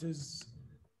deformities,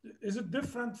 is it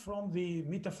different from the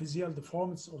metaphyseal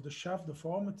deformities or the shaft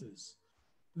deformities?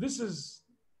 This is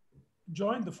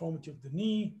joint deformity of the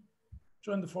knee,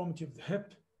 joint deformity of the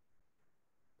hip,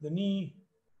 the knee,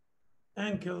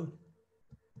 ankle.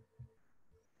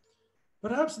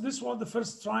 Perhaps this was the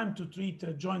first time to treat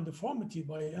a joint deformity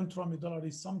by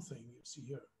intramedullary something, you see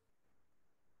here,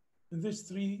 in this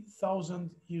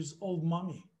 3,000 years old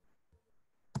mummy.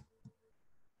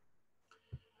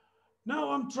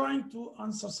 Now I'm trying to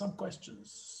answer some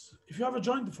questions. If you have a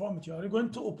joint deformity, are you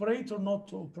going to operate or not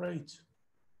to operate?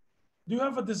 Do you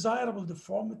have a desirable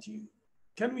deformity?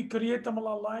 Can we create a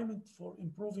malalignment for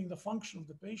improving the function of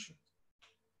the patient?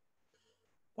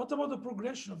 What about the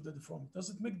progression of the deformity?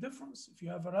 Does it make a difference if you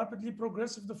have a rapidly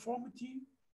progressive deformity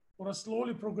or a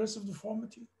slowly progressive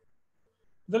deformity?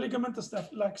 The ligamentous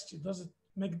laxity, does it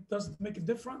make a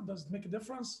difference? Does it make a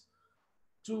difference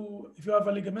to if you have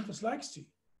a ligamentous laxity?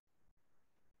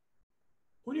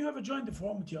 when you have a joint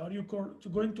deformity, are you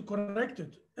going to correct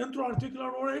it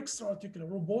intra-articular or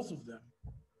extra-articular or both of them?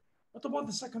 What about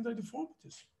the secondary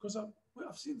deformities? Because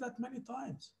I've seen that many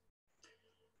times.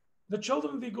 The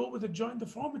children, they go with a joint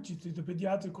deformity to the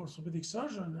pediatric orthopedic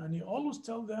surgeon, and he always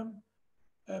tell them,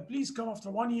 please come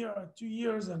after 1 year or 2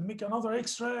 years and make another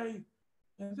x-ray.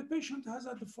 And the patient has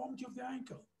a deformity of the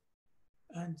ankle.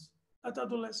 And at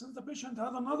adolescence, the patient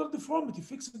had another deformity,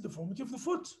 fixed deformity of the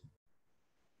foot.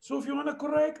 So if you want to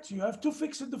correct, you have two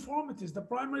fixed deformities, the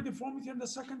primary deformity and the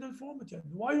secondary deformity. And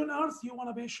why on earth you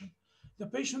want the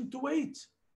patient to wait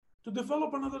to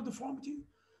develop another deformity?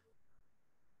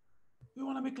 We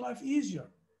want to make life easier,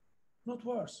 not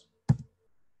worse.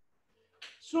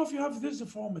 So if you have this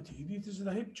deformity, this is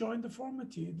the hip joint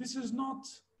deformity, this is not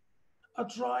a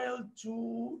trial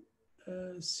to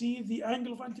see the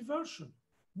angle of anteversion.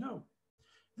 No.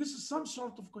 This is some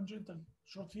sort of congenital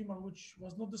short femur which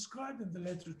was not described in the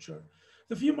literature.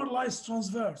 The femur lies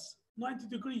transverse, 90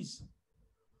 degrees.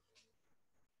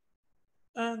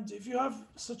 And if you have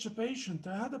such a patient,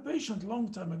 I had a patient a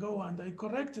long time ago and I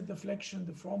corrected the flexion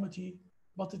deformity,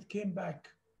 but it came back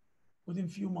within a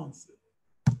few months.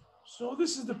 So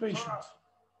this is the patient.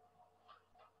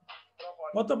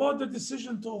 What about the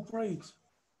decision to operate?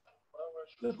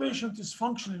 The patient is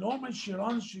functionally normal, she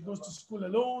runs, she goes to school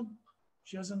alone,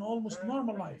 she has an almost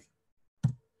normal life.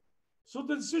 So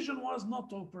the decision was not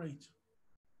to operate.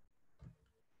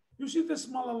 You see this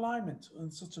malalignment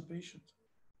in such a patient.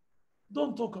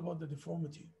 Don't talk about the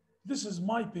deformity. This is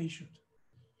my patient.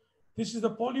 This is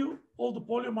the all the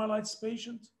poliomyelitis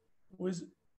patient with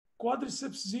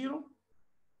quadriceps 0.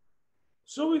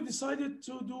 So we decided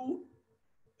to do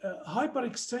a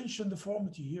hyperextension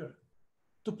deformity here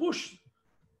to push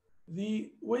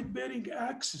the weight-bearing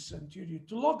axis anterior,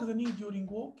 to lock the knee during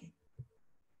walking.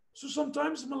 So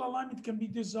sometimes malalignment can be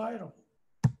desirable.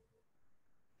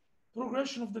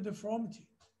 Progression of the deformity.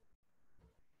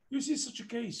 You see such a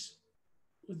case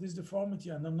with this deformity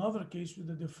and another case with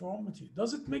the deformity.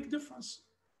 Does it make difference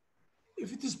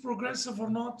if it is progressive or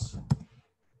not?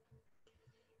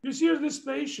 You see here this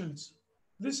patient,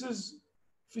 this is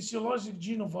physiologic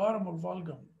gene of arm or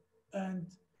valgum, and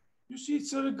you see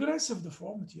it's a regressive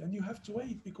deformity and you have to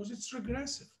wait because it's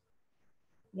regressive.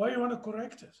 Why you want to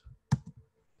correct it?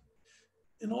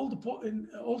 In all the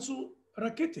also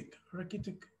rachitic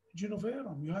gene of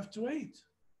arm, you have to wait.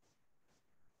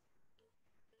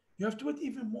 You have to wait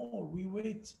even more. We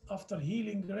wait after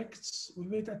healing rects, we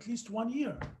wait at least 1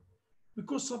 year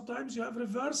because sometimes you have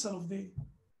reversal of the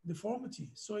deformity.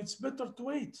 So it's better to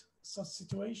wait such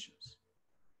situations.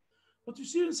 But you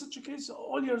see in such a case,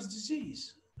 Olier's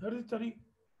disease, hereditary,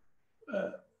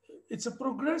 it's a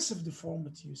progressive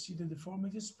deformity. You see the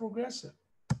deformity is progressive.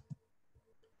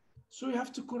 So you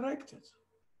have to correct it.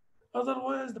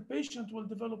 Otherwise, the patient will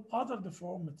develop other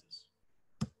deformities.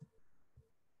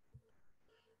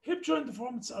 Hip joint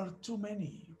deformities are too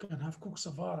many. You can have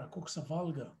coxavara,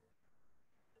 coxavalga,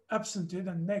 absent head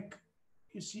and neck.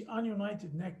 You see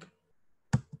ununited neck.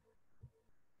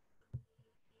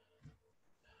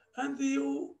 And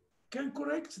you can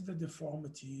correct the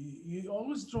deformity. You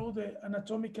always draw the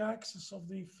anatomic axis of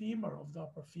the femur, of the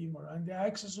upper femur, and the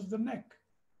axis of the neck.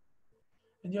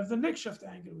 And you have the neck shaft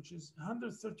angle, which is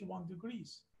 131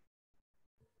 degrees.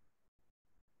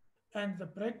 And the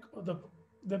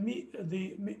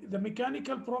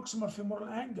mechanical proximal femoral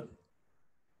angle,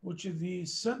 which is the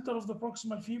center of the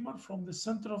proximal femur from the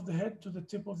center of the head to the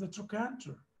tip of the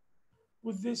trochanter.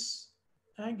 With this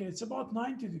angle, it's about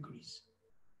 90 degrees.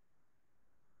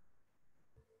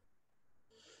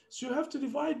 So you have to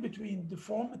divide between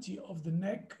deformity of the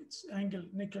neck, its angle,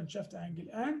 neck and shaft angle,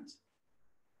 and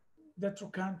the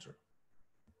trochanter.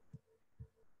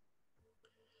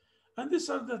 And these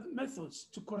are the methods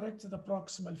to correct the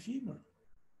proximal femur.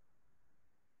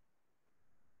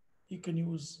 You can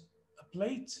use a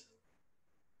plate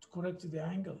to correct the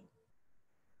angle,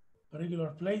 a regular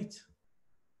plate,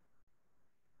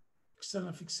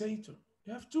 external fixator.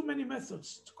 You have too many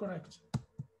methods to correct.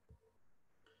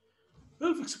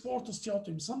 Pelvic support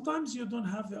osteotomy. Sometimes you don't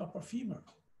have the upper femur.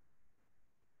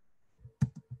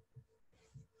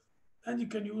 And you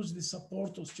can use the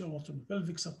support osteotomy,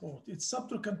 pelvic support. It's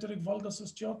subtrochanteric valgus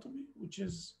osteotomy, which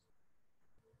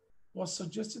was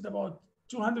suggested about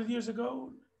 200 years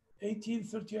ago,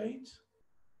 1838.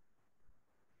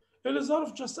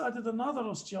 Ilizarov just added another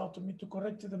osteotomy to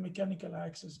correct the mechanical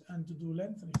axis and to do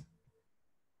lengthening.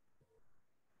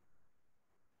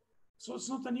 So it's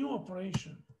not a new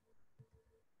operation.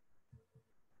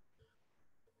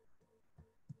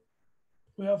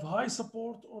 We have high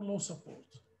support or low support.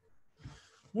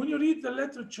 When you read the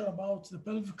literature about the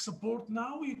pelvic support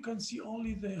now, you can see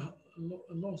only the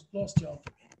low osteotomy.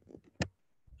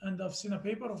 And I've seen a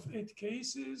paper of 8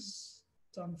 cases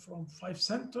done from 5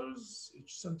 centers.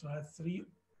 Each center had 3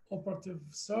 operative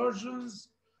surgeons.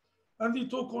 And they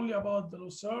talk only about the low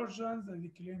surgeons, and they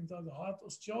claim that the hard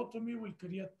osteotomy will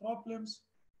create problems.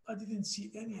 I didn't see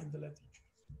any in the literature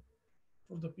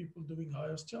for the people doing high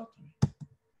osteotomy.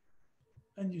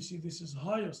 And you see this is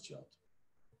high osteotomy.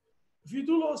 If you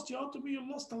do low osteotomy,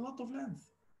 you lost a lot of length.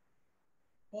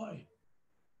 Why?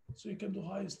 So you can do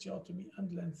high osteotomy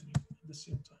and lengthening at the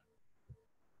same time.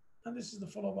 And this is the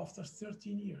follow-up after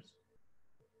 13 years.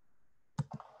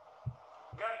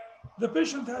 The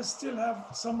patient still have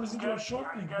some residual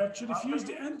shortening, but she refused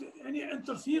any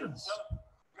interference.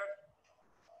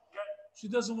 She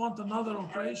doesn't want another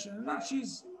operation. And then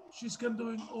she's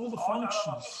doing all the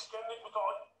functions.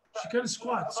 She can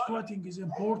squat. Squatting is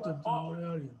important in our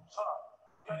area.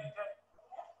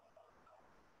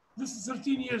 This is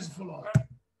 13 years follow-up.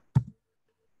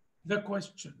 The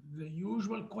question, the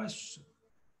usual question,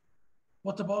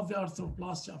 what about the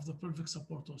arthroplasty of the pelvic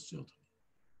support osteotomy?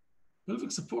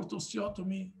 Pelvic support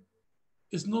osteotomy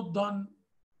is not done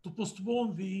to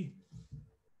postpone the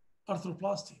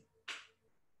arthroplasty.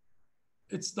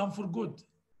 It's done for good.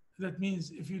 That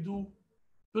means if you do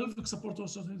pelvic support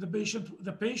osteotomy,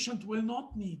 the patient will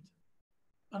not need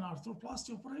an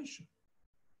arthroplasty operation.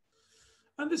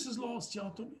 And this is low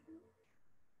osteotomy.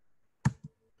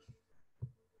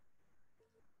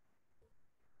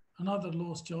 Another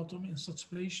low osteotomy in such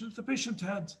patients. The patient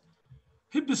had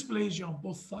hip dysplasia on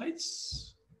both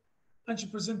sides, and she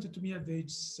presented to me at the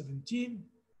age 17,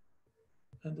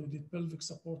 and we did pelvic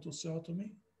support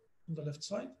osteotomy on the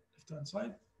left-hand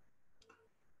side.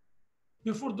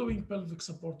 Before doing pelvic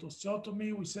support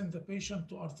osteotomy, we send the patient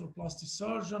to arthroplasty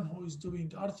surgeon who is doing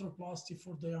arthroplasty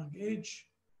for the young age.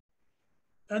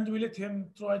 And we let him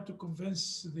try to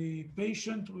convince the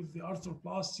patient with the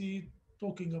arthroplasty,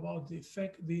 talking about the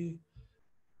effect, the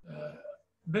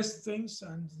best things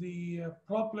and the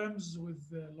problems with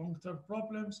the long-term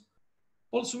problems.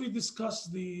 Also, we discuss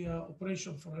the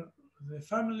operation for the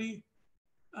family,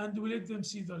 and we let them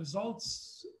see the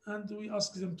results, and we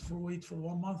ask them to wait for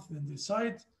 1 month, then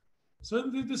decide. So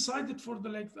they decided for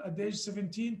at the age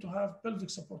 17 to have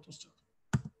pelvic support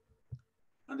osteotomy.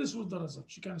 And this was the result.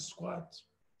 She can squat,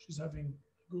 she's having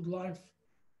a good life.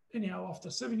 Anyhow, after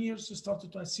 7 years, she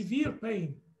started to have severe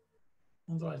pain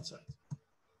on the right side.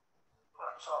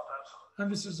 And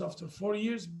this is after 4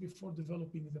 years before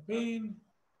developing the pain.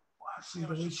 See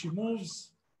the way she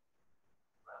moves,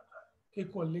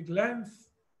 equal leg length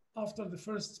after the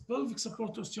first pelvic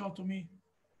support osteotomy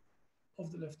of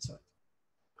the left side.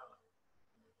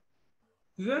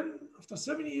 Then, after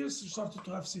 7 years, she started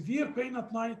to have severe pain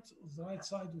at night of the right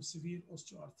side with severe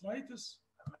osteoarthritis.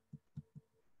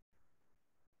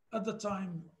 At the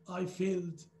time, I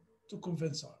failed to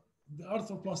convince her. The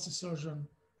arthroplasty surgeon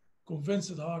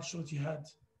convinced her so she had,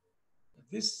 at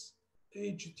this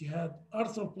age, she had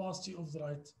arthroplasty of the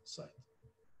right side.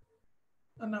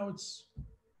 And now it's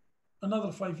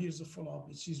another 5 years of follow-up.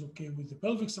 She's okay with the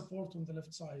pelvic support on the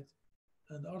left side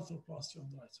and arthroplasty on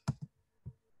the right side.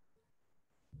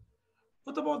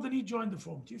 What about the knee joint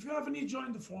deformity? If you have a knee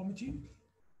joint deformity,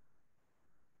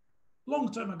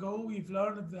 long time ago, we've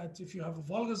learned that if you have a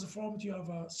valgus deformity, you have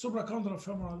a supracondylar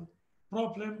femoral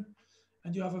problem,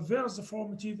 and you have a varus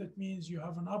deformity, that means you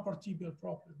have an upper tibial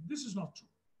problem. This is not true.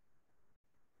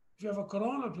 If you have a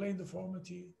coronal plane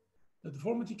deformity, the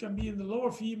deformity can be in the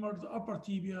lower femur, the upper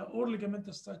tibia, or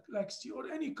ligamentous laxity, or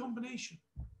any combination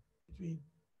between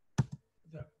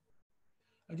them.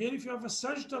 Again, if you have a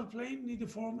sagittal plane knee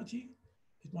deformity,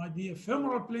 it might be a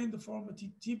femoral plane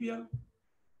deformity, tibial,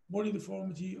 bony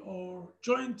deformity, or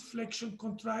joint flexion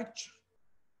contracture,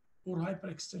 or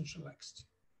hyperextension laxity.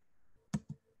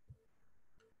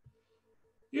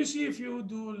 You see, if you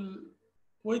do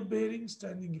weight bearing,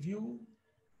 standing view,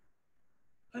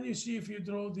 and you see if you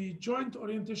draw the joint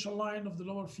orientation line of the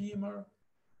lower femur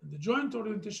and the joint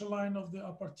orientation line of the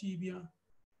upper tibia,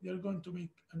 they're going to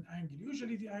make an angle.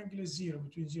 Usually the angle is 0,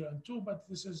 between 0 and 2, but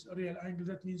this is a real angle.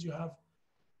 That means you have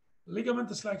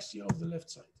ligamentous laxity of the left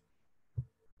side.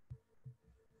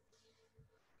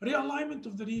 Realignment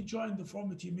of the knee joint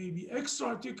deformity may be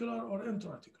extra-articular or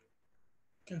intra-articular.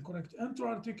 You can correct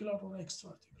intra-articular or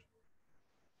extra-articular.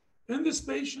 In this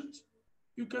patient,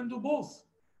 you can do both.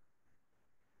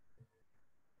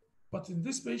 But in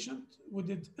this patient, we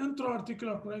did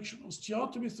intra-articular correction,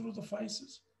 osteotomy through the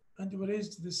physis, and we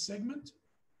raised this segment,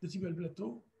 the tibial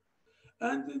plateau.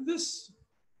 And in this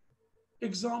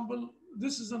example,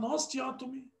 this is an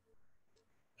osteotomy,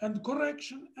 and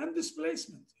correction and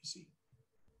displacement. You see,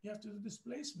 you have to do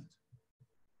displacement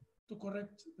to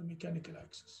correct the mechanical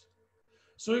axis.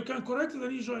 So you can correct the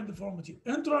knee joint deformity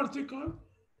intra-articular,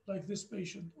 like this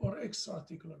patient, or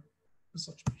extra-articular in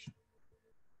such patient.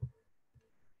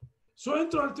 So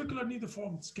intra-articular knee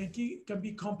deformities can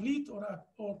be complete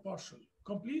or partial.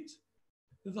 Complete,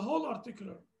 the whole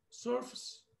articular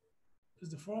surface is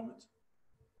deformed,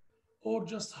 or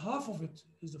just half of it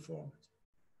is deformed.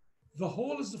 The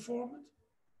whole is deformed,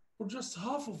 or just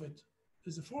half of it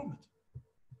is deformed.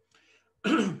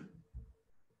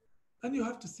 And you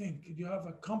have to think, do you have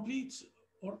a complete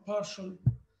or partial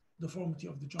deformity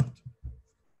of the joint?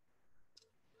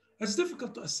 It's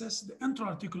difficult to assess the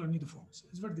intra-articular knee deformity.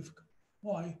 It's very difficult.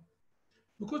 Why?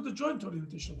 Because the joint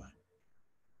orientation line,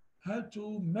 how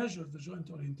to measure the joint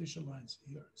orientation lines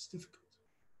here, it's difficult.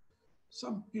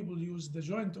 Some people use the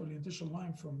joint orientation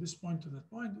line from this point to that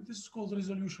point. This is called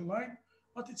resolution line,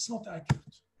 but it's not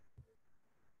accurate.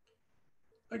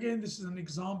 Again, this is an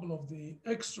example of the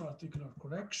extra-articular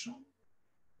correction.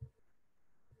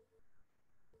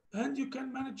 And you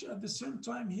can manage at the same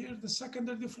time here the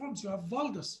secondary deformities. You have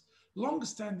valgus,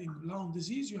 long-standing lung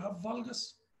disease. You have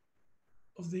valgus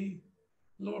of the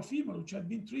lower femur, which had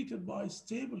been treated by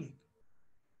stabling.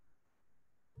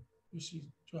 You see,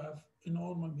 to have a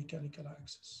normal mechanical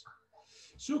axis.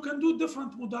 So you can do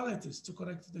different modalities to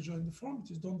correct the joint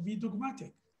deformities. Don't be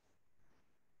dogmatic.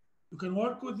 You can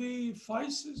work with the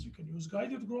physis. You can use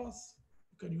guided growth.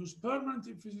 You can use permanent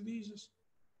epiphysiodesis,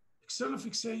 external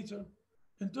fixator,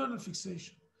 internal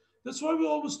fixation. That's why we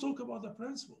always talk about the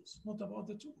principles, not about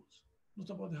the tools, not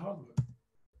about the hardware.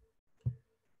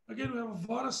 Again, we have a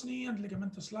varus knee and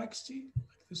ligamentous laxity,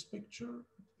 like this picture.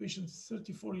 Patient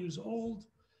 34 years old,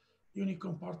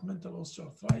 unicompartmental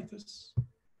osteoarthritis.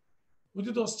 We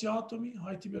did osteotomy,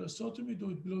 high tibial osteotomy, do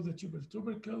it below the tubular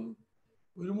tubercle.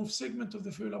 We remove segment of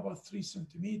the fibula about 3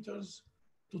 centimeters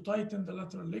to tighten the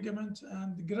lateral ligament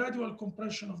and gradual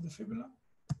compression of the fibula.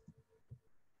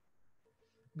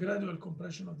 Gradual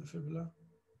compression of the fibula.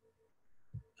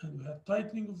 And we had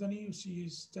tightening of the knee. You see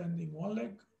he's standing one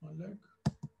leg.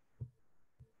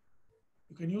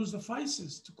 You can use the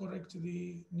physis to correct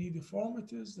the knee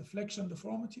deformities, the flexion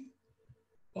deformity,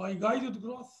 by guided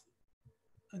growth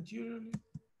anteriorly.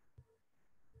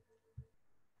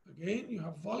 Again, you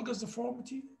have valgus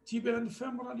deformity, tibial and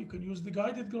femoral. You can use the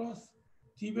guided growth,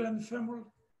 tibial and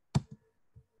femoral.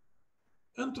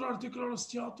 Intra-articular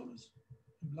osteotomies,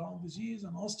 lung disease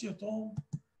and osteotome,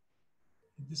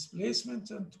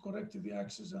 displacement and to correct the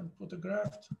axis and put a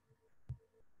graft.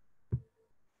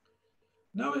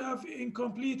 Now we have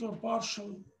incomplete or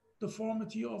partial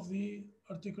deformity of the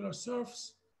articular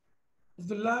surface of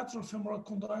the lateral femoral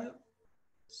condyle,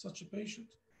 such a patient.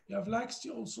 You have laxity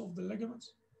also of the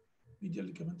ligaments, medial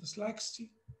ligamentous laxity.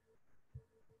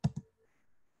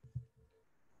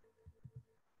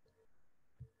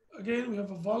 Again, we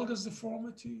have a valgus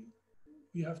deformity.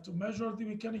 We have to measure the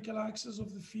mechanical axis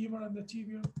of the femur and the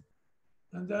tibia.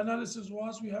 And the analysis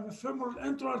was we have a femoral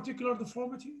intra-articular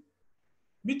deformity,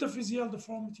 metaphyseal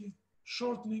deformity,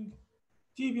 shortening.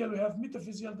 Tibial, we have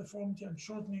metaphyseal deformity and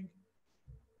shortening.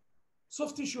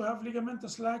 Soft tissue have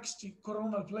ligamentous laxity,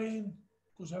 coronal plane,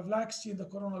 because we have laxity in the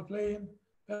coronal plane.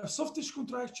 We have soft tissue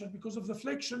contracture because of the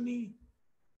flexion knee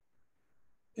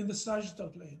in the sagittal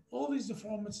plane. All these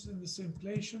deformities in the same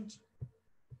patient.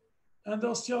 And the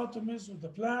osteotomies, the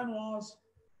plan was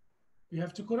we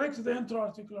have to correct the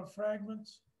intra-articular fragment.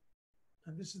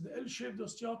 And this is the L-shaped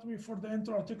osteotomy for the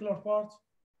intra-articular part.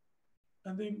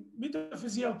 And the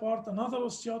metaphyseal part, another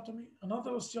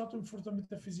osteotomy for the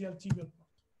metaphyseal tibial part.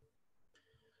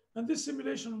 And this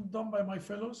simulation done by my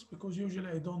fellows, because usually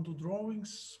I don't do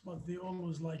drawings, but they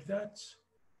always like that.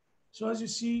 So as you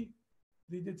see,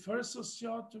 they did first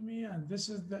osteotomy, and this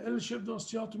is the L-shaped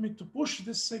osteotomy to push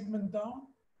this segment down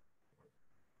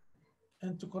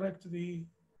and to correct the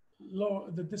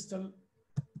distal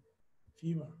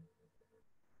femur.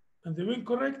 And they will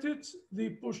correct it, they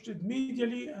pushed it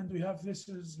medially, and we have this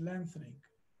is lengthening.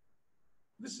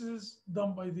 This is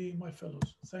done by my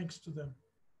fellows, thanks to them.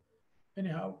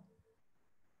 Anyhow,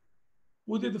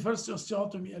 we did the first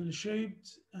osteotomy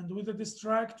L-shaped, and with the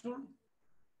distractor,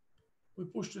 we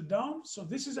pushed it down. So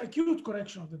this is acute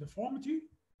correction of the deformity.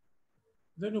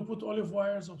 Then we put olive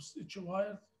wires of stitch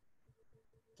wire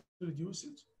to reduce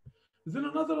it. Then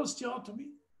another osteotomy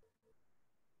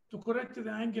to correct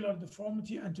the angular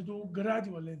deformity and to do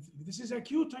gradual lengthening. This is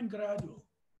acute and gradual.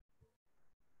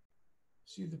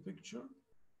 See the picture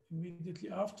immediately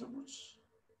afterwards.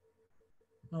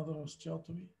 Another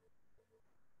osteotomy,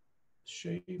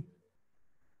 shape.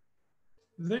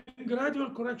 Then gradual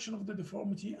correction of the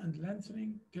deformity and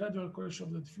lengthening, gradual correction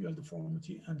of the tibial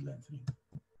deformity and lengthening.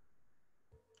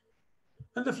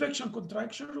 And the flexion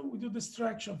contraction, we do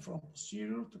distraction from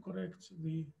posterior to correct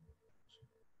the,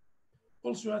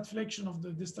 also had flexion of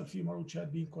the distal femur, which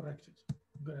had been corrected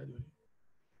gradually.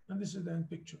 And this is the end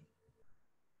picture.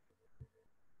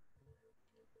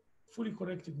 Fully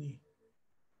corrected knee.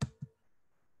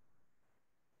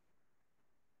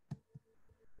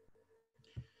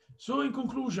 So in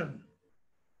conclusion,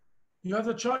 you have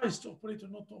the choice to operate or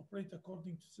not to operate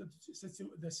according to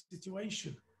the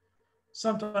situation.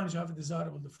 Sometimes you have a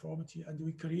desirable deformity and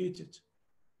we create it.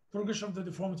 Progression of the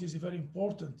deformity is very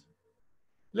important.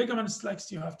 Ligament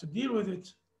flex, you have to deal with it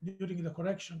during the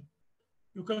correction.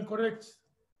 You can correct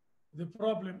the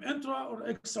problem intra or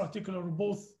extra-articular or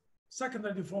both.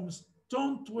 Secondary deformities,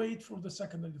 don't wait for the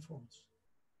secondary deformities.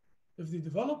 If they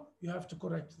develop, you have to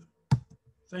correct them.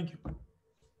 Thank you.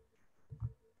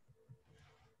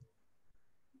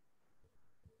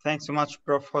 Thanks so much,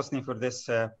 Prof. Hosny, for this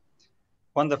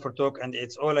wonderful talk. And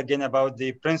it's all again about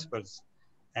the principles.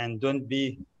 And don't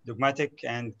be dogmatic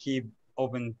and keep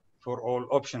open for all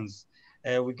options.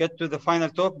 We get to the final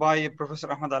talk by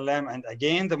Professor Ahmed Allam, and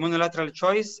again, the monolateral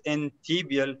choice in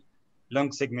tibial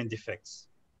long segment defects.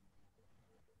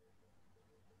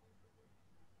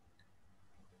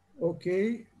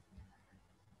 Okay.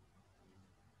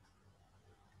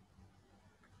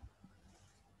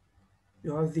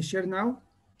 You have the share now?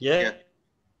 Yeah.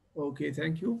 Okay,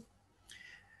 thank you.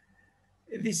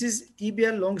 This is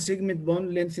tibial long segment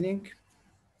bone lengthening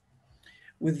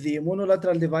with the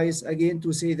monolateral device, again,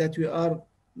 to say that we are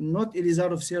not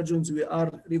Ilizarov surgeons, we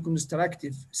are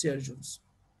reconstructive surgeons.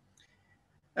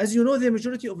 As you know, the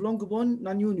majority of long bone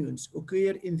non-unions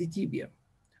occur in the tibia.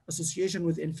 Association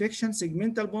with infection,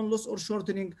 segmental bone loss, or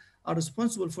shortening are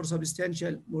responsible for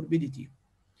substantial morbidity.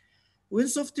 When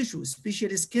soft tissue,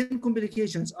 especially skin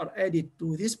complications, are added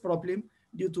to this problem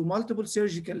due to multiple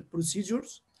surgical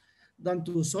procedures done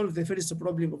to solve the first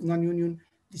problem of non-union,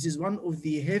 this is one of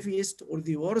the heaviest or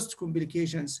the worst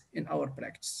complications in our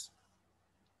practice.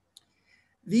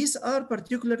 These are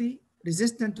particularly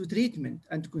resistant to treatment,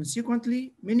 and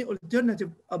consequently, many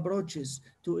alternative approaches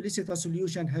to elicit a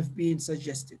solution have been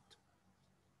suggested.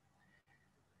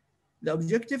 The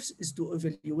objective is to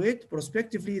evaluate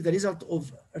prospectively the result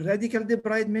of radical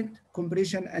debridement,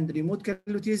 compression, and remote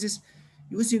callothesis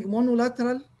using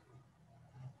monolateral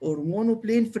or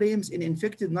monoplane frames in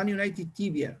infected non-united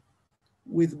tibia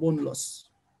with bone loss.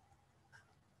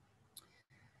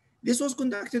 This was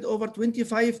conducted over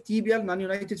 25 tibial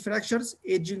non-united fractures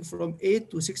aging from 8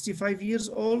 to 65 years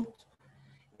old.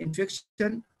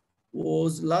 Infection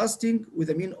was lasting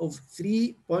with a mean of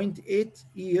 3.8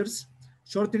 years,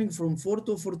 shortening from 4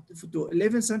 to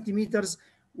 11 centimeters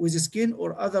with skin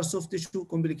or other soft tissue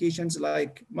complications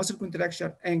like muscle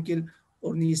contraction, ankle,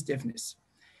 or knee stiffness.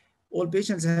 All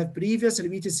patients have previous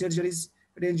repeated surgeries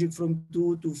ranging from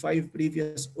 2 to 5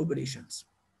 previous operations.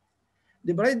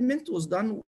 Debridement was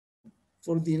done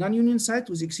for the non-union site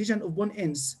with excision of bone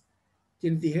ends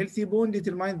till the healthy bone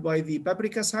determined by the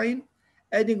paprika sign,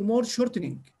 adding more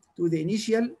shortening to the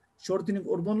initial shortening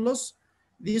or bone loss.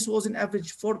 This was an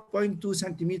average 4.2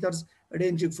 centimeters,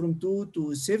 ranging from 2 to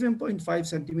 7.5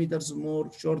 centimeters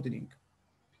more shortening.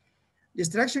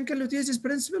 Distraction callothesis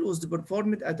principle was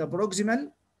performed at a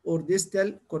proximal or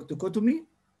distal corticotomy.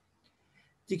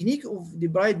 Technique of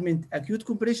debridement acute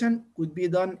compression could be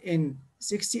done in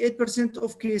 68%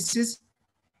 of cases.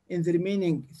 In the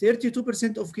remaining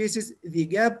 32% of cases, the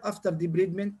gap after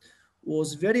debridement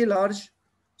was very large,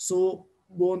 so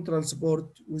bone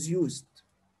transport was used.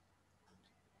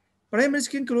 Primary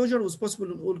skin closure was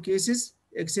possible in all cases,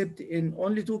 except in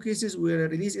only 2 cases where a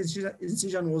release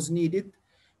incision was needed.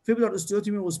 Fibular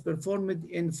osteotomy was performed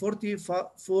in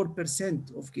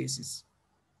 44% of cases.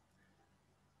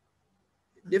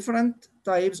 Different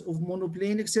types of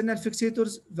monoplane external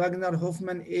fixators,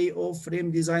 Wagner-Hoffman AO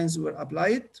frame designs were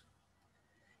applied.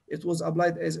 It was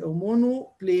applied as a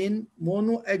monoplane,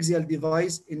 monoaxial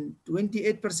device in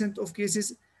 28% of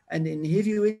cases, and in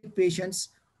heavyweight patients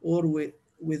or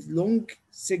with long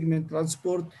segment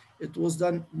transport, it was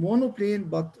done monoplane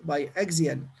but by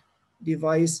axial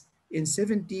device in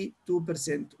 72%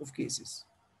 of cases.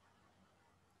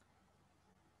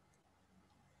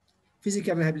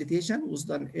 Physical rehabilitation was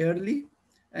done early,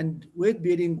 and weight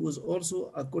bearing was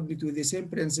also according to the same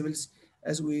principles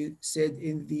as we said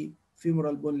in the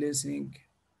femoral bone lengthening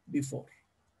before.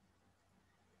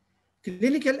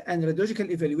 Clinical and radiological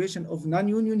evaluation of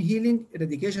non-union healing,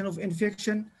 eradication of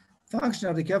infection,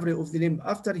 functional recovery of the limb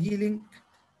after healing,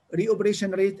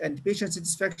 reoperation rate, and patient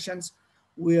satisfactions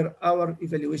were our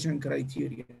evaluation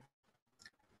criteria.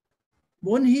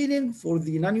 Bone healing for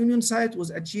the non-union site was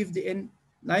achieved in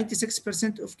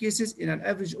 96% of cases in an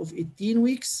average of 18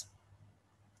 weeks.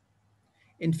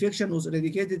 Infection was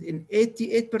eradicated in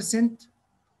 88%.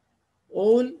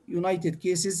 All united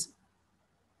cases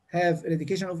have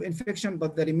eradication of infection,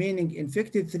 but the remaining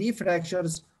infected 3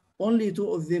 fractures, only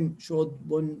 2 of them showed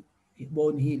bone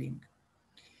healing.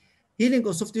 Healing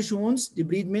of soft tissue wounds,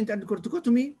 debridement and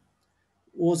corticotomy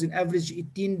was in average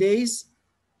 18 days.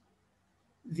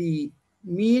 The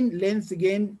mean length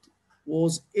gained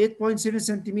was 8.7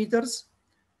 centimeters,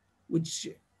 which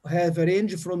have a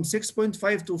range from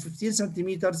 6.5 to 15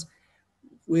 centimeters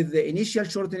with the initial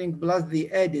shortening plus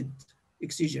the added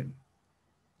excision.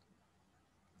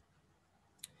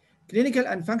 Clinical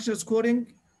and functional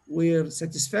scoring were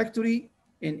satisfactory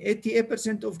in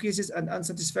 88% of cases and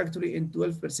unsatisfactory in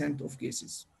 12% of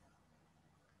cases.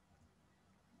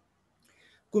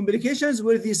 Complications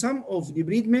were the sum of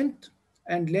debridement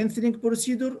and lengthening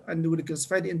procedure and were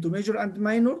classified into major and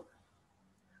minor.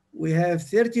 We have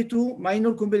 32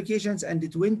 minor complications and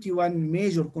 21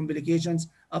 major complications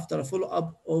after a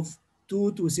follow-up of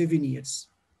 2 to 7 years.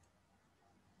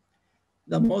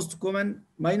 The most common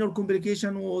minor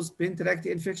complication was pain tract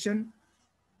infection,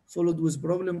 followed with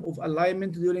problem of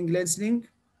alignment during lengthening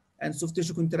and soft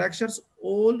tissue contractures.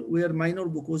 All were minor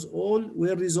because all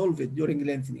were resolved during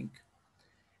lengthening.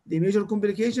 The major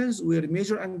complications were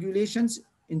major angulations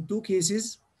in 2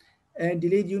 cases and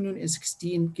delayed union in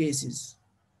 16 cases.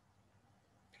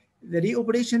 The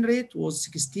reoperation rate was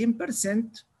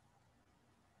 16%,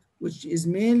 which is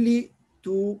mainly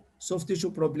to soft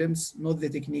tissue problems, not the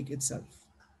technique itself.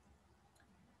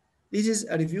 This is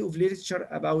a review of literature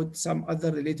about some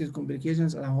other related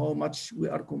complications and how much we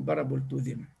are comparable to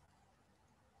them.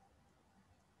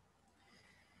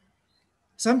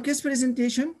 Some case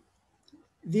presentation.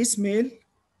 This male,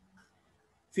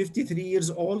 53 years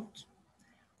old,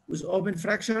 with open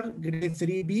fracture, grade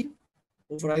 3B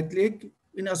of right leg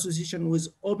in association with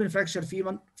open fracture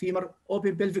femur,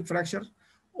 open pelvic fracture.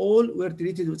 All were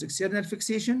treated with external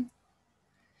fixation.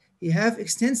 He have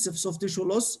extensive soft tissue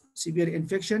loss, severe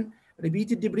infection,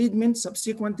 repeated debridement,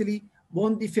 subsequently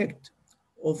bone defect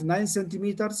of 9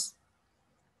 centimeters.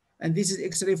 And this is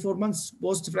X-ray 4 months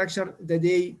post-fracture the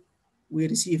day we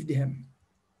received him.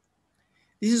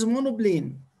 This is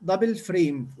monoplane, double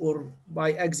frame or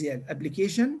biaxial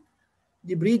application,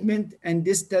 debridement and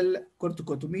distal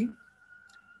corticotomy.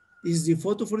 This is the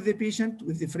photo for the patient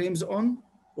with the frames on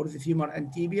for the femur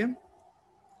and tibia.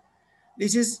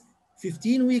 This is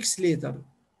 15 weeks later,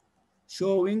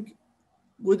 showing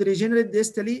good regenerate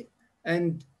distally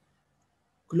and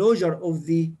closure of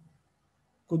the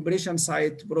compression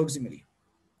site proximally.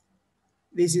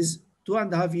 This is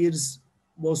 2.5 years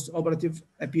post-operative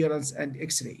appearance and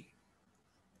X-ray.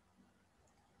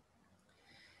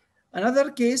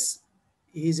 Another case,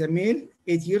 he's a male,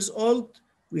 8 years old.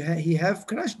 He have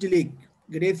crushed leg,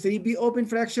 grade 3B open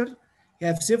fracture. He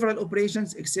have several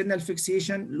operations, external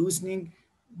fixation, loosening,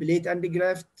 plate and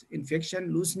graft,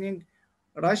 infection, loosening,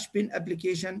 rush pin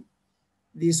application.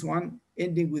 This one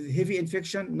ending with heavy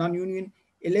infection, non-union,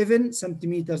 11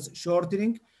 centimeters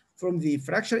shortening from the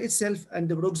fracture itself and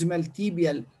the proximal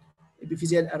tibial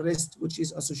epiphyseal arrest, which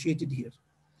is associated here.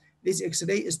 This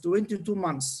X-ray is 22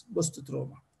 months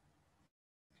post-trauma.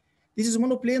 This is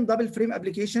monoplane double frame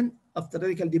application after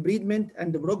radical debridement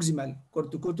and the proximal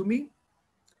corticotomy.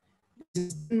 This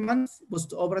is 10 months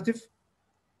post-operative.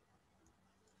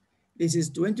 This is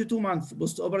 22 months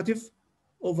post-operative.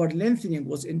 Over lengthening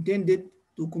was intended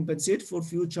to compensate for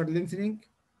future lengthening.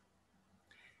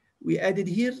 We added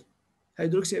here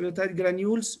hydroxyapatite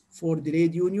granules for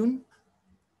delayed union.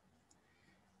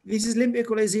 This is limb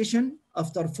equalization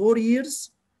after 4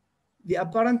 years. The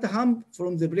apparent hump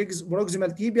from the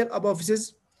proximal tibial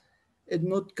apophysis is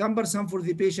not cumbersome for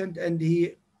the patient and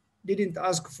he didn't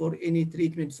ask for any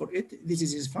treatment for it. This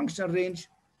is his functional range.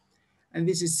 And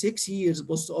this is 6 years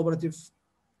post-operative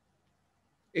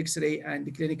X-ray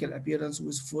and clinical appearance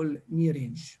with full knee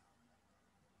range.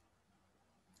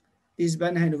 These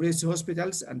Banha University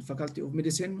Hospitals and Faculty of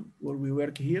Medicine where we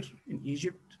work here in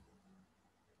Egypt.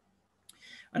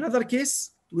 Another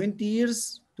case,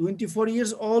 24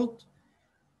 years old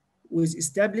with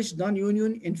established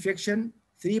non-union infection,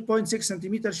 3.6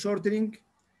 centimeter shortening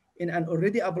in an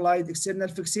already applied external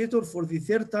fixator for the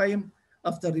 3rd time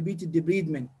after repeated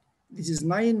debridement. This is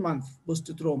 9 months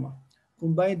post-trauma,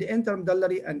 combined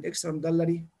intermedullary and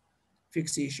extramedullary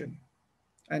fixation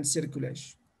and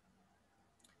circulation.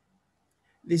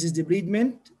 This is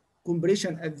debridement,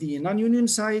 compression at the non-union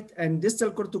site and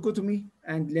distal corticotomy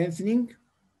and lengthening.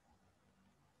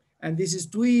 And this is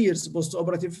 2 years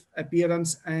post-operative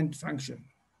appearance and function.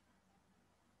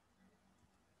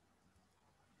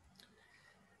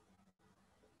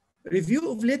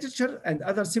 Review of literature and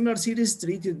other similar series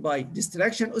treated by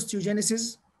distraction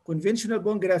osteogenesis, conventional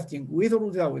bone grafting with or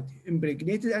without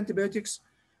impregnated antibiotics,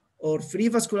 or free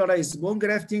vascularized bone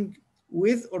grafting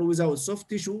with or without soft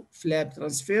tissue flap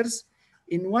transfers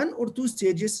in 1 or 2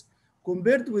 stages,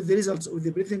 compared with the results of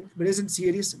the present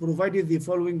series, provided the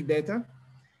following data: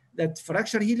 that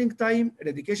fracture healing time,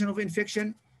 eradication of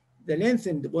infection, the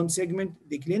lengthened bone segment,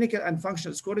 the clinical and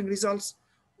functional scoring results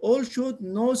all showed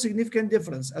no significant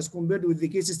difference as compared with the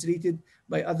cases treated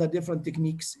by other different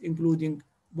techniques, including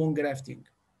bone grafting.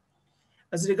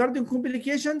 As regarding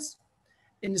complications,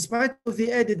 in spite of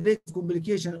the added rate of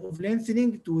complication of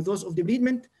lengthening to those of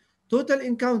debridement, total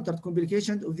encountered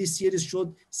complications of this series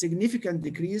showed significant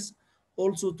decrease.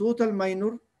 Also, total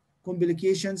minor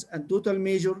complications and total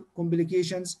major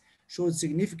complications showed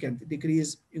significant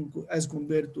decrease as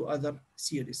compared to other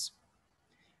series.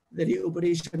 The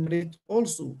reoperation rate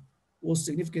also was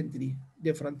significantly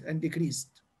different and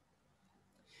decreased.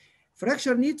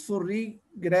 Fracture need for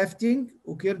regrafting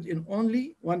occurred in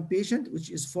only 1 patient, which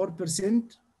is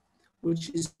 4%,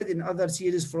 which is in other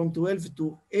series from 12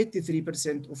 to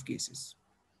 83% of cases.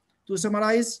 To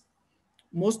summarize,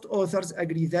 most authors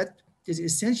agree that it is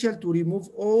essential to remove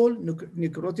all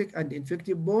necrotic and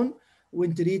infective bone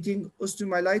when treating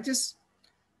osteomyelitis.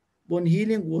 Bone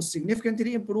healing was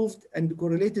significantly improved and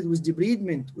correlated with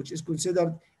debridement, which is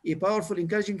considered a powerful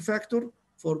encouraging factor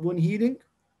for bone healing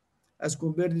as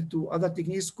compared to other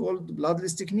techniques called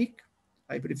bloodless technique.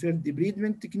 I prefer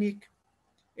debridement technique.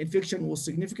 Infection was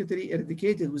significantly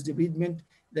eradicated with debridement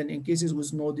than in cases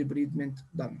with no debridement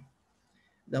done.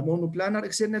 The monoplanar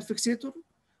external fixator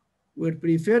were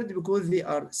preferred because they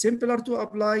are simpler to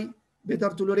apply, better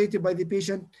tolerated by the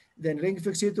patient than ring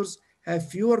fixators, have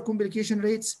fewer complication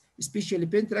rates, especially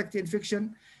pen tract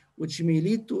infection, which may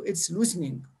lead to its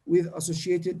loosening with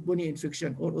associated bony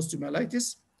infection or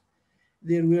osteomyelitis.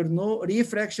 There were no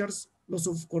refractures, loss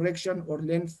of correction or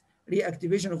length,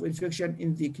 reactivation of infection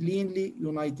in the cleanly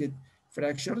united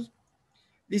fractures.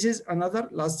 This is another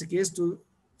last case to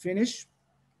finish,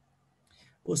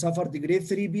 who suffered the grade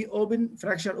 3B open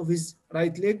fracture of his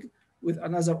right leg with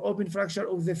another open fracture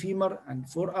of the femur and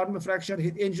forearm fracture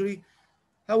head injury.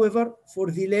 However, for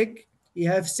the leg, he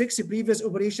has 6 previous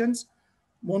operations,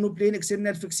 monoplane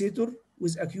external fixator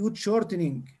with acute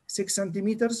shortening 6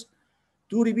 centimeters,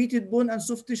 2 repeated bone and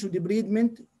soft tissue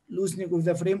debridement, loosening of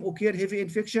the frame occur, heavy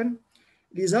infection.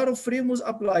 Ilizarov frame was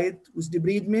applied with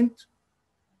debridement.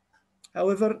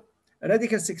 However,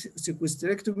 radical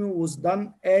sequestrectomy was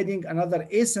done, adding another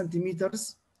 8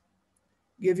 centimeters,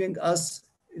 giving us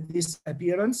this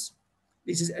appearance.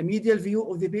 This is a medial view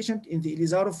of the patient in the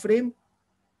Ilizarov frame.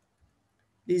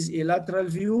 This is a lateral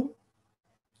view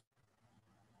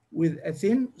with a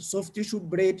thin soft tissue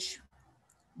bridge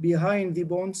behind the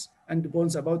bones and the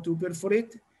bones about to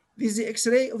perforate. This is the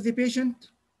X-ray of the patient.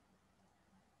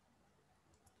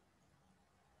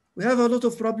 We have a lot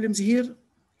of problems here.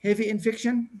 Heavy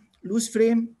infection, loose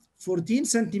frame, 14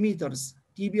 centimeters,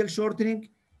 tibial shortening,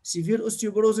 severe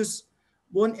osteoporosis,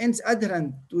 bone ends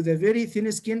adherent to the very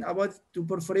thin skin about to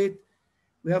perforate.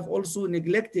 We have also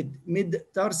neglected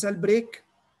mid-tarsal break,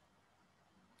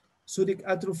 psoriatic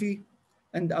atrophy,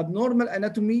 and abnormal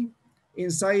anatomy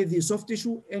inside the soft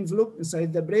tissue envelope,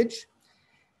 inside the bridge.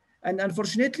 And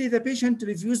unfortunately, the patient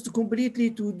refused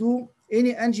completely to do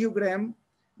any angiogram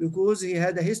because he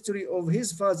had a history of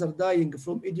his father dying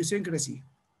from idiosyncrasy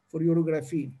for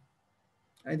urography,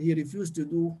 and he refused to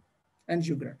do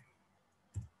angiogram.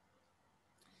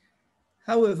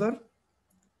 However,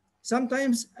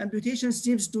 sometimes amputation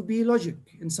seems to be logic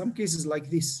in some cases like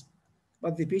this,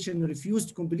 but the patient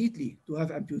refused completely to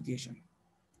have amputation.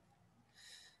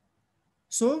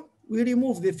 So we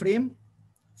remove the frame,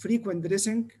 frequent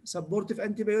dressing, supportive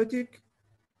antibiotic.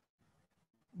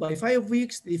 By 5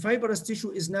 weeks, the fibrous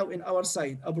tissue is now in our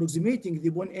side, approximating the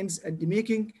bone ends and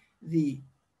making the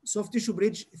soft tissue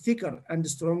bridge thicker and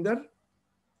stronger.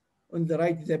 On the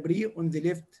right, the brie, on the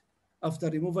left, after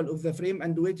removal of the frame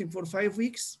and waiting for 5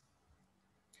 weeks.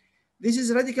 This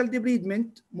is radical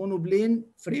debridement, monoplane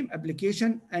frame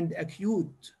application, and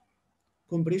acute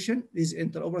compression. This is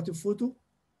intraoperative photo.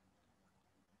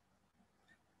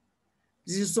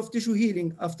 This is soft tissue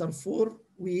healing after 4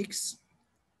 weeks.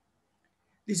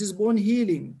 This is bone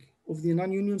healing of the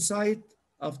non-union site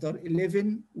after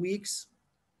 11 weeks.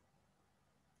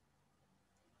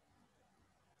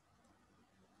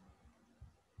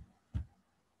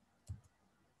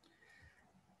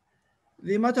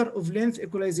 The matter of length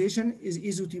equalization is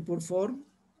easy to perform.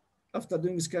 after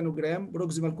doing scanogram,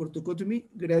 proximal corticotomy,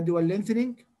 gradual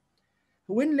lengthening.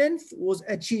 When length was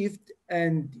achieved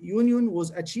and union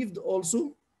was achieved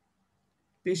also,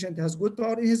 patient has good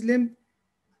power in his limb,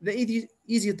 the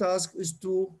easy task is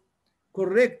to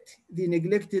correct the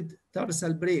neglected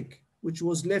tarsal break, which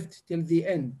was left till the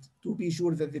end, to be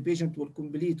sure that the patient will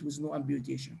complete with no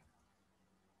amputation.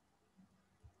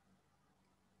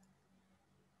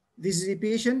 This is a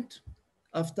patient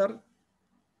after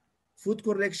foot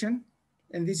correction,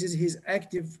 and this is his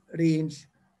active range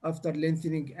after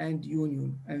lengthening and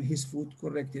union, and his foot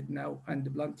corrected now and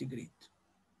plantigrade.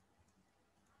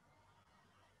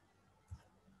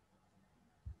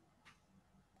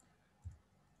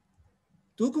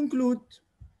 To conclude,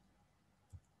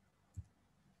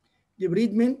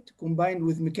 debridement combined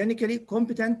with mechanically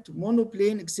competent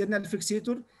monoplane external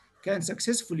fixator can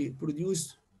successfully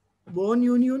produce bone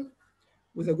union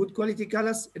with a good quality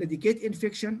callus, eradicate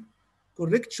infection,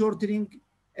 correct shortening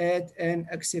at an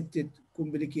accepted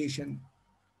complication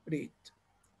rate.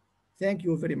 Thank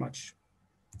you very much.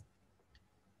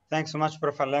 Thanks so much,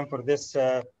 Prof. Allam, for this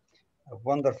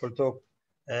wonderful talk.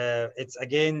 It's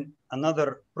again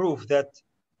another proof that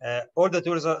all the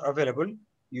tools are available.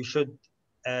 You should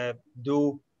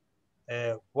do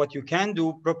what you can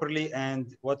do properly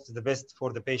and what's the best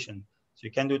for the patient. So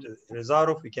you can do the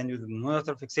Ilizarov, you can do the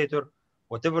monolateral fixator,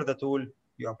 whatever the tool,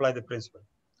 you apply the principle.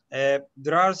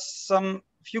 There are some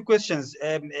few questions.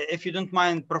 If you don't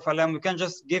mind, Prof. Allam, we can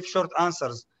just give short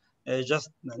answers, just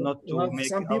not to make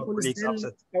some our people colleagues still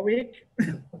upset. Awake?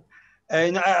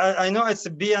 I know it's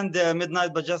beyond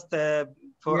midnight, but just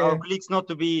for our colleagues not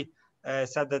to be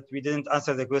sad that we didn't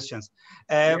answer the questions.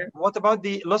 What about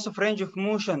the loss of range of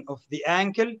motion of the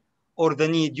ankle or the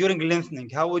knee during lengthening?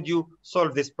 How would you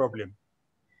solve this problem?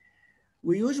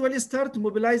 We usually start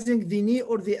mobilizing the knee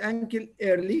or the ankle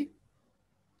early,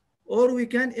 or we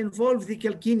can involve the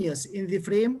calcaneus in the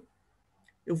frame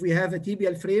if we have a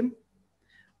tibial frame.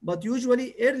 But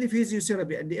usually early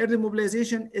physiotherapy and the early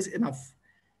mobilization is enough.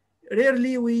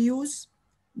 Rarely we use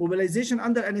mobilization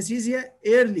under anesthesia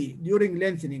early during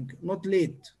lengthening, not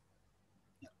late.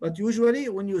 But usually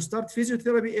when you start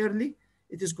physiotherapy early,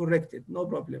 it is corrected, no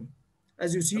problem.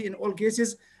 As you see in all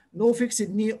cases, no fixed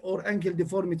knee or ankle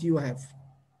deformity you have.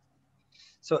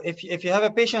 So if you have a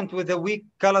patient with a weak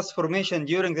callus formation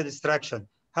during the distraction,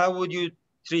 how would you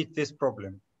treat this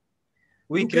problem?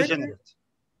 Weak regenerate.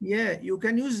 Yeah, you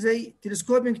can use the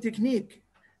telescoping technique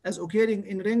as occurring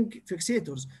in ring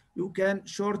fixators. You can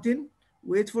shorten,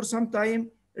 wait for some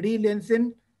time,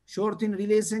 re-lengthen, shorten,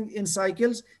 re-lengthen in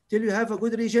cycles till you have a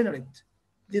good regenerate.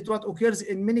 That's what occurs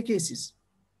in many cases.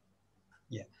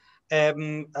 Yeah.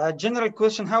 A general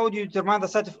question, how would you determine the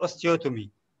site of osteotomy?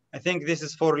 I think this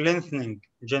is for lengthening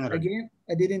generally. Again,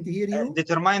 I didn't hear you.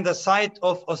 Determine the site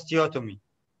of osteotomy.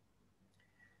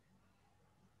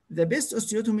 The best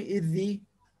osteotomy is the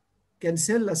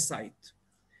cancellous site.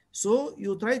 So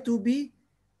you try to be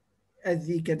at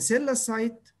the cancellous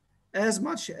site as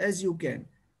much as you can.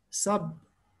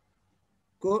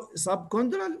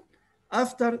 Subcondylar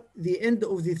after the end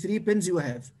of the 3 pins you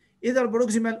have, either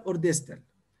proximal or distal.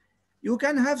 You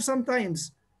can have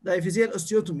sometimes diaphyseal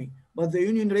osteotomy, but the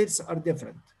union rates are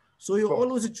different. So you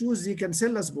always choose the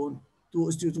cancellous bone to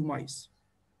osteotomize.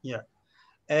 Yeah.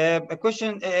 A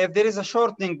question, if there is a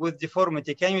shortening with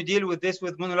deformity, can you deal with this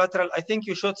with monolateral? I think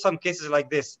you showed some cases like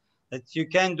this, that you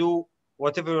can do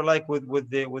whatever you like with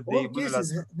the All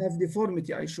cases have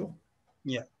deformity, I show.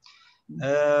 Yeah.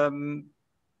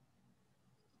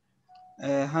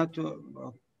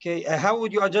 How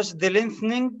would you adjust the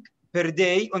lengthening per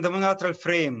day on the monolateral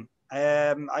frame?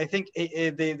 I think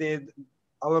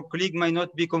our colleague might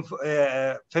not be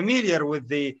familiar with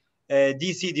the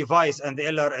DC device and the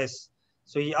LRS.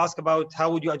 So he asked about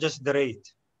how would you adjust the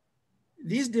rate?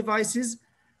 These devices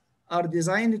are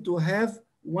designed to have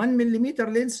 1 millimeter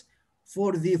length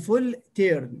for the full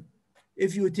turn.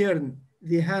 If you turn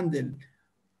the handle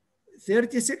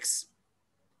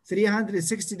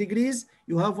 360 degrees,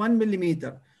 you have 1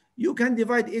 millimeter. You can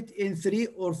divide it in 3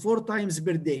 or 4 times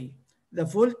per day. The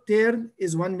full turn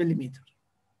is 1 millimeter.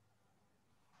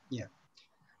 Yeah.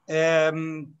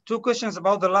 2 questions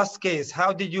about the last case.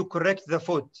 How did you correct the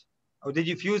foot? Or did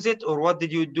you fuse it, or what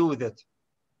did you do with it?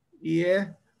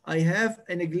 Yeah, I have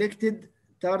a neglected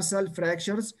tarsal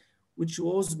fractures, which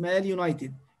was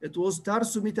malunited. It was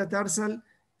tarsometatarsal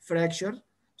fracture.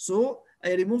 So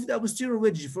I removed the posterior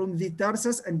wedge from the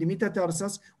tarsus and the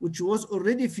metatarsus, which was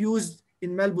already fused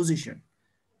in malposition.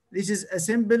 This is a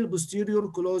simple posterior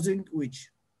closing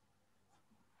wedge.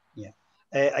 Yeah.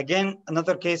 Again,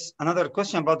 another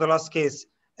question about the last case.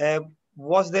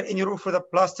 Was there any room for the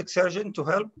plastic surgeon to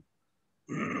help?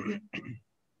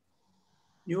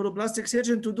 Neuroplastic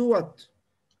surgeon to do what?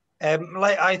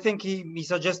 Like I think he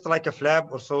suggests like a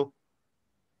flap or so.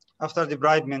 After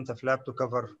debridement, a flap to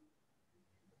cover.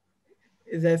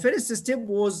 The first step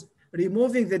was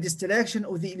removing the distraction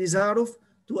of the Ilizarov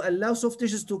to allow soft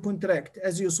tissues to contract,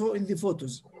 as you saw in the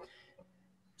photos.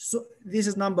 So this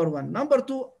is number one. Number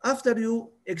two, after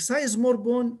you excise more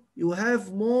bone, you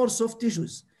have more soft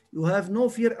tissues. You have no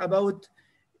fear about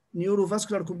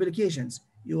neurovascular complications.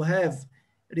 You have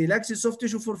relaxed soft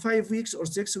tissue for 5 weeks or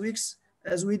 6 weeks,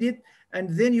 as we did, and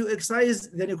then you excise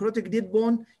the necrotic dead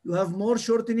bone. You have more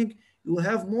shortening. You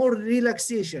have more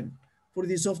relaxation for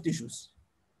the soft tissues.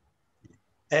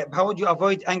 How would you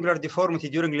avoid angular deformity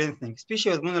during lengthening,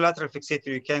 especially with monolateral fixator?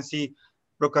 You can see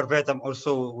procurvatum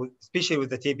also, especially with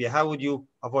the tibia. How would you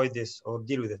avoid this or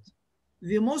deal with it?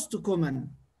 The most common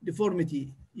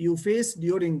deformity you face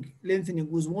during lengthening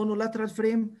with monolateral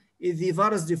frame is the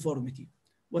varus deformity,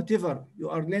 whatever you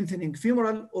are lengthening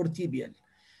femoral or tibial.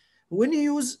 When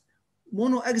you use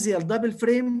monoaxial double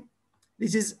frame,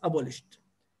 this is abolished.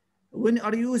 When you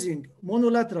are using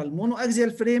monolateral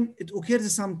monoaxial frame, it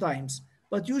occurs sometimes,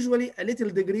 but usually a little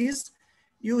degrees.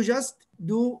 You just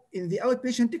do in the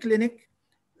outpatient clinic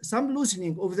some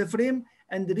loosening of the frame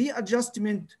and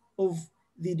readjustment of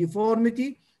the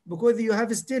deformity, because you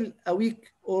have still a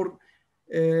weak or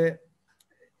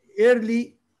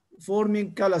early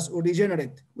forming callus or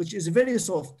degenerate, which is very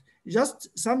soft.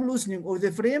 Just some loosening of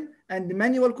the frame and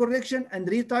manual correction and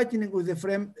retightening of the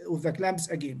frame of the clamps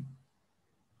again.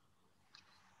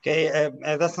 Okay,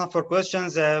 that's not for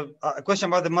questions. A question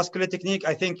about the muscular technique.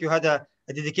 I think you had a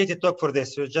dedicated talk for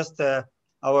this. So just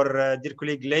our dear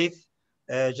colleague Laith,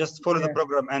 just follow the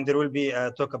program and there will be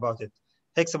a talk about it.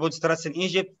 Hexapods struts in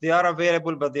Egypt, they are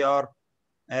available, but they are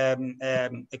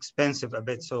expensive a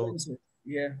bit. So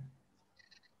yeah.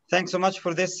 Thanks so much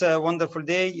for this wonderful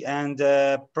day. And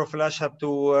Prof. Ashab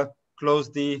to close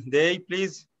the day,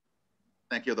 please.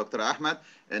 Thank you, Dr. Ahmed.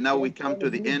 And now we come to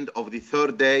the end of the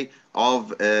third day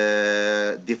of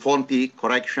deformity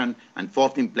correction and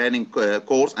 14 planning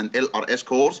course and LRS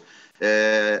course.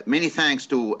 Many thanks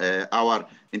to our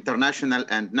international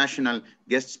and national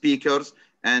guest speakers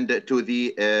and to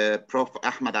the Prof.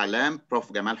 Ahmad Allam, Prof.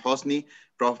 Gamal Hosny,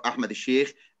 Prof. Ahmed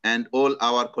Elsheikh, and all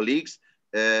our colleagues.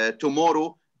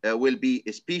 Tomorrow will be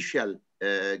a special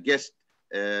guest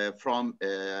from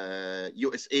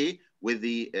USA with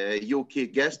the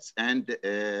UK guests and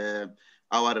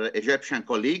our Egyptian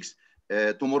colleagues.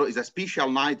 Tomorrow is a special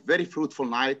night, very fruitful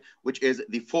night, which is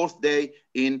the fourth day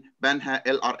in Banha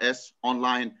LRS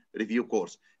online review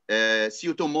course. See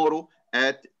you tomorrow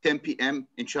at 10 p.m.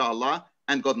 inshallah,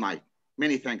 and good night.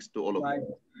 Many thanks to all of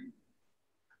you.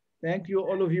 Thank you,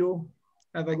 all of you.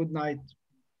 Have a good night.